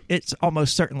saying it's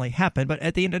almost certainly happened. But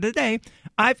at the end of the day,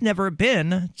 I've never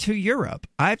been to Europe.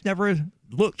 I've never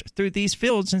looked through these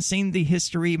fields and seen the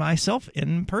history myself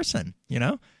in person,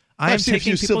 I'm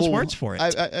taking people's words for it.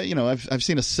 I've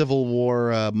seen a Civil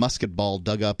War musket ball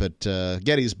dug up at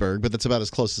Gettysburg, but that's about as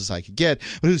close as I could get.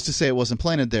 But who's to say it wasn't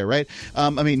planted there, right?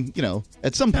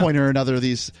 At some point or another,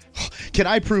 these can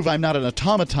I prove I'm not an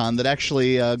automaton that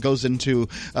actually goes into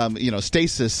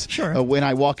stasis when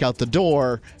I walk out the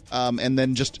door, and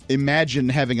then just imagine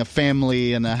having a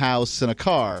family and a house and a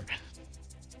car.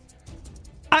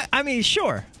 I mean,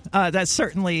 sure, that's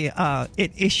certainly an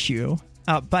issue.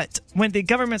 But when the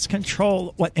governments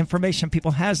control what information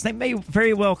people has, they may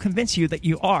very well convince you that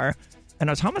you are an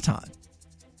automaton.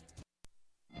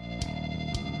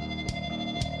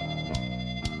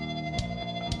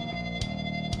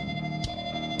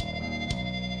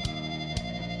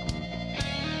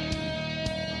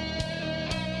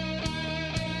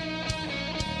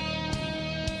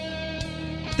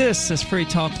 This is Free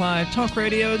Talk Live, talk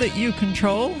radio that you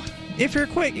control. If you're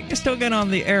quick, you can still get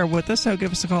on the air with us, so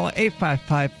give us a call at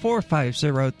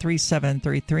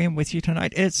 855-450-3733. And with you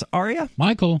tonight, it's Aria,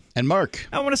 Michael, and Mark.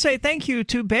 I want to say thank you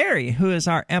to Barry, who is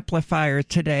our amplifier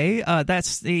today.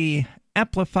 That's the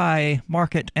Amplify,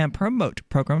 Market, and Promote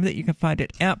program that you can find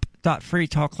at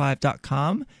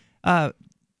amp.freetalklive.com. Barry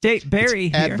it's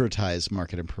here. Advertise,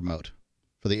 market, and promote.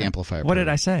 For the amplifier. What did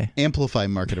I say? Amplify,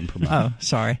 market, and promote. Oh,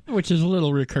 sorry. Which is a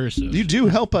little recursive. You do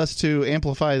help us to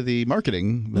amplify the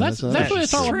marketing. Well, that's what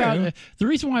it's all about. The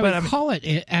reason why we call it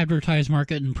advertise,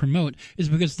 market, and promote is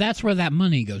because that's where that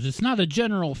money goes. It's not a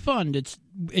general fund. It's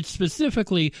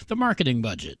specifically the marketing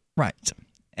budget. Right.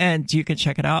 And you can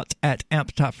check it out at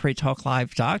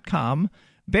amp.freetalklive.com.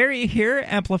 Barry here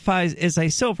is a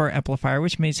silver amplifier,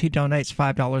 which means he donates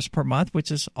 $5 per month, which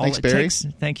is all it takes.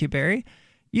 Thank you, Barry.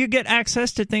 You get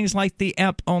access to things like the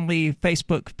AMP-only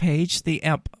Facebook page, the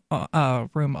AMP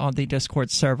room on the Discord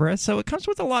server. So it comes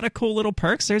with a lot of cool little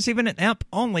perks. There's even an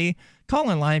AMP-only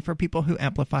call-in line for people who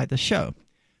amplify the show.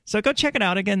 So go check it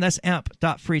out. Again, that's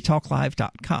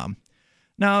amp.freetalklive.com.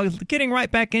 Now, getting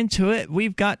right back into it,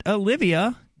 we've got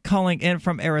Olivia calling in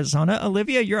from Arizona.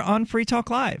 Olivia, you're on Free Talk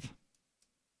Live.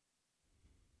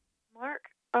 Mark,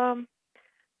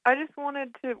 I just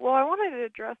wanted to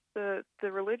address the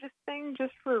religious thing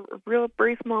just for a real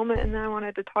brief moment, and then I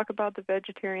wanted to talk about the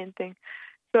vegetarian thing.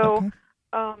 So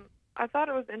I thought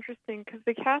it was interesting because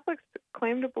the Catholics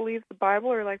claim to believe the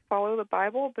Bible or follow the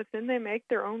Bible, but then they make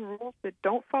their own rules that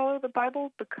don't follow the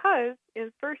Bible, because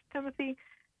in 1 Timothy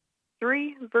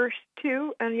 3, verse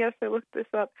 2, and yes, I looked this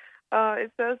up,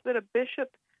 it says that a bishop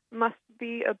must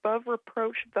be above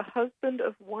reproach, the husband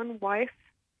of one wife,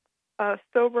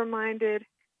 sober-minded,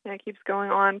 and it keeps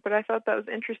going on. But I thought that was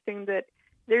interesting that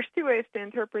there's two ways to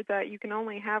interpret that. You can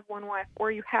only have one wife, or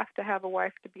you have to have a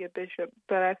wife to be a bishop.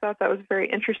 But I thought that was very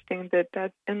interesting that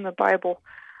that's in the Bible.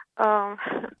 I'm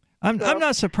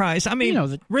not surprised. I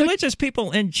mean, religious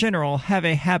people in general have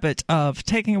a habit of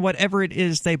taking whatever it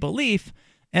is they believe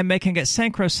and making it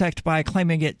sacrosanct by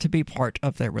claiming it to be part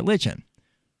of their religion.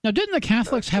 Now, didn't the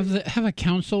Catholics have a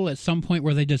council at some point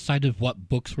where they decided what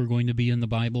books were going to be in the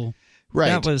Bible? Right.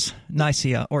 That was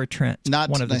Nicaea or Trent. Not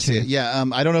one of the Nicaea. two. Yeah,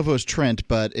 I don't know if it was Trent,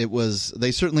 but it was.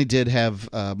 They certainly did have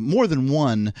more than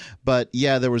one. But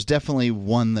yeah, there was definitely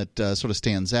one that sort of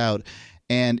stands out.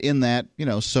 And in that,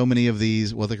 so many of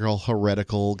these what they call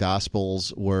heretical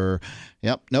gospels were,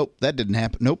 nope, that didn't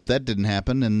happen. Nope, that didn't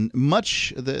happen. And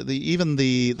much even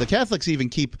the Catholics even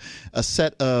keep a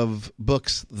set of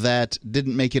books that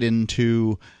didn't make it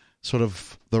into sort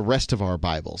of the rest of our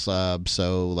Bibles.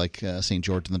 So like St.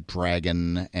 George and the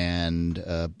Dragon and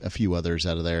a few others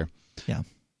out of there. Yeah.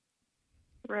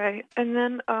 Right. And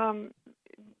then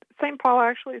St. Paul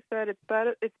actually said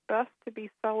it's best to be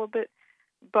celibate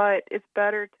but it's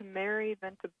better to marry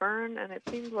than to burn. And it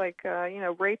seems like,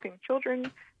 raping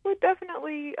children would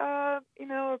definitely,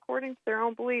 according to their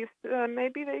own beliefs,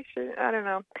 maybe they should, I don't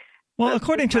know. Well,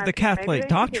 according to the Catholic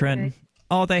doctrine,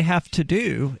 all they have to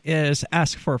do is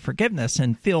ask for forgiveness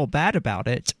and feel bad about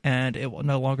it, and it will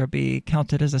no longer be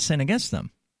counted as a sin against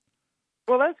them.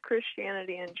 Well, that's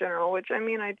Christianity in general, which,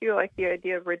 I do like the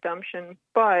idea of redemption,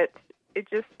 but it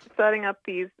just setting up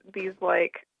these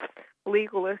like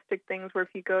legalistic things where if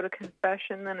you go to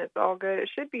confession, then it's all good. It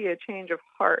should be a change of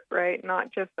heart, right?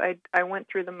 Not just I went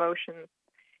through the motions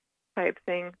type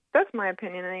thing. That's my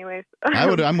opinion, anyways.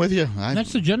 I'm with you.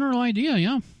 That's the general idea,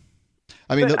 yeah.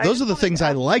 I mean, those are the things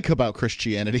I like about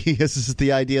Christianity. Is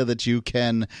the idea that you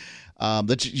can,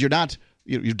 that you're not,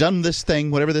 you've done this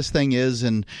thing, whatever this thing is,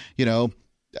 and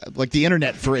like the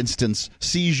internet, for instance,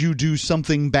 sees you do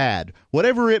something bad,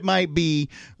 whatever it might be.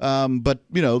 But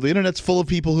the internet's full of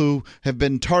people who have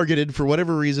been targeted for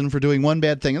whatever reason for doing one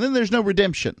bad thing, and then there's no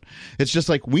redemption. It's just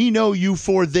like, we know you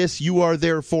for this, you are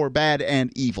therefore bad and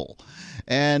evil.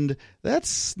 And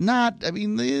that's not, you're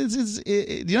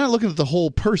not looking at the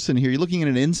whole person here. You're looking at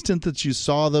an instant that you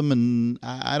saw them, and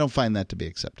I don't find that to be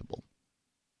acceptable.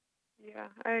 Yeah,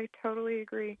 I totally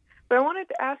agree. But I wanted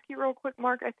to ask you real quick,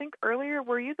 Mark, I think earlier,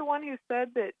 were you the one who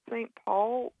said that St.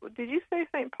 Paul, did you say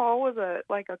St. Paul was a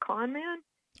con man?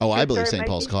 Oh, I believe St.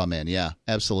 Paul's con man. Yeah,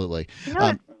 absolutely.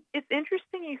 It's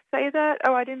interesting you say that.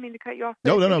 Oh, I didn't mean to cut you off.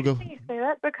 No, go. You say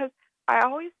that because I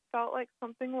always felt like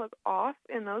something was off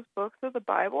in those books of the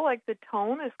Bible. Like the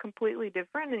tone is completely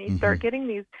different, and you start getting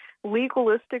these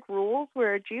legalistic rules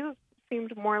where Jesus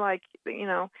seemed more like,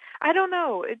 I don't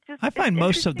know. I find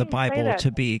most of the Bible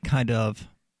to be kind of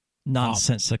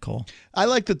nonsensical. I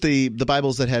like that the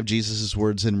Bibles that have Jesus'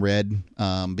 words in red,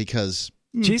 because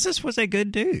Jesus was a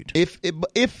good dude.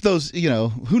 If those,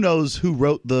 who knows who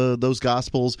wrote those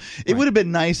Gospels, it would have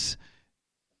been nice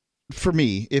for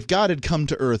me, if God had come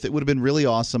to earth, it would have been really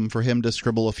awesome for him to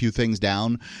scribble a few things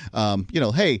down.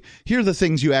 Hey, here are the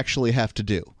things you actually have to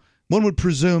do. One would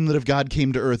presume that if God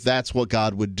came to earth, that's what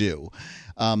God would do.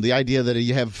 The idea that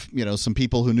you have, some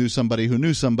people who knew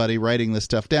somebody writing this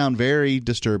stuff down, very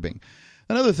disturbing.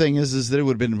 Another thing is that it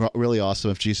would have been really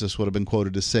awesome if Jesus would have been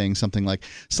quoted as saying something like,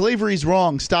 "Slavery's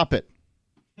wrong, stop it."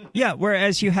 Yeah,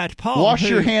 whereas you had Paul. Wash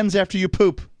your hands after you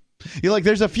poop. You're like,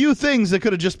 there's a few things that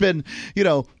could have just been,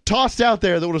 tossed out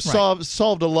there that would have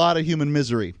solved a lot of human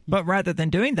misery. But rather than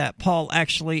doing that, Paul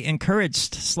actually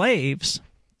encouraged slaves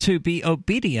to be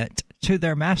obedient to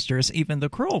their masters, even the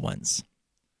cruel ones.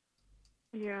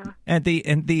 Yeah. And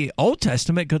in the Old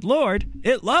Testament, good Lord,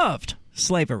 it loved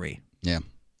slavery. Yeah.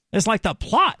 It's like the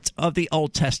plot of the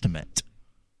Old Testament.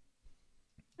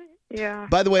 Yeah.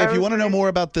 By the way, if you want to know more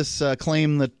about this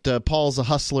claim that Paul's a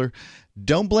hustler,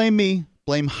 don't blame me.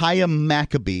 Blame Chaim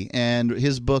Maccabee and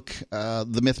his book,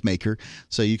 The Myth Maker.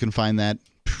 So you can find that,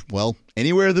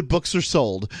 anywhere that books are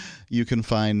sold, you can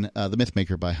find The Myth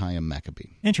Maker by Chaim Maccabee.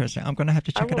 Interesting. I'm going to have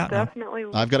to check it out now.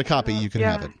 I've got a copy. You can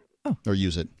have it. Or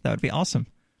use it. That would be awesome.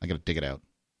 I got to dig it out.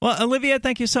 Well, Olivia,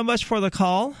 thank you so much for the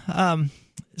call.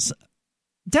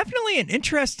 Definitely an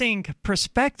interesting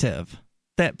perspective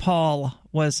that Paul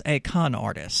was a con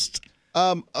artist.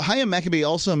 Chaim Maccabee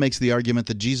also makes the argument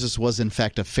that Jesus was, in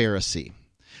fact, a Pharisee.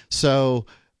 So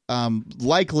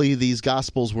likely these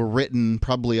Gospels were written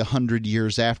probably 100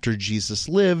 years after Jesus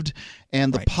lived,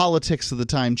 and the politics of the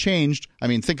time changed. I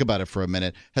mean, think about it for a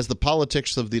minute. Has the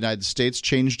politics of the United States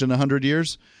changed in 100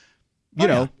 years?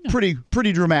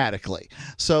 Pretty dramatically.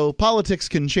 So politics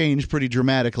can change pretty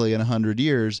dramatically in 100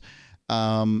 years,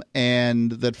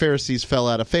 and that Pharisees fell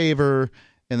out of favor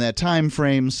in that time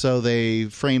frame, so they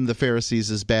framed the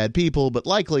Pharisees as bad people, but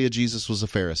likely Jesus was a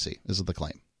Pharisee, is the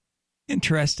claim.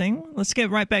 Interesting. Let's get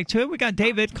right back to it. We got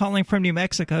David calling from New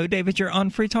Mexico. David, you're on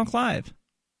Free Talk Live.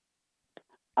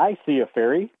 I see a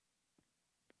fairy.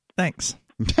 Thanks.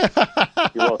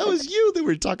 That was you that we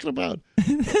were talking about.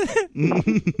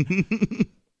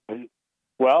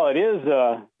 Well, it is.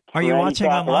 Are you watching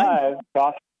online?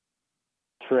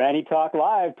 Tranny Talk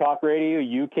Live, talk radio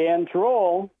you can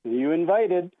troll. You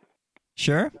invited.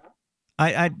 Sure.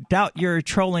 I doubt your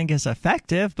trolling is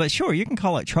effective, but sure, you can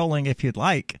call it trolling if you'd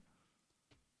like.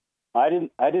 I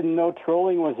didn't know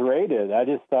trolling was rated. I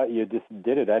just thought you just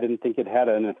did it. I didn't think it had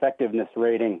an effectiveness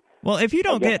rating. Well, if you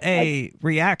don't get a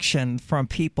reaction from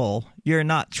people, you're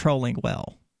not trolling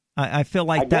well. I feel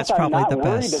like that's probably the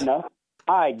best.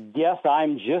 I guess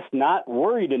I'm just not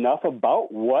worried enough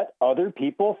about what other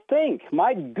people think.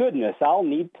 My goodness, I'll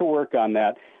need to work on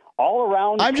that. All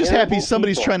around, I'm just happy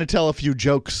somebody's trying to tell a few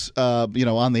jokes, on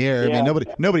the air. Yeah. I mean,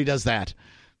 nobody does that.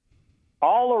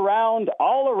 All around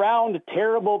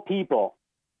terrible people.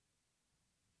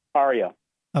 Are you?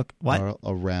 Okay, what? All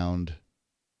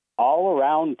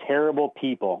around terrible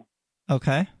people.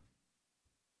 Okay.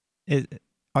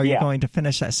 Are you going to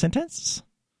finish that sentence?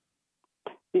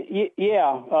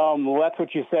 Yeah. Well, that's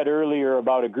what you said earlier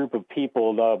about a group of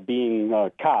people being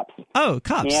cops. Oh,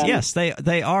 cops. And, yes,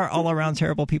 they are all around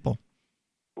terrible people.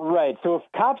 Right. So if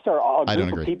cops are a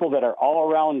group of people that are all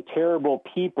around terrible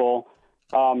people,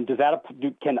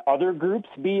 can other groups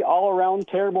be all around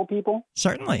terrible people?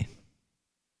 Certainly.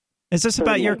 Is this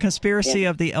about your conspiracy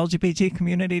of the LGBT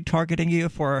community targeting you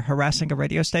for harassing a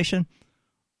radio station?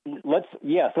 Let's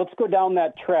go down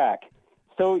that track.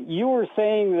 So you were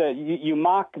saying that you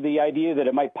mock the idea that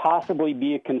it might possibly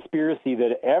be a conspiracy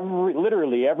that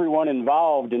literally everyone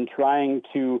involved in trying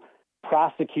to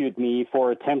prosecute me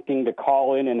for attempting to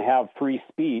call in and have free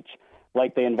speech,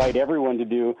 like they invite everyone to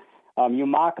do. You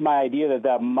mock my idea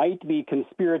that might be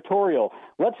conspiratorial.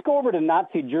 Let's go over to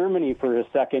Nazi Germany for a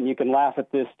second. You can laugh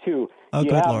at this, too. Oh,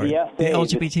 good Lord. The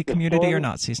LGBT community are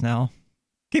Nazis now.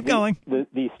 Keep going.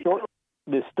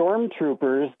 The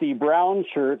stormtroopers, the brown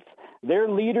shirts, their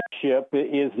leadership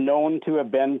is known to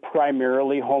have been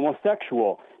primarily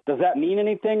homosexual. Does that mean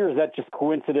anything, or is that just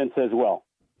coincidence as well?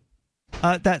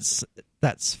 That's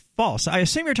false. I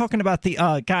assume you're talking about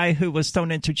the guy who was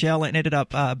thrown into jail and ended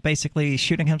up basically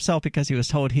shooting himself because he was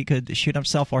told he could shoot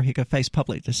himself or he could face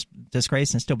public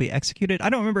disgrace and still be executed. I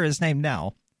don't remember his name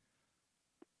now.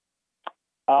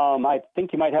 I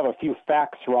think you might have a few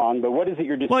facts wrong, but what is it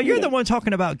you're disputing? Well, you're the one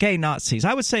talking about gay Nazis.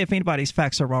 I would say if anybody's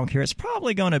facts are wrong here, it's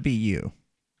probably going to be you.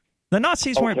 The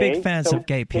Nazis weren't big fans of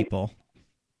gay people.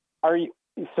 Are you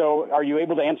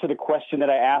able to answer the question that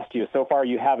I asked you? So far,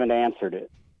 you haven't answered it.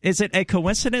 Is it a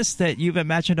coincidence that you've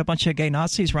imagined a bunch of gay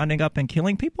Nazis running up and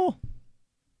killing people?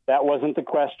 That wasn't the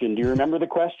question. Do you remember the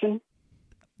question?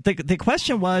 The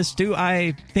question was, do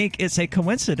I think it's a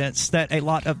coincidence that a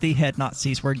lot of the head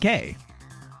Nazis were gay?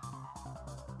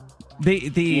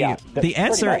 The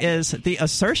answer is the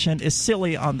assertion is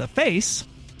silly on the face.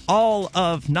 All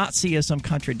of Nazism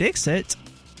contradicts it,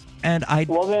 and thanks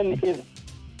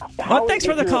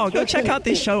for the call. Go check out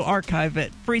the show archive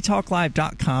at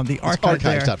freetalklive.com. The archive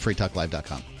there.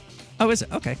 Archives.freetalklive.com. Oh, is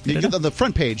it? Okay. On the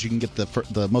front page, you can get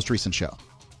the most recent show.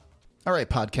 All right,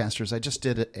 podcasters. I just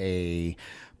did a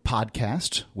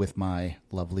podcast with my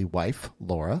lovely wife,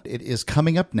 Laura. It is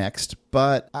coming up next,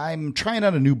 but I'm trying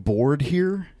out a new board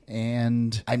here,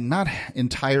 and I'm not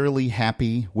entirely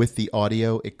happy with the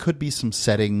audio. It could be some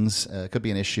settings. It could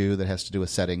be an issue that has to do with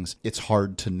settings. It's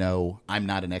hard to know. I'm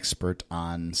not an expert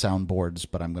on soundboards,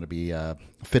 but I'm going to be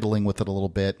fiddling with it a little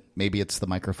bit. Maybe it's the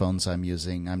microphones I'm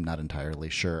using. I'm not entirely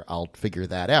sure. I'll figure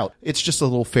that out. It's just a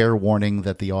little fair warning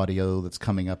that the audio that's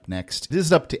coming up next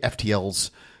is up to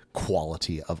FTL's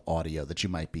quality of audio that you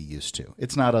might be used to.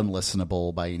 It's not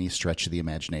unlistenable by any stretch of the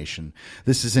imagination.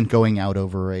 This isn't going out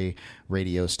over a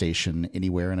radio station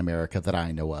anywhere in America that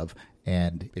I know of.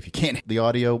 And if you can't handle the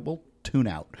audio, well, tune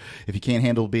out. If you can't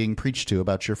handle being preached to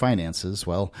about your finances,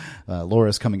 well,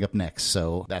 Laura's coming up next,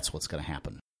 so that's what's going to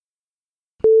happen.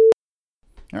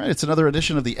 All right, it's another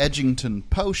edition of the Edgington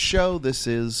Post Show. This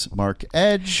is Mark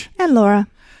Edge. And Laura.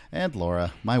 And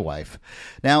Laura, my wife.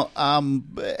 Now,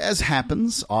 as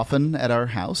happens often at our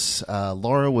house,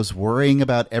 Laura was worrying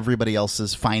about everybody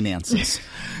else's finances.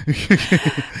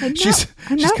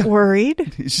 I'm not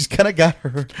worried. She's kind of got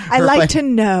her I like to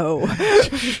know.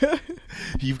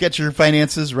 You've got your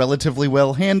finances relatively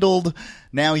well handled.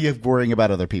 Now you're worrying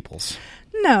about other people's.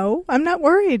 No, I'm not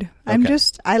worried. Okay.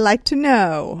 I like to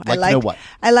know. To know what?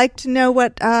 I like to know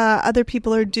what other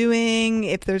people are doing,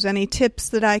 if there's any tips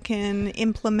that I can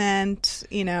implement,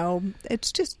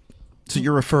 it's just. So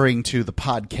you're referring to the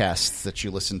podcasts that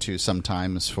you listen to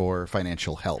sometimes for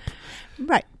financial help.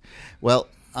 Right. Well,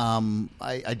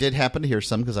 I did happen to hear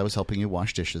some because I was helping you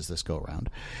wash dishes this go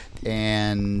around.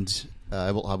 And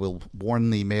I will warn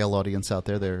the male audience out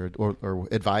there, or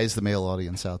advise the male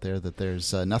audience out there that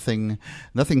there's nothing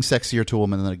sexier to a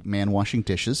woman than a man washing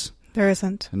dishes. There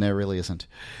isn't. And there really isn't.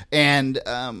 And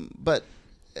but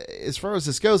as far as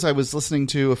this goes, I was listening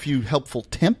to a few helpful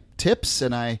tips,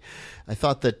 and I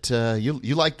thought that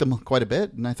you liked them quite a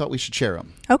bit, and I thought we should share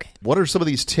them. Okay. What are some of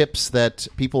these tips that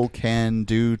people can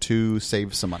do to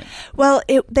save some money? Well,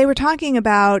 they were talking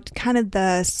about kind of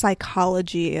the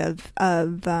psychology of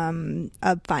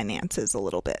finances a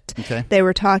little bit. Okay. They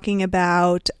were talking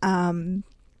about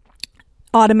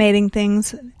automating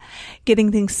things,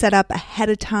 getting things set up ahead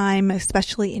of time,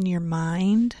 especially in your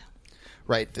mind.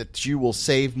 Right, that you will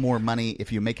save more money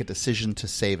if you make a decision to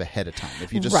save ahead of time.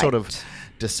 If you just sort of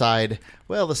decide,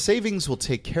 well, the savings will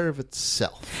take care of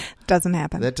itself. Doesn't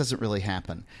happen. That doesn't really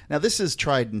happen. Now, this is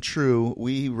tried and true.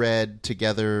 We read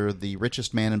together The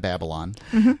Richest Man in Babylon,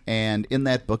 and in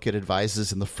that book it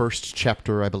advises, in the first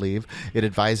chapter, I believe, it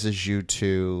advises you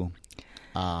to...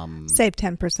 save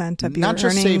 10% of your not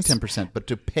just earnings. save 10%, but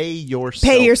to pay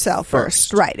yourself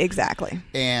first. Right, exactly.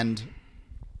 And...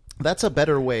 that's a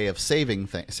better way of saying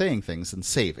things than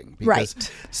saving. Because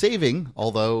saving,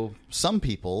 although some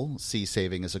people see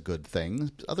saving as a good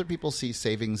thing, other people see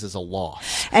savings as a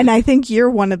loss. And I think you're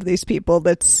one of these people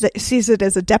that sees it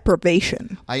as a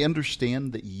deprivation. I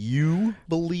understand that you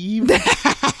believe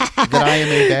that I am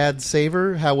a bad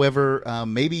saver. However,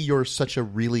 maybe you're such a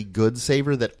really good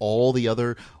saver that all the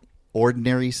other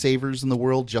ordinary savers in the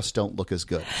world just don't look as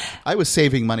good. I was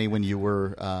saving money when you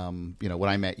were, when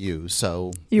I met you.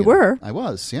 So you were? I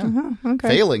was, yeah. Okay.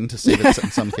 Failing to save it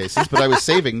in some cases, but I was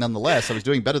saving nonetheless. I was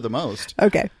doing better than most.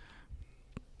 Okay.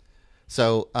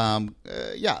 So,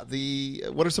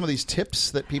 what are some of these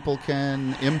tips that people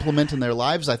can implement in their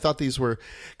lives? I thought these were,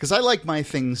 because I like my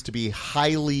things to be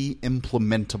highly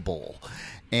implementable.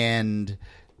 And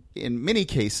in many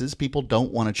cases, people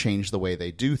don't want to change the way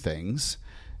they do things.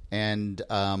 And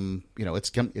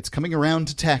it's coming around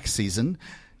to tax season.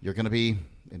 People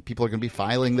are going to be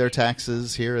filing their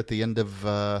taxes here at the end of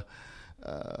the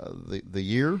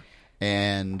year,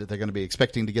 and they're going to be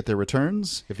expecting to get their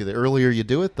returns. If the earlier you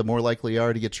do it, the more likely you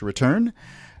are to get your return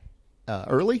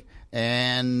early.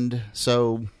 And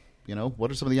so,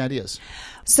 what are some of the ideas?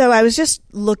 So I was just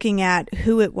looking at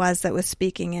who it was that was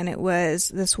speaking, and it was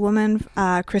this woman,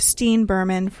 Christine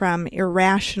Berman from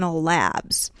Irrational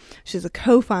Labs. She's a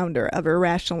co-founder of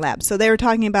Irrational Labs. So they were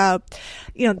talking about,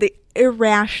 the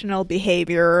irrational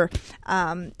behavior,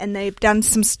 and they've done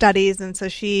some studies, and so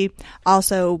she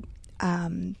also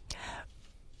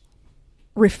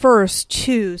refers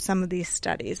to some of these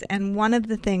studies. And one of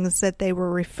the things that they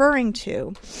were referring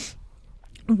to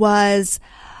was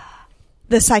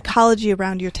the psychology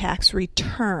around your tax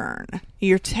return,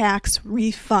 your tax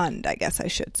refund, I guess I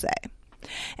should say.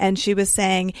 And she was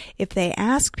saying if they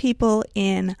ask people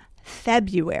in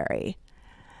February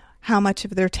how much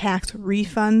of their tax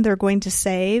refund they're going to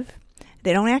save,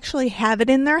 they don't actually have it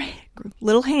in their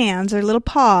little hands or little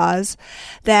paws,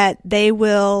 that they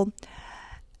will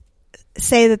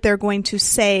say that they're going to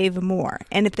save more.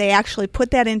 And if they actually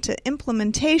put that into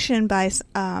implementation by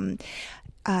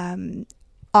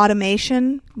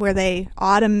automation, where they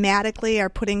automatically are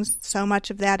putting so much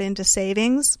of that into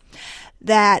savings,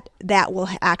 that will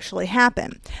actually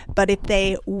happen. But if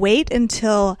they wait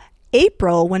until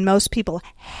April, when most people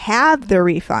have their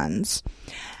refunds,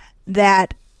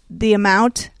 that the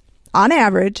amount on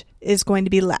average is going to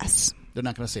be less. They're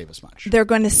not going to save as much. They're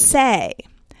going to say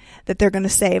that they're going to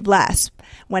save less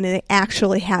when they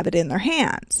actually have it in their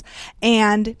hands.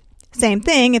 And same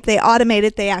thing, if they automate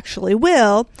it, they actually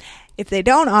will. If they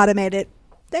don't automate it,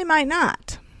 they might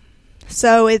not.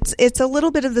 So it's a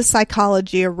little bit of the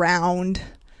psychology around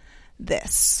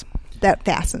this that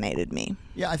fascinated me.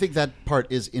 Yeah, I think that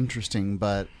part is interesting,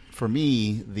 but for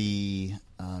me, the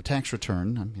tax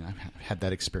return, I've had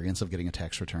that experience of getting a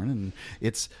tax return, and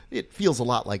it feels a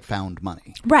lot like found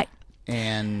money. Right.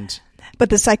 But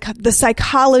the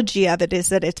psychology of it is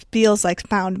that it feels like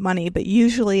found money, but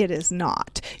usually it is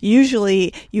not.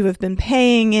 Usually you have been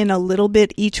paying in a little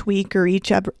bit each week or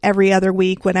every other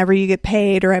week whenever you get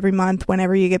paid, or every month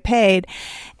whenever you get paid,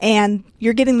 and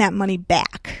you're getting that money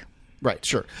back. Right,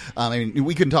 sure.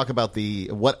 We can talk about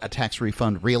what a tax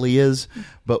refund really is,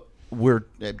 but we're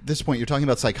at this point you're talking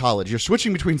about psychology. You're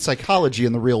switching between psychology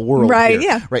and the real world. Right, here.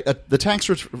 yeah. Right. The tax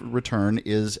return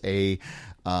is a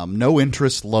no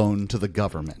interest loan to the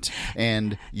government,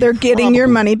 and they're getting your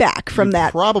money back from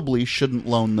that. Probably shouldn't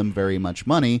loan them very much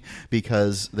money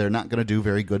because they're not going to do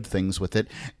very good things with it,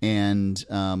 and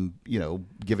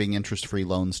giving interest-free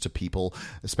loans to people,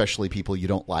 especially people you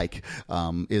don't like,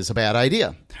 is a bad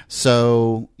idea.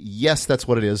 So yes, that's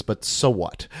what it is, but so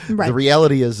what? Right. The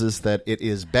reality is that it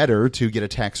is better to get a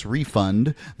tax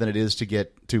refund than it is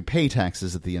to pay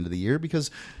taxes at the end of the year, because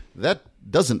that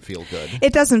doesn't feel good.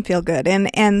 It doesn't feel good.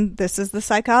 And this is the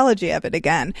psychology of it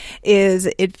again, is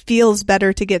it feels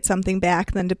better to get something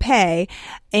back than to pay.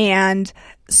 And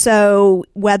so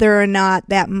whether or not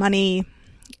that money,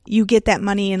 you get that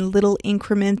money in little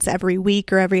increments every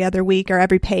week or every other week or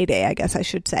every payday, I guess I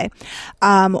should say,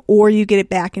 or you get it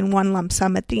back in one lump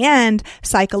sum at the end,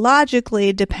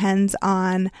 psychologically depends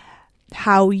on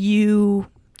how you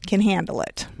can handle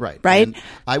it. Right. Right. And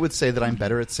I would say that I'm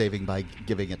better at saving by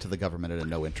giving it to the government at a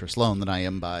no interest loan than I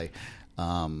am by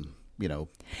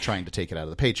trying to take it out of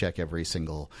the paycheck every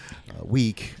single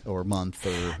week or month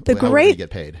or however you get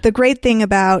paid. The great thing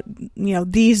about,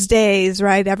 these days,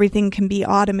 right, everything can be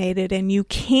automated and you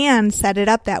can set it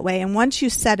up that way. And once you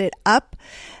set it up,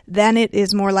 then it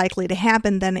is more likely to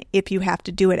happen than if you have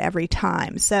to do it every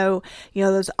time. So,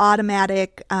 those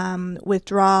automatic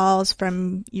withdrawals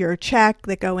from your check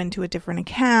that go into a different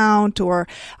account, or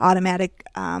automatic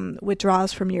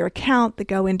withdrawals from your account that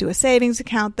go into a savings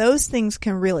account, those things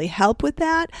can really help with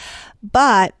that.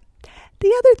 But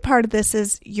the other part of this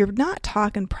is you're not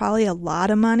talking probably a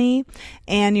lot of money,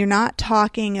 and you're not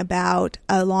talking about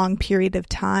a long period of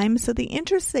time. So the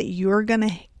interest that you're going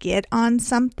to get on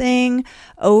something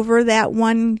over that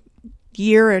 1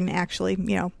 year, and actually,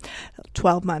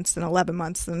 12 months and 11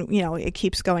 months, and, it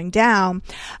keeps going down,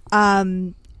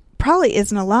 probably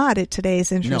isn't a lot at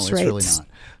today's interest rates. No, it's really not.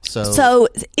 So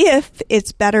if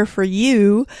it's better for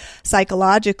you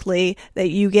psychologically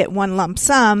that you get one lump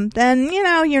sum, then,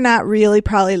 you're not really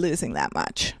probably losing that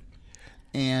much.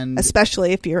 And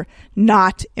especially if you're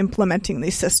not implementing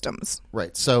these systems.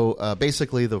 Right. So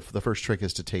basically the first trick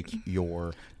is to take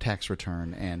your tax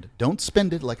return and don't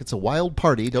spend it like it's a wild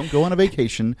party. Don't go on a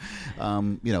vacation.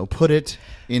 Put it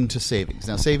into savings.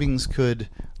 Now, savings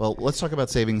let's talk about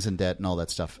savings and debt and all that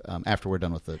stuff after we're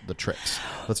done with the tricks.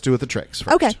 Let's do with the tricks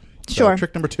first. Okay. Sure. So,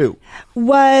 trick number 2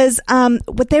 was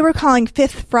what they were calling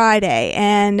Fifth Friday.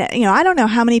 And, I don't know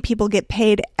how many people get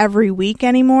paid every week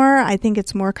anymore. I think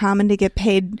it's more common to get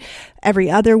paid every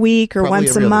other week or Probably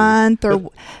once a month.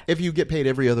 Or if you get paid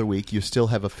every other week, you still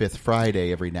have a Fifth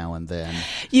Friday every now and then.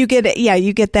 You get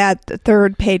that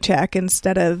third paycheck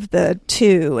instead of the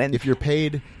 2. And if you're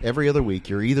paid every other week,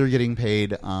 you're either getting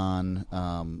paid on,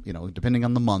 depending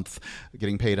on the month,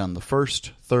 getting paid on the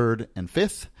 1st, 3rd, and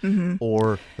 5th,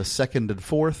 or the 2nd and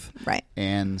 4th. Right.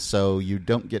 And so you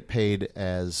don't get paid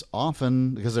as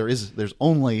often because there's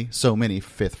only so many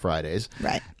Fifth Fridays.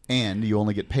 Right. And you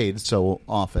only get paid so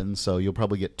often, so you'll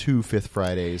probably get 2 Fifth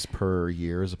Fridays per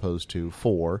year as opposed to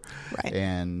 4. Right.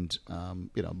 And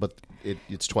but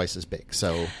it's twice as big,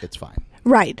 so it's fine.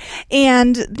 Right.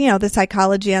 And the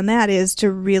psychology on that is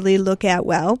to really look at,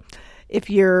 if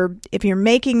you're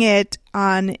making it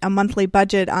on a monthly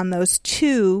budget on those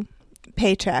 2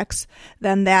 paychecks,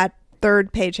 then that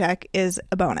 3rd paycheck is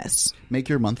a bonus. Make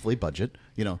your monthly budget.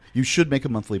 You should make a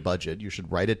monthly budget. You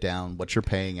should write it down, what you're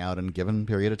paying out in a given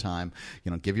period of time.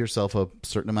 Give yourself a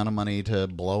certain amount of money to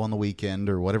blow on the weekend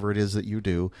or whatever it is that you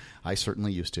do. I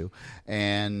certainly used to.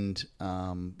 And,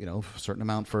 a certain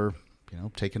amount for,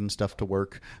 taking stuff to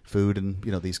work, food, and,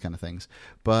 these kind of things.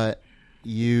 But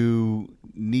you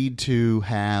need to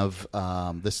have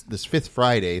this Fifth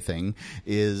Friday thing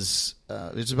is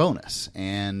it's a bonus,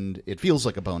 and it feels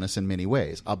like a bonus in many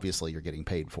ways. Obviously, you're getting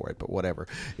paid for it, but whatever.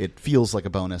 It feels like a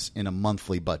bonus in a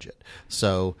monthly budget.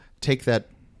 So take that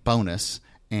bonus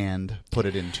and put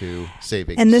it into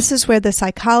savings. And this is where the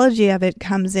psychology of it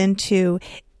comes into.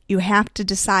 You have to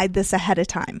decide this ahead of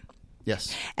time.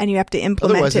 Yes. And you have to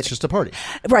implement Otherwise, it. it's just a party.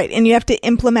 Right. And you have to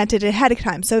implement it ahead of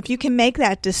time. So if you can make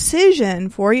that decision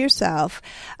for yourself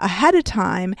ahead of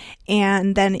time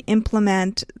and then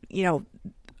implement,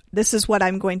 this is what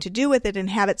I'm going to do with it and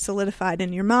have it solidified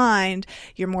in your mind,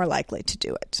 you're more likely to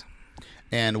do it.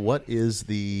 And what is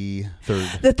the third?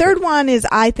 The third one is,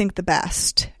 I think, the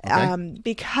best,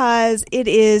 because it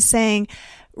is saying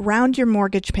round your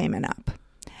mortgage payment up.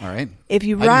 All right. If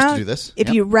you I used to do this.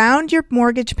 You round your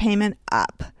mortgage payment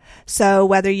up, so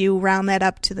whether you round that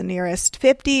up to the nearest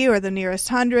 50 or the nearest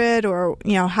 100 or,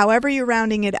 however you're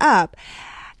rounding it up,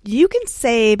 you can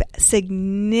save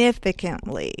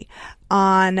significantly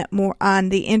on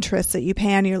the interest that you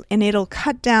pay on and it'll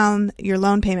cut down your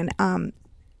loan payment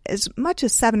as much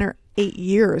as 7 or 8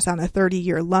 years on a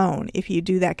 30-year loan if you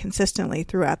do that consistently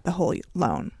throughout the whole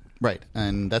loan. Right,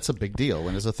 and that's a big deal.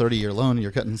 When it's a 30-year loan,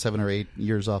 you're cutting 7 or 8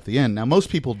 years off the end. Now, most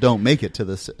people don't make it to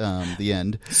this the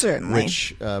end. Certainly.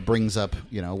 Which brings up,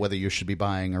 whether you should be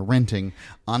buying or renting.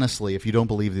 Honestly, if you don't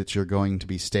believe that you're going to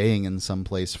be staying in some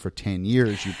place for 10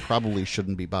 years, you probably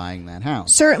shouldn't be buying that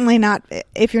house. Certainly not.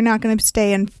 If you're not going to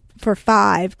stay in for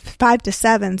 5 to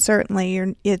 7,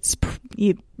 certainly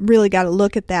you really got to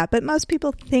look at that. But most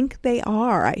people think they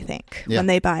are, I think, when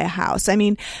they buy a house. I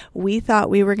mean, we thought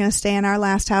we were going to stay in our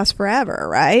last house forever,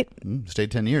 right? Stayed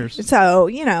 10 years. So,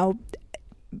 we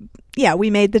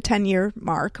made the 10-year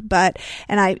mark,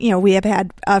 we have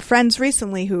had friends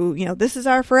recently who, this is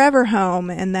our forever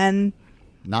home, and then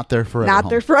not their forever home.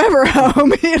 their forever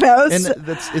home, And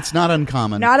it's not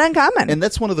uncommon. Not uncommon. And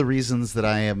that's one of the reasons that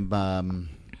I am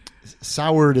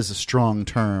soured is a strong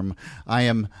term. I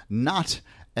am not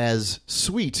as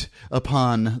sweet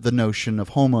upon the notion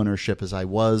of homeownership as I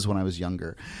was when I was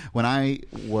younger. When I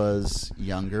was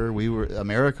younger,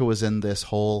 America was in this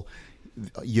whole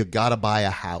you got to buy a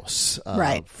house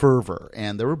fervor,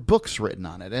 and there were books written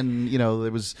on it, and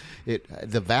there was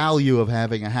the value of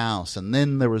having a house, and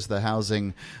then there was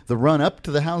the run up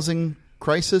to the housing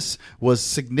crisis was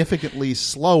significantly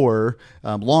slower,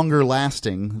 longer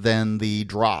lasting than the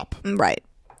drop. Right.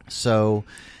 So,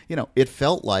 it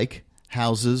felt like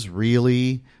houses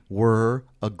really were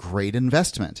a great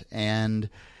investment, and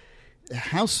a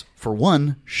house, for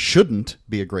one, shouldn't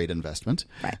be a great investment.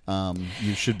 Right.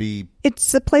 You should be.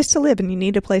 It's a place to live, and you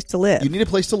need a place to live. You need a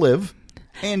place to live,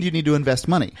 and you need to invest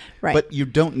money. Right. But you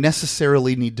don't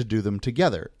necessarily need to do them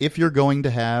together. If you're going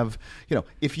to have,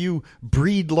 if you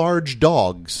breed large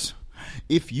dogs,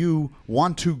 if you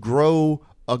want to grow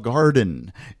a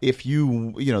garden, if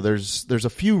there's a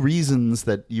few reasons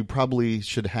that you probably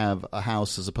should have a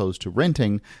house as opposed to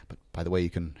renting. But by the way, you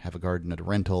can have a garden at a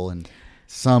rental, and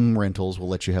some rentals will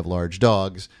let you have large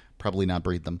dogs. Probably not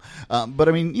breed them. But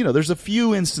I mean, there's a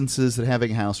few instances that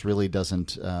having a house really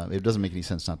doesn't make any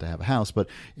sense not to have a house. But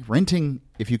renting,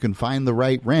 if you can find the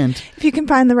right rent. If you can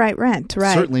find the right rent,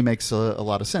 right. Certainly makes a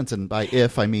lot of sense. And by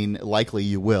I mean likely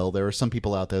you will. There are some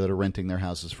people out there that are renting their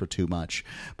houses for too much.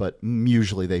 But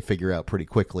usually they figure out pretty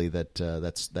quickly that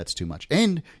that's too much.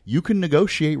 And you can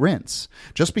negotiate rents.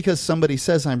 Just because somebody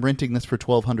says I'm renting this for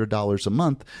 $1,200 a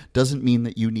month doesn't mean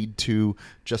that you need to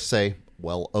just say,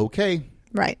 well, okay.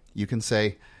 Right. You can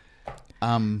say,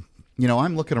 I'm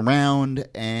looking around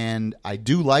and I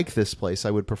do like this place.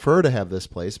 I would prefer to have this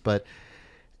place, but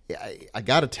I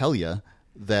got to tell you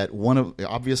that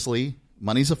obviously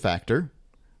money's a factor,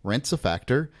 rent's a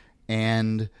factor,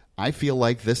 and I feel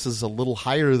like this is a little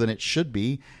higher than it should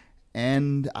be,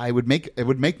 and it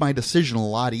would make my decision a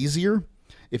lot easier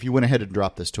if you went ahead and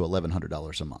dropped this to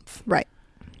 $1,100 a month. Right.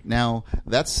 Now,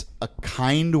 that's a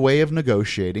kind way of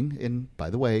negotiating. And by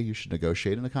the way, you should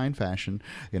negotiate in a kind fashion.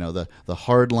 The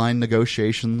hardline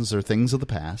negotiations are things of the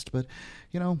past, but,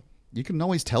 you can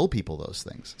always tell people those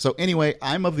things. So anyway,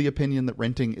 I'm of the opinion that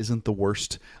renting isn't the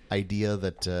worst idea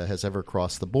that has ever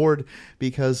crossed the board,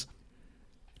 because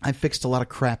I fixed a lot of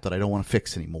crap that I don't want to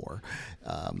fix anymore.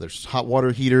 There's hot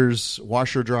water heaters,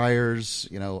 washer dryers,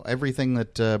 everything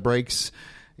that breaks.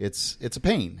 It's a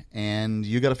pain, and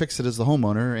you got to fix it as the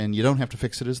homeowner, and you don't have to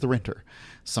fix it as the renter.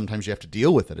 Sometimes you have to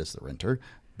deal with it as the renter,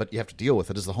 but you have to deal with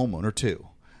it as the homeowner too.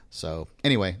 So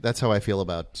anyway, that's how I feel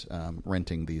about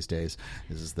renting these days,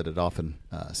 is that it often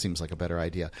seems like a better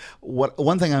idea.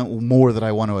 One thing more that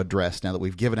I want to address now that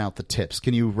we've given out the tips,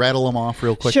 can you rattle them off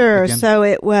real quick? Sure. Again? So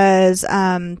it was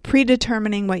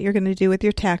predetermining what you're going to do with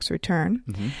your tax return.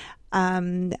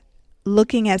 Mm-hmm.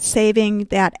 Looking at saving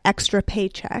that extra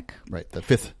paycheck. Right, the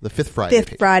fifth Friday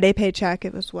paycheck. Friday paycheck,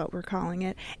 it was what we're calling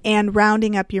it. And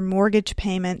rounding up your mortgage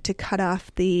payment to cut off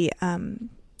the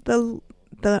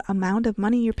amount of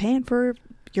money you're paying for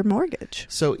your mortgage.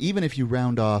 So even if you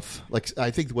round off,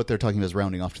 I think what they're talking about is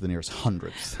rounding off to the nearest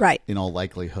hundredth. Right. In all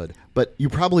likelihood. But you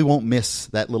probably won't miss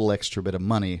that little extra bit of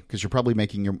money, because you're probably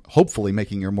hopefully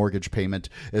making your mortgage payment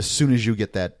as soon as you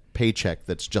get that paycheck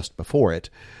that's just before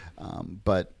it.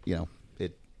 But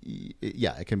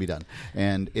it can be done,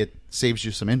 and it saves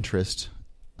you some interest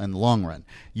in the long run.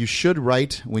 You should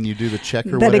write when you do the check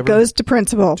or whatever that it goes to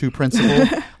principal.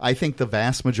 I think the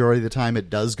vast majority of the time it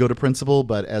does go to principal,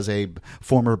 but as a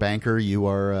former banker, you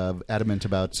are adamant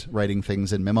about writing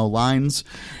things in memo lines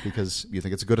because you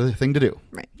think it's a good thing to do.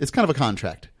 Right. It's kind of a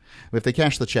contract. If they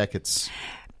cash the check, it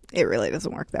really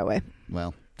doesn't work that way.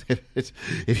 Well,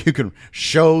 if you can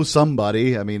show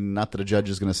somebody, I mean, not that a judge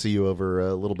is going to see you over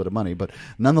a little bit of money, but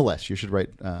nonetheless, you should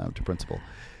write to principal.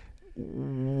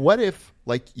 What if,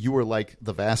 you were like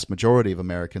the vast majority of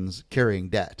Americans, carrying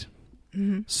debt?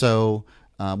 Mm-hmm. So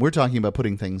we're talking about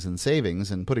putting things in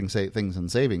savings, and putting things in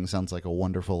savings sounds like a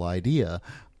wonderful idea.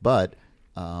 But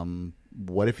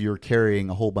what if you're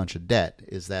carrying a whole bunch of debt?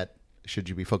 Should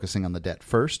you be focusing on the debt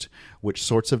first? Which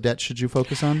sorts of debt should you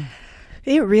focus on?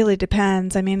 It really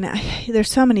depends. I mean, there's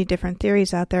so many different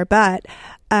theories out there, but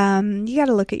you got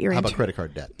to look at your. How about credit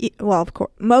card debt? Well, of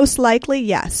course, most likely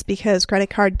yes, because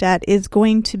credit card debt is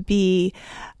going to be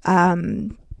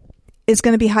higher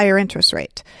interest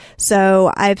rate.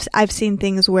 So I've seen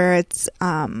things where it's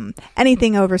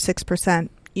anything over 6%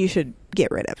 you should get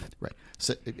rid of. Right.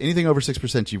 So anything over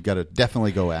 6%, you've got to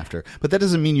definitely go after. But that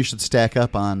doesn't mean you should stack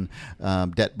up on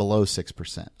debt below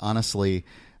 6%. Honestly,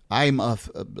 I'm a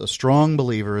strong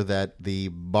believer that the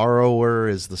borrower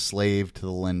is the slave to the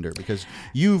lender, because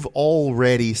you've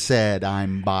already said,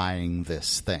 I'm buying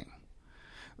this thing.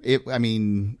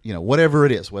 whatever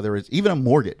it is, whether it's even a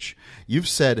mortgage, you've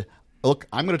said, look,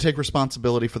 I'm going to take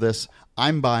responsibility for this.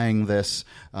 I'm buying this.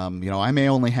 I may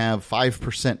only have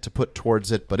 5% to put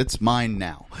towards it, but it's mine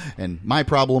now and my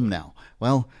problem now.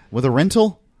 Well, with a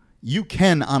rental, you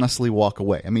can honestly walk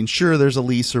away. I mean, sure, there's a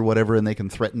lease or whatever, and they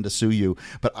can threaten to sue you.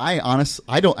 But I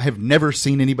have never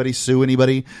seen anybody sue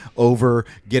anybody over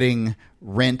getting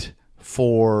rent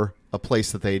for a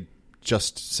place that they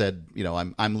just said,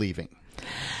 I'm leaving.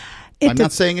 I'm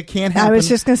not saying it can't happen. I was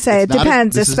just going to say it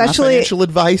depends, especially financial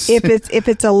advice. if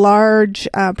it's a large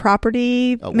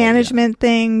property management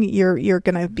thing, you're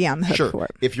going to be on the hook for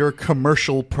it. If you're a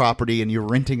commercial property and you're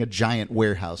renting a giant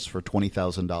warehouse for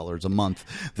 $20,000 a month,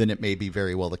 then it may be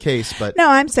very well the case. But no,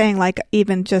 I'm saying like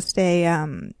even just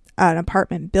an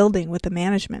apartment building with the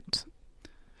management.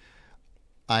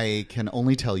 I can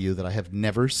only tell you that I have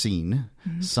never seen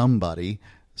somebody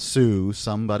sue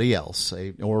somebody else,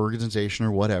 an organization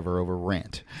or whatever, over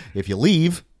rent. If you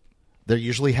leave, they're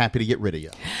usually happy to get rid of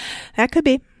you. That could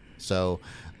be. So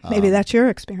maybe that's your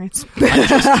experience. I'm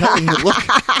just telling you, look,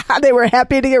 they were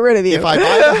happy to get rid of you. If I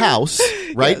buy a house,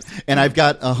 right, yes, and I've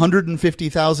got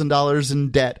 $150,000 in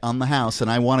debt on the house, and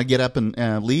I want to get up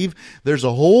and leave, there's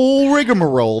a whole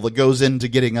rigmarole that goes into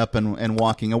getting up and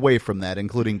walking away from that,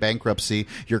 including bankruptcy,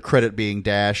 your credit being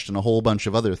dashed, and a whole bunch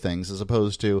of other things, as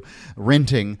opposed to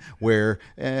renting, where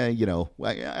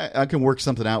I can work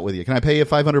something out with you. Can I pay you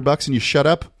 $500 and you shut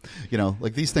up?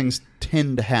 Like these things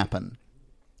tend to happen.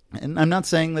 And I'm not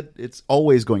saying that it's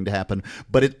always going to happen,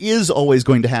 but it is always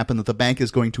going to happen that the bank is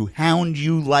going to hound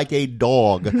you like a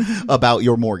dog about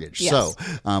your mortgage. Yes. So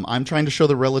I'm trying to show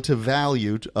the relative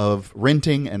value of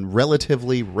renting, and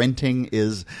relatively renting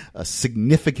is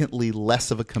significantly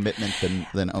less of a commitment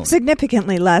than owning.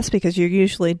 Significantly less, because you're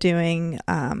usually doing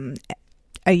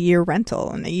a year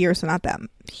rental, and a year is not that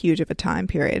huge of a time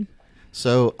period.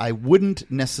 So I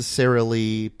wouldn't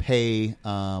necessarily pay,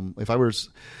 if I was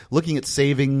looking at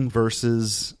saving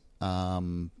versus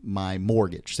my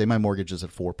mortgage. Say my mortgage is at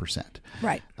 4%.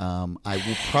 Right.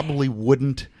 Probably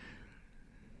wouldn't.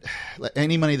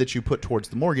 Any money that you put towards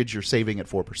the mortgage, you're saving at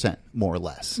 4%, more or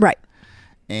less. Right.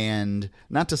 And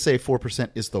not to say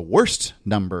 4% is the worst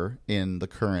number in the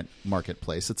current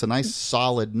marketplace. It's a nice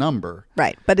solid number.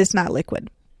 Right, but it's not liquid.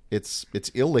 It's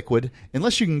illiquid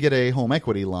unless you can get a home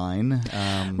equity line.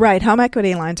 Right. Home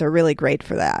equity lines are really great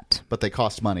for that. But they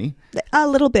cost money. A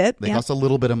little bit. They cost a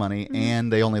little bit of money,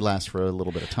 and they only last for a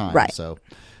little bit of time. Right. So,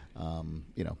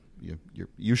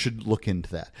 you should look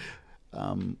into that.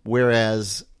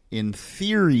 Whereas in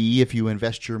theory, if you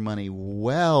invest your money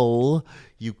well,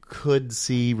 you could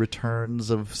see returns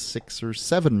of 6 or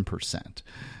 7%.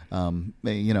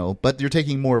 But you're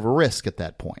taking more of a risk at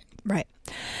that point. Right.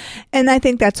 And I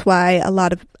think that's why a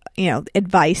lot of,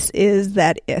 advice is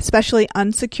that, especially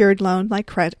unsecured loans like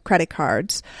credit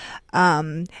cards,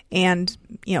 and,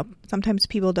 sometimes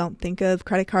people don't think of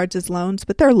credit cards as loans,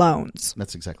 but they're loans.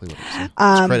 That's exactly what it is.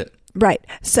 It's credit. Right.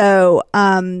 So,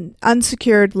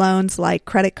 unsecured loans like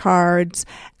credit cards,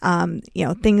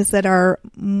 things that are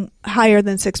higher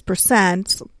than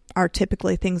 6% are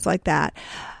typically things like that.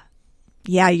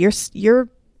 Yeah, you're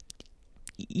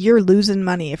losing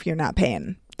money if you're not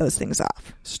paying those things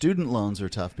off. Student loans are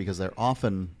tough because they're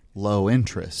often low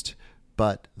interest,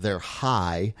 but they're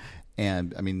high.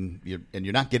 And I mean,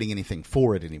 you're not getting anything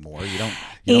for it anymore. You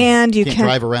can't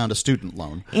drive around a student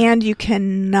loan, and you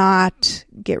cannot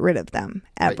get rid of them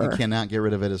ever. Right, you cannot get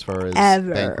rid of it as far as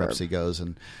bankruptcy goes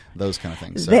and those kind of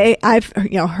things. So. I've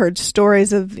heard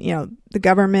stories of the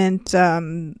government,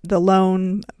 the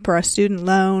loan for a student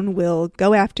loan will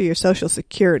go after your Social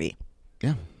Security.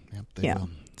 Yeah, they will.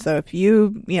 So if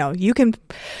you can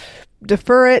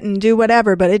defer it and do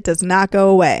whatever, but it does not go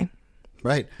away.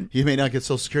 Right. You may not get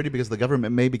Social Security because the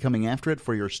government may be coming after it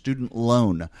for your student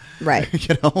loan. Right.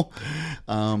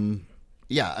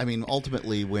 Yeah, I mean,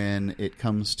 ultimately, when it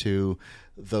comes to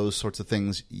those sorts of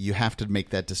things, you have to make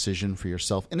that decision for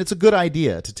yourself. And it's a good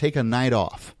idea to take a night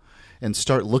off and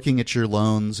start looking at your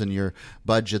loans and your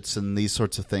budgets and these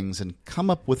sorts of things and come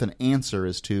up with an answer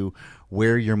as to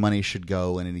where your money should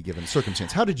go in any given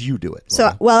circumstance. How did you do it,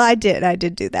 Laura? So, well, I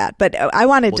did do that, but I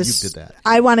wanted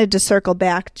to circle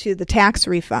back to the tax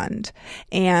refund.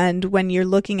 And when you're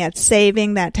looking at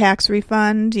saving that tax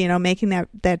refund, making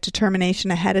that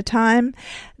determination ahead of time,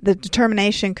 the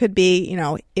determination could be,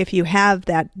 if you have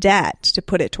that debt, to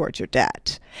put it towards your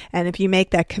debt. And if you make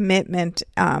that commitment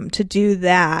to do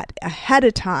that ahead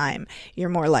of time, you're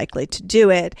more likely to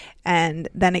do it, and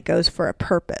then it goes for a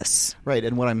purpose. Right.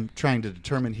 And what I'm trying to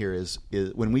determine here is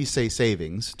when we say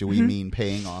savings, do we mean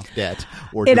paying off debt?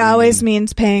 Or it always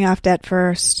means paying off debt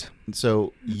first.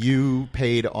 So you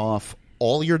paid off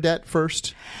all your debt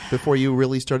first before you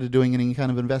really started doing any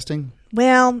kind of investing?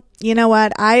 Well, you know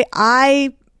what?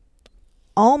 I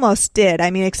almost did. I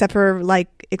mean, except for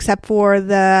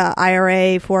the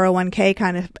IRA, 401k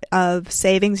kind of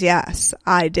savings. Yes,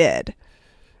 I did.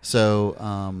 So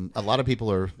a lot of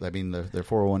people are. I mean, their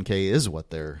 401k is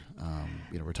what their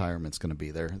retirement's going to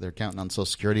be. They're counting on Social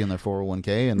Security and their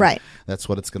 401k, and right. That's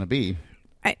what it's going to be.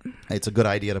 Right. It's a good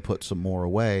idea to put some more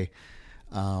away.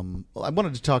 Well, I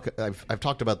wanted to talk. I've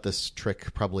talked about this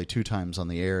trick probably 2 times on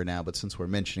the air now, but since we're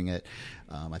mentioning it,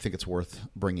 I think it's worth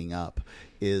bringing up.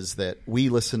 Is that we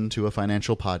listen to a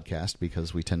financial podcast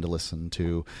because we tend to listen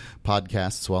to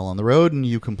podcasts while on the road, and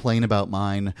you complain about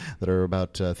mine that are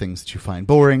about things that you find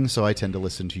boring. So I tend to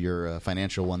listen to your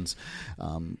financial ones.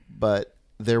 But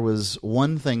there was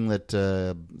one thing that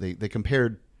they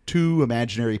compared 2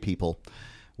 imaginary people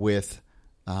with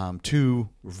 2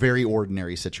 very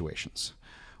ordinary situations.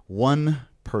 One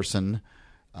person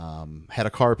had a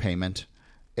car payment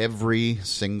every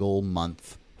single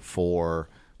month for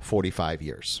 45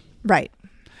 years. Right.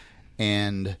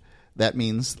 And that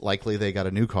means likely they got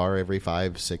a new car every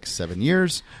 5, 6, 7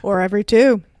 years. Or every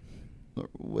 2.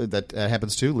 That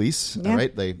happens too, lease, yeah.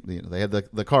 Right? They had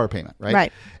the car payment, right?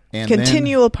 Right. And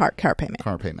continual car payment.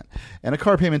 Car payment. And a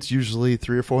car payment's usually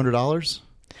 $300 or $400.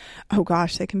 Oh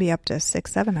gosh, they can be up to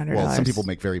 $600-$700. Well, some people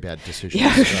make very bad decisions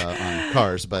on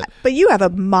cars, but you have a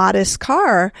modest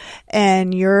car,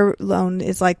 and your loan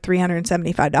is like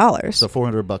 $375. So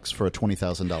 $400 for a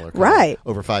 $20,000 car, right?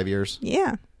 Over 5 years.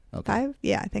 Yeah. Okay. 5.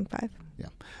 Yeah, I think 5. Yeah.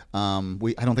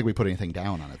 I don't think we put anything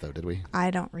down on it though, did we?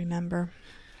 I don't remember.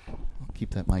 I'll keep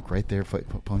that mic right there. Put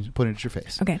it at your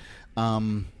face. Okay.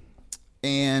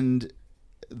 And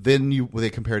then they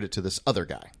compared it to this other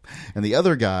guy, and the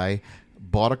other guy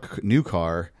bought a new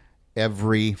car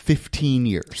every 15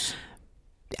 years.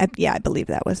 I believe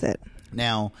that was it.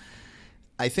 Now,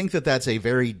 I think that's a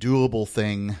very doable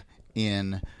thing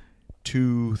in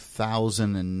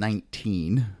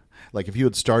 2019. Like if you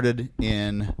had started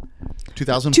in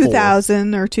 2004.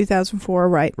 2000 or 2004,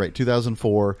 right. Right,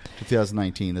 2004 to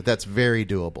 2019, that's very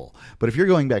doable. But if you're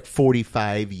going back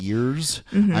 45 years,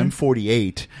 I'm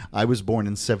 48. I was born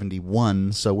in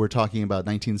 71, so we're talking about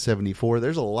 1974.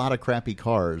 There's a lot of crappy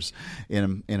cars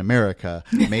in America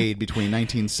made between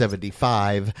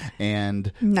 1975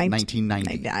 and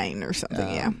 1999 or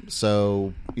something, yeah.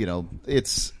 So,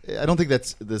 I don't think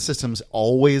the system's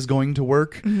always going to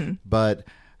work, but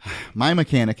my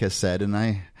mechanic has said, and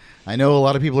I know a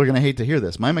lot of people are going to hate to hear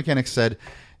this. My mechanic said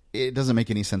it doesn't make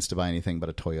any sense to buy anything but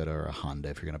a Toyota or a Honda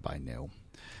if you're going to buy new.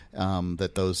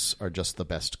 That those are just the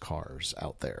best cars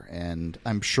out there, and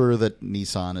I'm sure that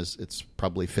Nissan it's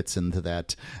probably fits into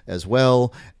that as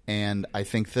well. And I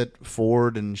think that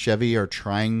Ford and Chevy are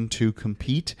trying to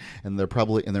compete, and they're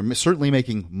certainly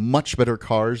making much better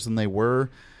cars than they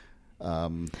were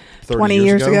 30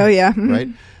 years ago. Yeah, right.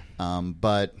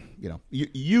 But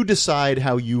you decide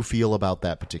how you feel about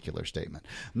that particular statement.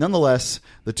 Nonetheless,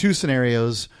 the 2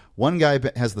 scenarios, one guy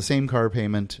has the same car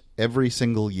payment every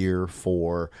single year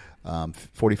for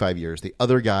 45 years. The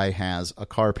other guy has a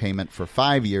car payment for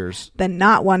 5 years. Then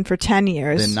not one for 10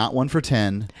 years. Then not one for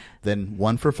 10. Then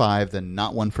one for 5. Then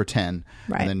not one for 10.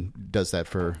 Right. And then does that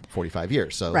for 45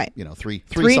 years. So, right. Three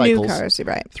cycles. New cars,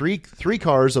 right. Three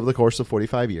cars over the course of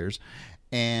 45 years.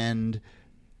 And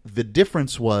the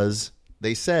difference was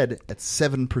they said at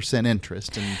 7%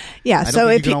 interest, and yeah, I don't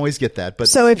think you can always get that. But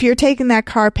so if you're taking that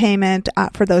car payment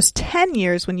for those 10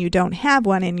 years when you don't have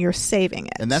one, and you're saving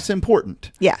it, and that's important.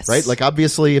 Yes, right. Like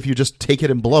obviously, if you just take it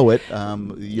and blow it,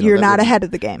 you're not ahead of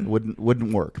the game.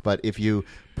 Wouldn't work. But if you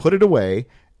put it away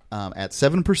at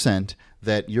 7%,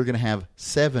 that you're going to have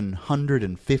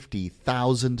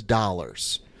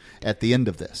 $750,000 at the end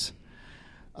of this.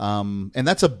 And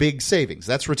that's a big savings.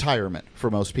 That's retirement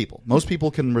for most people. Most people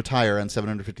can retire on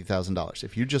 $750,000.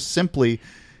 If you just simply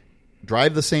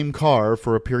drive the same car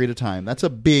for a period of time, that's a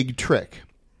big trick.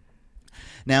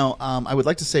 Now, I would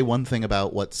like to say one thing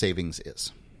about what savings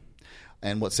is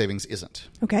and what savings isn't.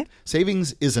 Okay.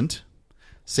 Savings isn't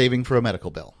saving for a medical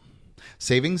bill.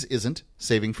 Savings isn't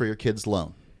saving for your kid's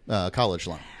loan, college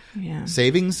loan. Yeah.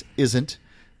 Savings isn't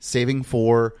saving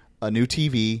for a new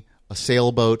TV, a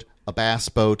sailboat, a bass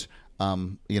boat, a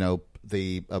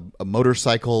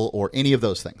motorcycle, or any of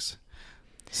those things.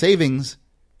 Savings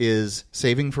is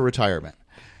saving for retirement.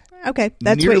 Okay,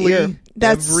 that's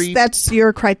that's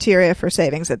your criteria for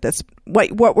savings at this.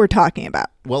 What we're talking about.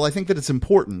 Well, I think that it's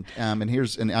important, and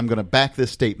I'm going to back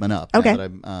this statement up. Okay. Now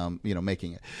that I'm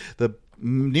making it.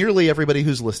 nearly everybody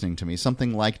who's listening to me,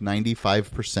 something like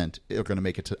 95% are going to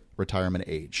make it to retirement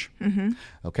age. Mm-hmm.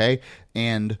 Okay?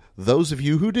 And those of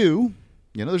you who do,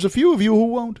 there's a few of you who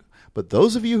won't, but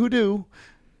those of you who do,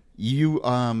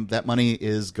 that money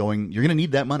is going, you're going to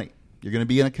need that money. You're going to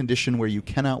be in a condition where you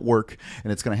cannot work,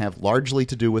 and it's going to have largely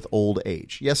to do with old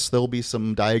age. Yes, there'll be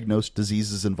some diagnosed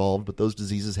diseases involved, but those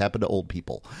diseases happen to old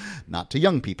people, not to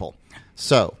young people.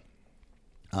 So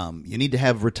you need to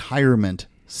have retirement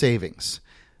savings.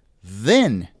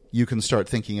 Then you can start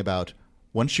thinking about,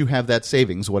 once you have that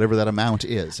savings, whatever that amount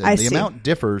is. And the amount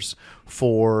differs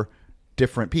for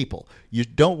different people. You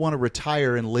don't want to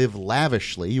retire and live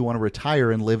lavishly. You want to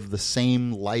retire and live the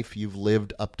same life you've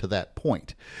lived up to that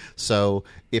point. So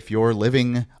if you're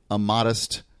living a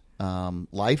modest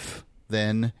life,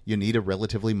 then you need a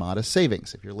relatively modest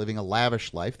savings. If you're living a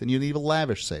lavish life, then you need a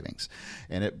lavish savings.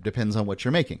 And it depends on what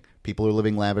you're making. People who are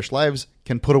living lavish lives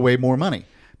can put away more money.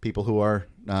 People who are,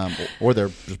 or they're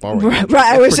just borrowing. Right.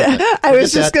 I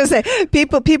was just going to say,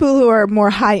 people who are more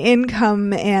high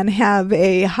income and have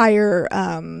a higher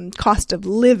cost of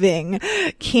living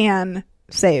can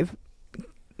save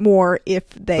more if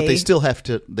they. But they still have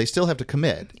to. They still have to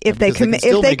commit. If they commit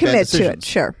to it,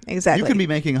 sure, exactly. You can be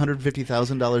making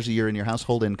 $150,000 a year in your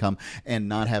household income and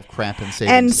not have crap in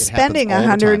savings and spending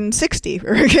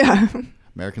 $160. Yeah.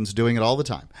 Americans doing it all the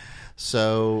time.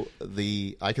 So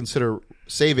I consider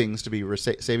savings to be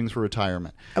savings for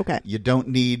retirement. Okay. You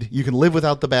can live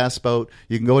without the bass boat.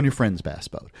 You can go on your friend's bass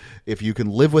boat. If you can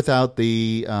live without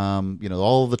the,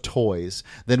 all the toys,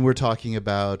 then we're talking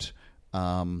about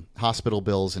hospital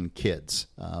bills and kids,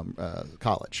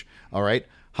 college. All right.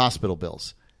 Hospital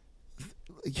bills.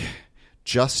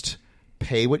 Just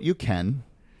pay what you can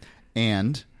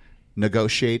and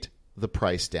negotiate the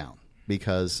price down.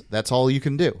 Because that's all you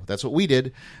can do. That's what we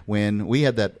did when we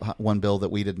had that one bill that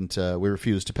we didn't. We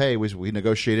refused to pay. We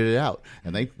negotiated it out,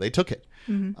 and they took it.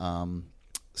 Mm-hmm.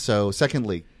 So,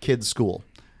 secondly, kids' school.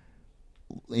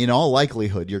 In all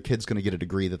likelihood, your kid's going to get a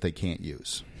degree that they can't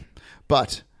use.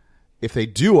 But if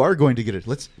they are going to get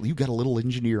it, you've got a little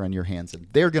engineer on your hands, and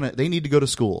they need to go to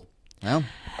school. Well,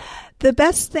 the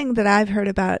best thing that I've heard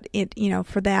about it,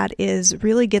 for that is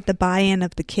really get the buy-in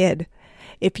of the kid.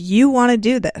 If you want to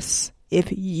do this, if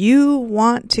you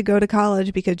want to go to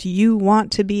college because you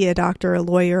want to be a doctor, a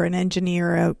lawyer, an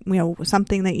engineer,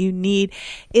 something that you need,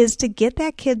 is to get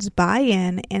that kid's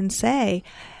buy-in and say,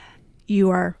 you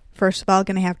are, first of all,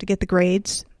 going to have to get the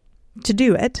grades to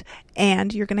do it,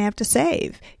 and you're going to have to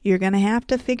save. You're going to have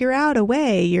to figure out a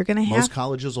way. Most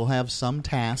colleges will have some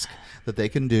task that they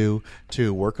can do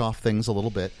to work off things a little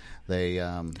bit.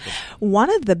 One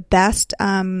of the best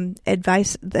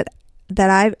advice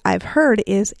that I've heard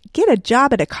is get a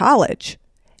job at a college,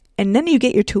 and then you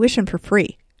get your tuition for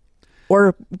free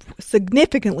or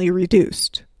significantly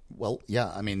reduced. Well,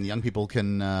 yeah, I mean, young people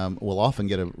will often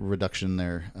get a reduction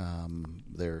in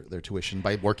their tuition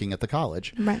by working at the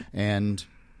college, right? And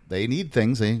they need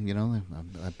things.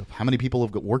 How many people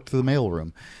have worked through the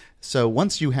mailroom? So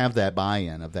once you have that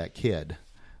buy-in of that kid,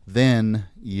 then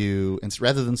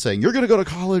rather than saying you're going to go to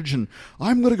college and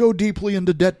I'm going to go deeply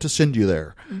into debt to send you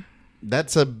there.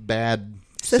 That's a bad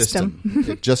system.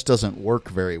 It just doesn't work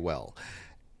very well.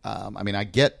 I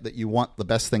get that you want the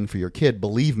best thing for your kid.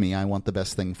 Believe me, I want the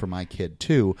best thing for my kid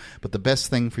too. But the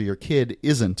best thing for your kid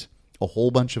isn't a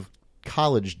whole bunch of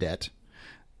college debt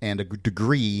and a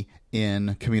degree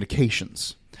in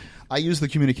communications. I use the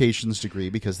communications degree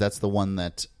because that's the one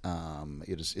that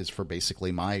is for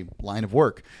basically my line of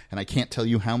work. And I can't tell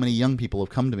you how many young people have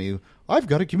come to me, I've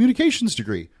got a communications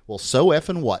degree. Well, so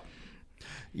effing what?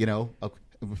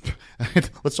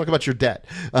 Let's talk about your debt.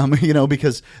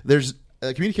 Because there's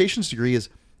a communications degree is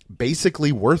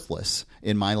basically worthless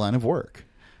in my line of work.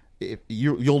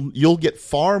 You'll get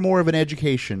far more of an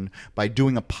education by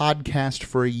doing a podcast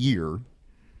for a year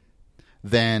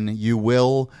than you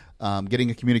will getting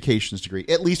a communications degree,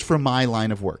 at least for my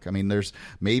line of work. I mean, there's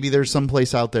some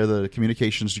place out there that a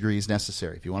communications degree is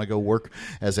necessary. If you want to go work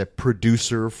as a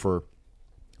producer for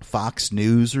Fox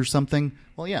News or something,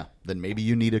 well, yeah, then maybe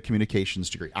you need a communications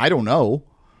degree. I don't know.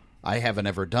 I haven't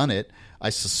ever done it.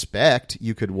 I suspect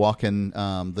you could walk in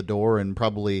the door and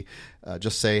probably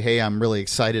just say, hey, I'm really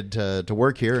excited to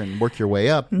work here and work your way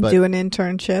up. But do an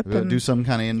internship. Do some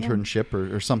kind of internship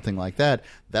or something like that.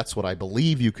 That's what I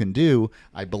believe you can do.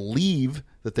 I believe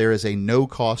that there is a no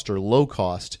cost or low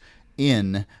cost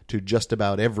in to just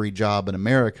about every job in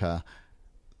America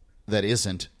that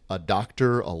isn't a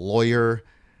doctor, a lawyer.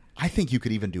 I think you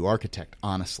could even do architect,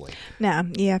 honestly. No,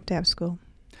 you have to have school.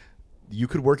 you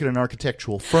could work at an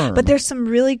architectural firm. But there's some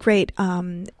really great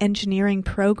engineering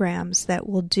programs that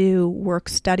will do work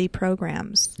study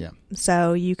programs. Yeah.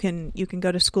 So you can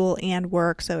go to school and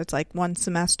work. So it's like one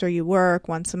semester you work,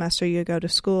 one semester you go to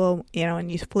school,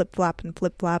 and you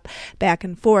flip-flop back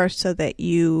and forth so that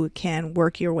you can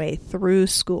work your way through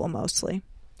school mostly.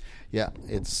 Yeah,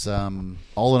 it's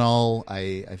all in all,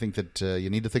 I think that you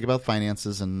need to think about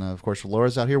finances, and of course,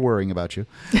 Laura's out here worrying about you.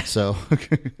 So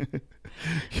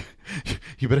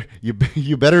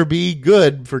you better be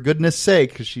good, for goodness sake,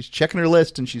 because she's checking her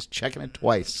list and she's checking it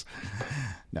twice.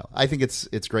 No, I think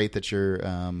it's great that you're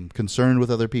concerned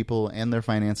with other people and their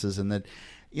finances, and that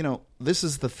this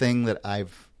is the thing that I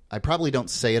probably don't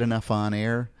say it enough on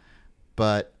air,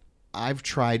 but I've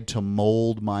tried to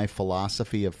mold my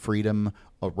philosophy of freedom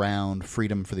around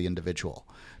freedom for the individual,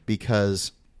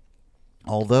 because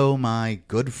although my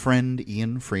good friend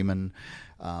Ian Freeman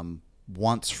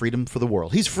wants freedom for the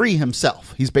world, he's free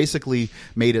himself. He's basically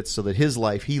made it so that his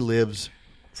life, he lives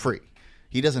free.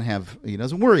 He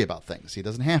doesn't worry about things. He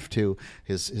doesn't have to.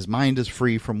 His mind is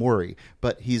free from worry,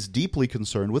 but he's deeply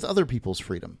concerned with other people's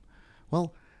freedom.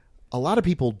 Well, a lot of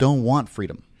people don't want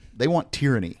freedom. They want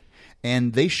tyranny,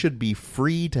 and they should be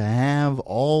free to have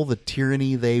all the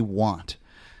tyranny they want.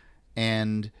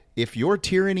 And if your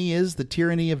tyranny is the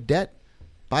tyranny of debt,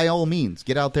 by all means,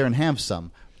 get out there and have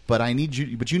some. But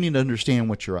you need to understand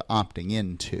what you're opting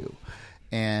into.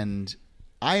 And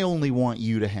I only want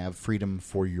you to have freedom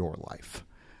for your life.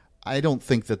 I don't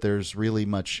think that there's really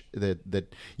much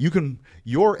that you can.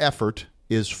 Your effort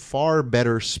is far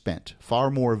better spent,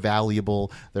 far more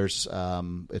valuable. It's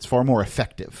far more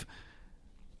effective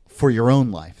for your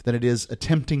own life than it is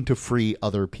attempting to free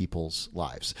other people's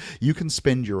lives. You can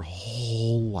spend your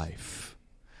whole life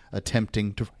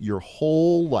attempting to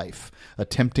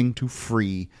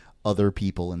free other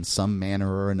people in some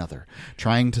manner or another,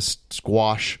 trying to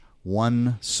squash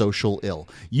one social ill.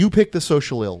 You pick the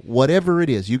social ill, whatever it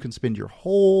is, you can spend your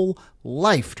whole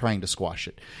life trying to squash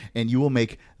it, and you will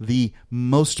make the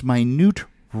most minute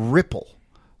ripple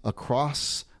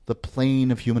across the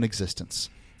plane of human existence.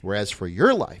 Whereas for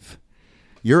your life,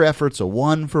 your effort's a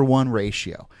 1-for-1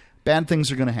 ratio. Bad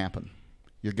things are going to happen.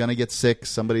 You're going to get sick.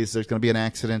 There's going to be an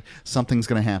accident. Something's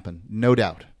going to happen, no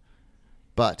doubt.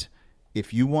 But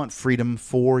if you want freedom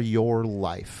for your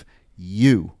life,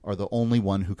 you are the only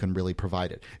one who can really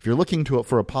provide it. If you're looking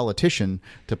for a politician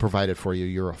to provide it for you,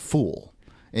 you're a fool.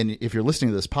 And if you're listening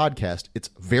to this podcast,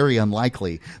 it's very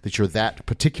unlikely that you're that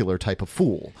particular type of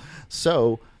fool.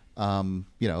 So,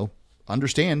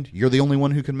 understand you're the only one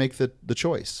who can make the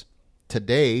choice.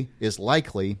 Today is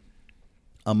likely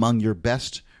among your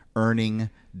best earning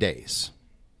days.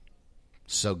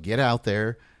 So get out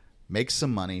there, make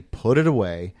some money, put it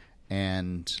away,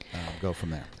 and go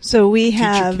from there. So we teach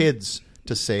have your kids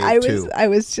to save too. I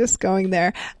was just going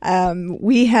there.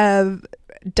 We have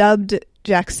dubbed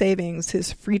Jack Savings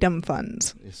his Freedom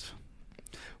Funds. Yes.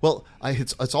 Well,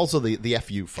 it's also the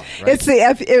FU fund, right? It's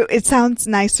it sounds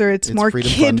nicer. It's more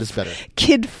Freedom Fund is better.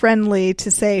 Kid friendly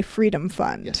to say Freedom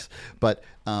Fund. Yes, but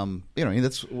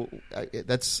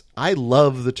that's I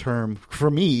love the term.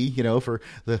 For me, for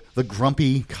the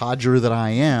grumpy codger that I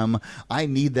am, I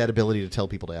need that ability to tell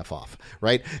people to F off,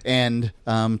 right? And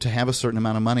to have a certain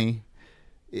amount of money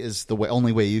is the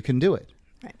only way you can do it.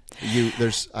 Right.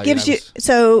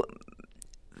 So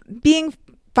being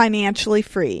financially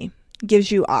free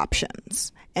gives you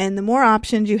options, and the more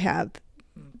options you have,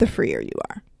 the freer you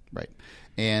are. Right.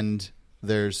 And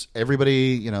there's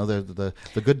everybody, the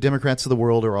good Democrats of the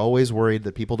world are always worried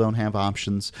that people don't have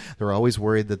options. They're always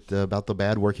worried about the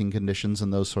bad working conditions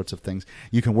and those sorts of things.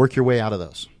 You can work your way out of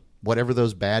those. Whatever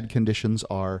those bad conditions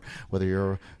are, whether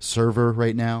you're a server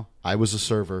right now. I was a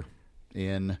server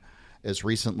in as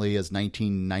recently as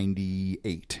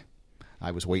 1998.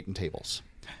 I was waiting tables.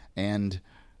 And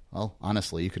well,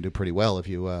 honestly, you can do pretty well if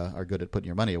you are good at putting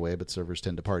your money away, but servers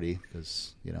tend to party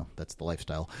because, that's the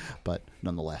lifestyle. But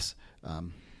nonetheless,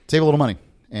 save a little money.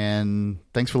 And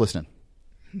thanks for listening.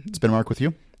 It's been Mark with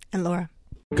you. And Laura.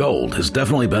 Gold has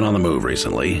definitely been on the move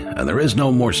recently, and there is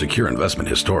no more secure investment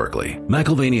historically.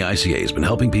 McIlvaney ICA has been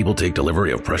helping people take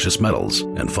delivery of precious metals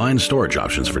and find storage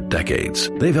options for decades.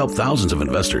 They've helped thousands of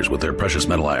investors with their precious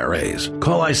metal IRAs.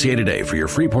 Call ICA today for your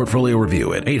free portfolio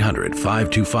review at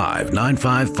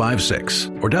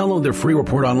 800-525-9556 or download their free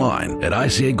report online at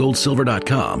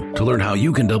ICAGoldSilver.com to learn how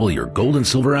you can double your gold and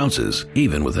silver ounces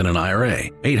even within an IRA.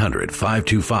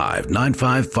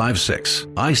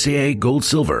 800-525-9556.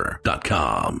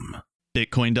 ICAGoldSilver.com.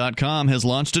 Bitcoin.com has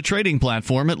launched a trading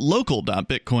platform at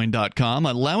local.bitcoin.com,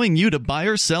 allowing you to buy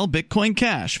or sell Bitcoin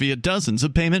Cash via dozens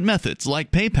of payment methods like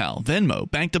PayPal,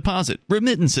 Venmo, bank deposit,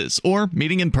 remittances, or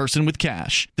meeting in person with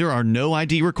cash. There are no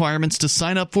ID requirements to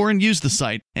sign up for and use the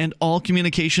site, and all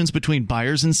communications between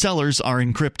buyers and sellers are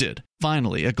encrypted.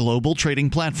 Finally, a global trading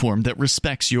platform that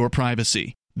respects your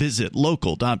privacy. Visit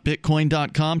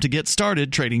local.bitcoin.com to get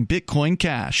started trading Bitcoin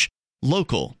Cash.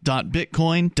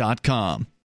 local.bitcoin.com.